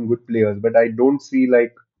up with some good players, but I don't see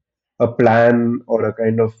like a plan or a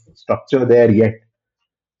kind of structure there yet.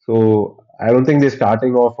 So I don't think they're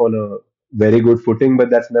starting off on a very good footing, but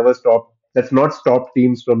that's not stopped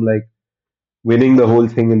teams from like winning the whole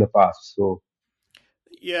thing in the past. So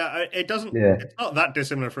Yeah, it doesn't. yeah. It's not that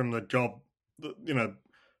dissimilar from the job.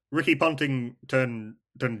 Ricky Ponting turned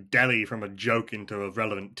Delhi from a joke into a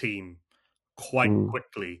relevant team quite Mm.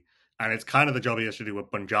 quickly, and it's kind of the job he has to do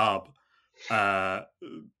with Punjab uh,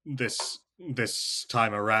 this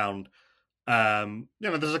time around.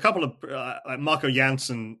 There's a couple of like Marco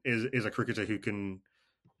Janssen is a cricketer who can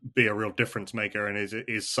be a real difference maker, and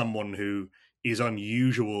is someone who is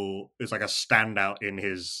unusual. Is like a standout in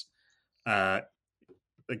his uh,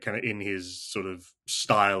 kind of in his sort of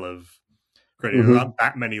style of cricket. There aren't Hmm.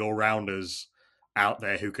 that many all rounders out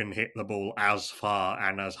there who can hit the ball as far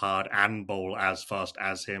and as hard and bowl as fast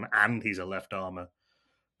as him, and he's a left armer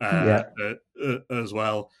Yeah. as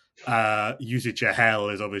well. Yusuf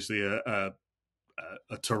Chahal is obviously a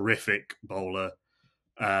terrific bowler.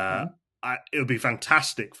 Uh, it would be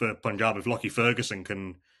fantastic for Punjab if Lockie Ferguson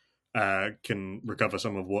can recover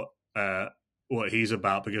some of what he's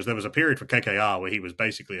about, because there was a period for KKR where he was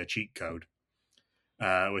basically a cheat code,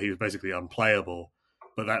 where he was basically unplayable,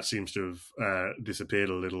 but that seems to have disappeared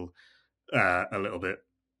a little bit.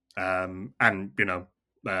 And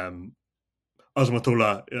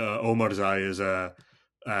Osmatullah Omarzai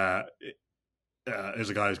uh, is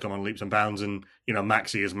a guy who's come on leaps and bounds, and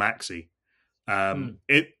Maxi is Maxi. Mm.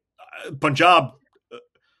 Punjab.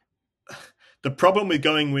 The problem with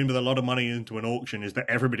going in with a lot of money into an auction is that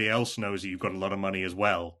everybody else knows that you've got a lot of money as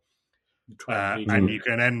well, Try and beat and you. Mm. you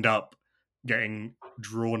can end up getting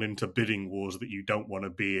drawn into bidding wars that you don't want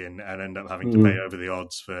to be in, and end up having to pay Mm. over the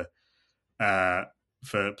odds for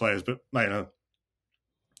players. But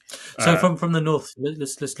So uh, from the north,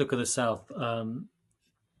 let's look at the south.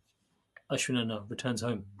 Ashwin returns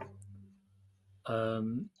home.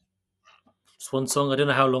 Swan song. I don't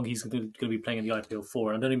know how long he's going to be playing in the IPL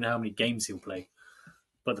for. I don't even know how many games he'll play.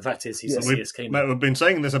 But the fact is, he's a CSK now. We've been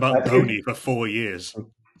saying this about Dhoni for 4 years.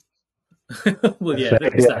 Well, yeah,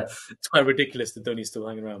 right, it's quite ridiculous that Dhoni's still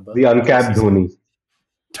hanging around. But the uncapped Dhoni.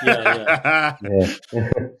 Yeah.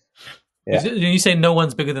 Yeah. You say no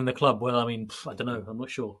one's bigger than the club. Well, I mean, I don't know. I'm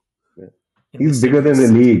not sure. Yeah. He's bigger than the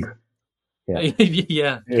league.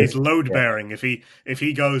 Yeah. He's load bearing. If he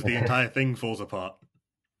goes, the entire thing falls apart.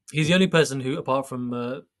 He's the only person who, apart from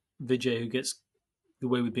Vijay, who gets the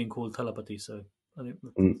way with being called Talapati. So I think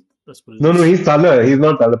that's what it is. No, he's Tala. He's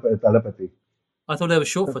not Talapati. I thought they were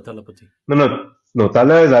short for Talapati. No.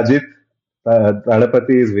 Tala is Ajit.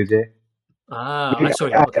 Talapati is Vijay.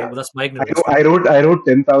 Sorry. Okay, well that's my ignorance. I wrote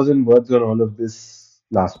 10,000 words on all of this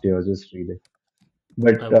last year, just reading.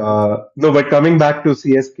 But but coming back to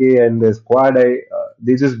CSK and the squad,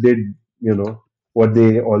 they just did what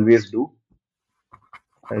they always do,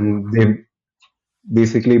 and they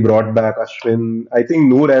basically brought back Ashwin. I think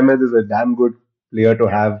Noor Ahmed is a damn good player to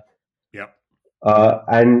have. Yeah.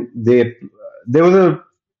 And there was a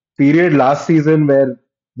period last season where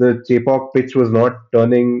the Chepauk pitch was not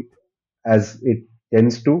turning as it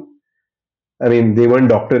tends to. I mean, they weren't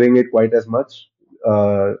doctoring it quite as much.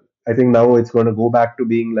 I think now it's going to go back to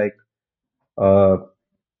being like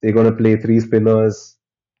they're going to play 3 spinners,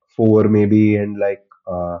 4 maybe, and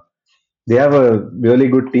they have a really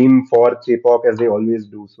good team for Chepauk as they always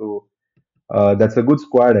do. So that's a good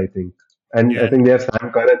squad, I think. And I think they have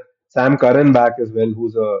Sam Curran back as well,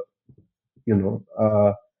 who's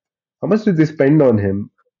how much did they spend on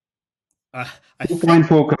him?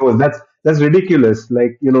 2.4 crores. That's ridiculous.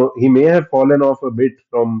 Like, he may have fallen off a bit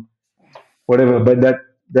from whatever, but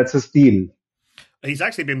that's a steal. He's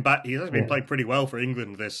actually been back. He's actually been playing pretty well for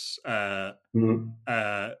England this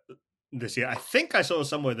this year. I think I saw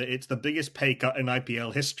somewhere that it's the biggest pay cut in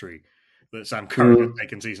IPL history that Sam Curran has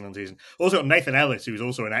taken season on season. Also, Nathan Ellis, who's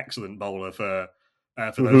also an excellent bowler for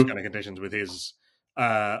those kind of conditions with his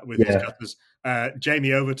cutters.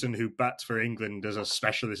 Jamie Overton, who bats for England as a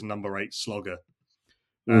specialist number 8 slugger.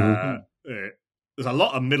 There's a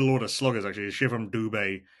lot of middle order sluggers actually. Shivam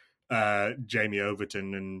Dubey, Jamie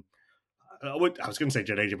Overton, and I was going to say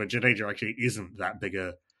Jadeja, but Jadeja actually isn't that big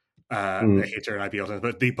a hitter in IPL terms.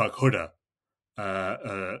 But Deepak Hooda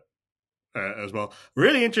as well.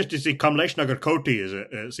 Really interested to see Kamlesh Nagarkoti as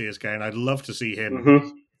at CSK, and I'd love to see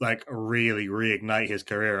him really reignite his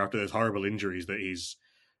career after those horrible injuries that he's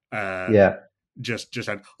just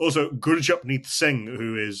had. Also, Gurjapneet Singh,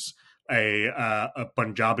 who is a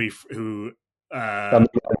Punjabi who a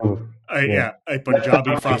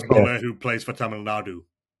Punjabi fast bowler who plays for Tamil Nadu.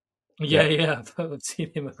 Yeah, I've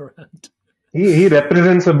seen him around. He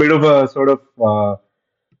represents a bit of a sort of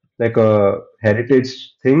like a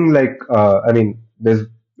heritage thing. Like I mean, there's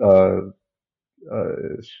I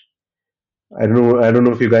don't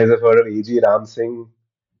know if you guys have heard of A.G. Ram Singh,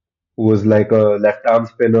 who was like a left arm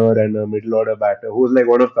spinner and a middle order batter, who was like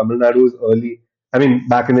one of Tamil Nadu's early. I mean,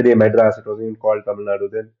 back in the day, Madras, it wasn't even called Tamil Nadu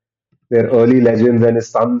then. They're early legends, and his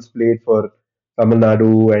sons played for Tamil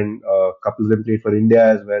Nadu, and a couple of them played for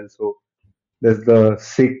India as well. So there's the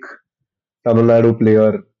Sikh Tamil Nadu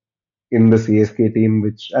player in the CSK team,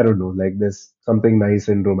 which I don't know, like there's something nice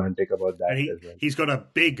and romantic about that as well. He's got a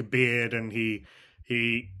big beard, and he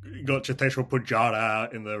got Cheteshwar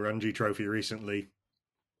Pujara in the Ranji Trophy recently.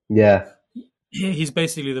 Yeah, he's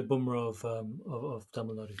basically the Bumrah of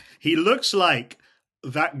Tamil Nadu. He looks like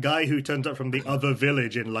that guy who turns up from the other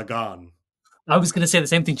village in Lagan. I was going to say the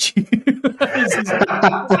same thing to you.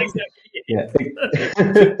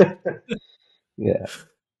 Yeah.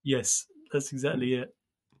 Yes, that's exactly it.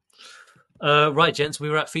 Right, gents, we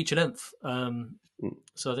were at feature length,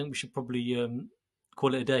 so I think we should probably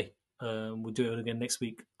call it a day. We'll do it again next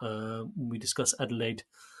week when we discuss Adelaide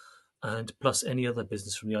and plus any other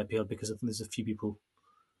business from the IPL, because I think there's a few people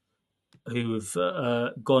who have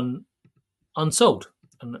gone unsold,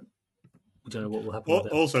 and we don't know what will happen.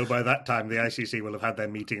 Also, by that time, the ICC will have had their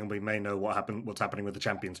meeting, and we may know what's happening with the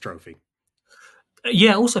Champions Trophy.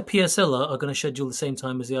 Yeah. Also, PSL are going to schedule the same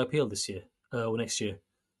time as the IPL this year or next year,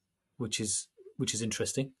 which is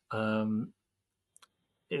interesting.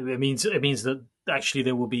 It means that actually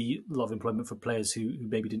there will be a lot of employment for players who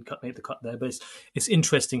maybe didn't make the cut there. But it's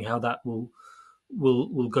interesting how that will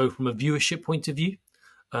go from a viewership point of view,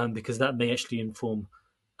 because that may actually inform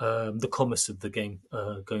the commerce of the game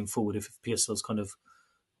going forward. If PSL is kind of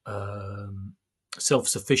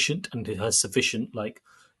self-sufficient and it has sufficient like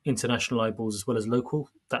international eyeballs as well as local,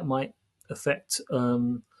 that might affect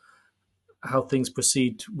how things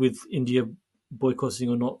proceed with India boycotting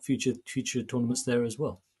or not future tournaments there as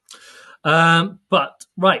well. But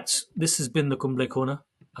right, this has been the Kumble Corner.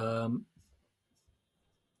 Don't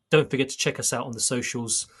forget to check us out on the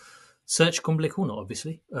socials. Search Kumble Corner,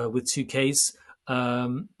 obviously, with 2 Ks,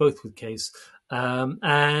 both with Ks.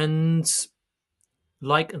 And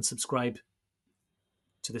like and subscribe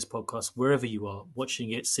to this podcast wherever you are,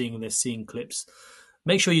 watching it, seeing this, seeing clips.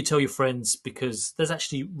 Make sure you tell your friends, because there's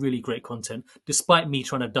actually really great content. Despite me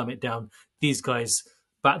trying to dumb it down, these guys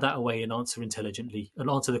bat that away and answer intelligently and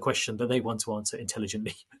answer the question that they want to answer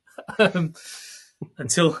intelligently.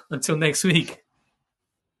 Until next week.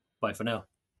 Bye for now.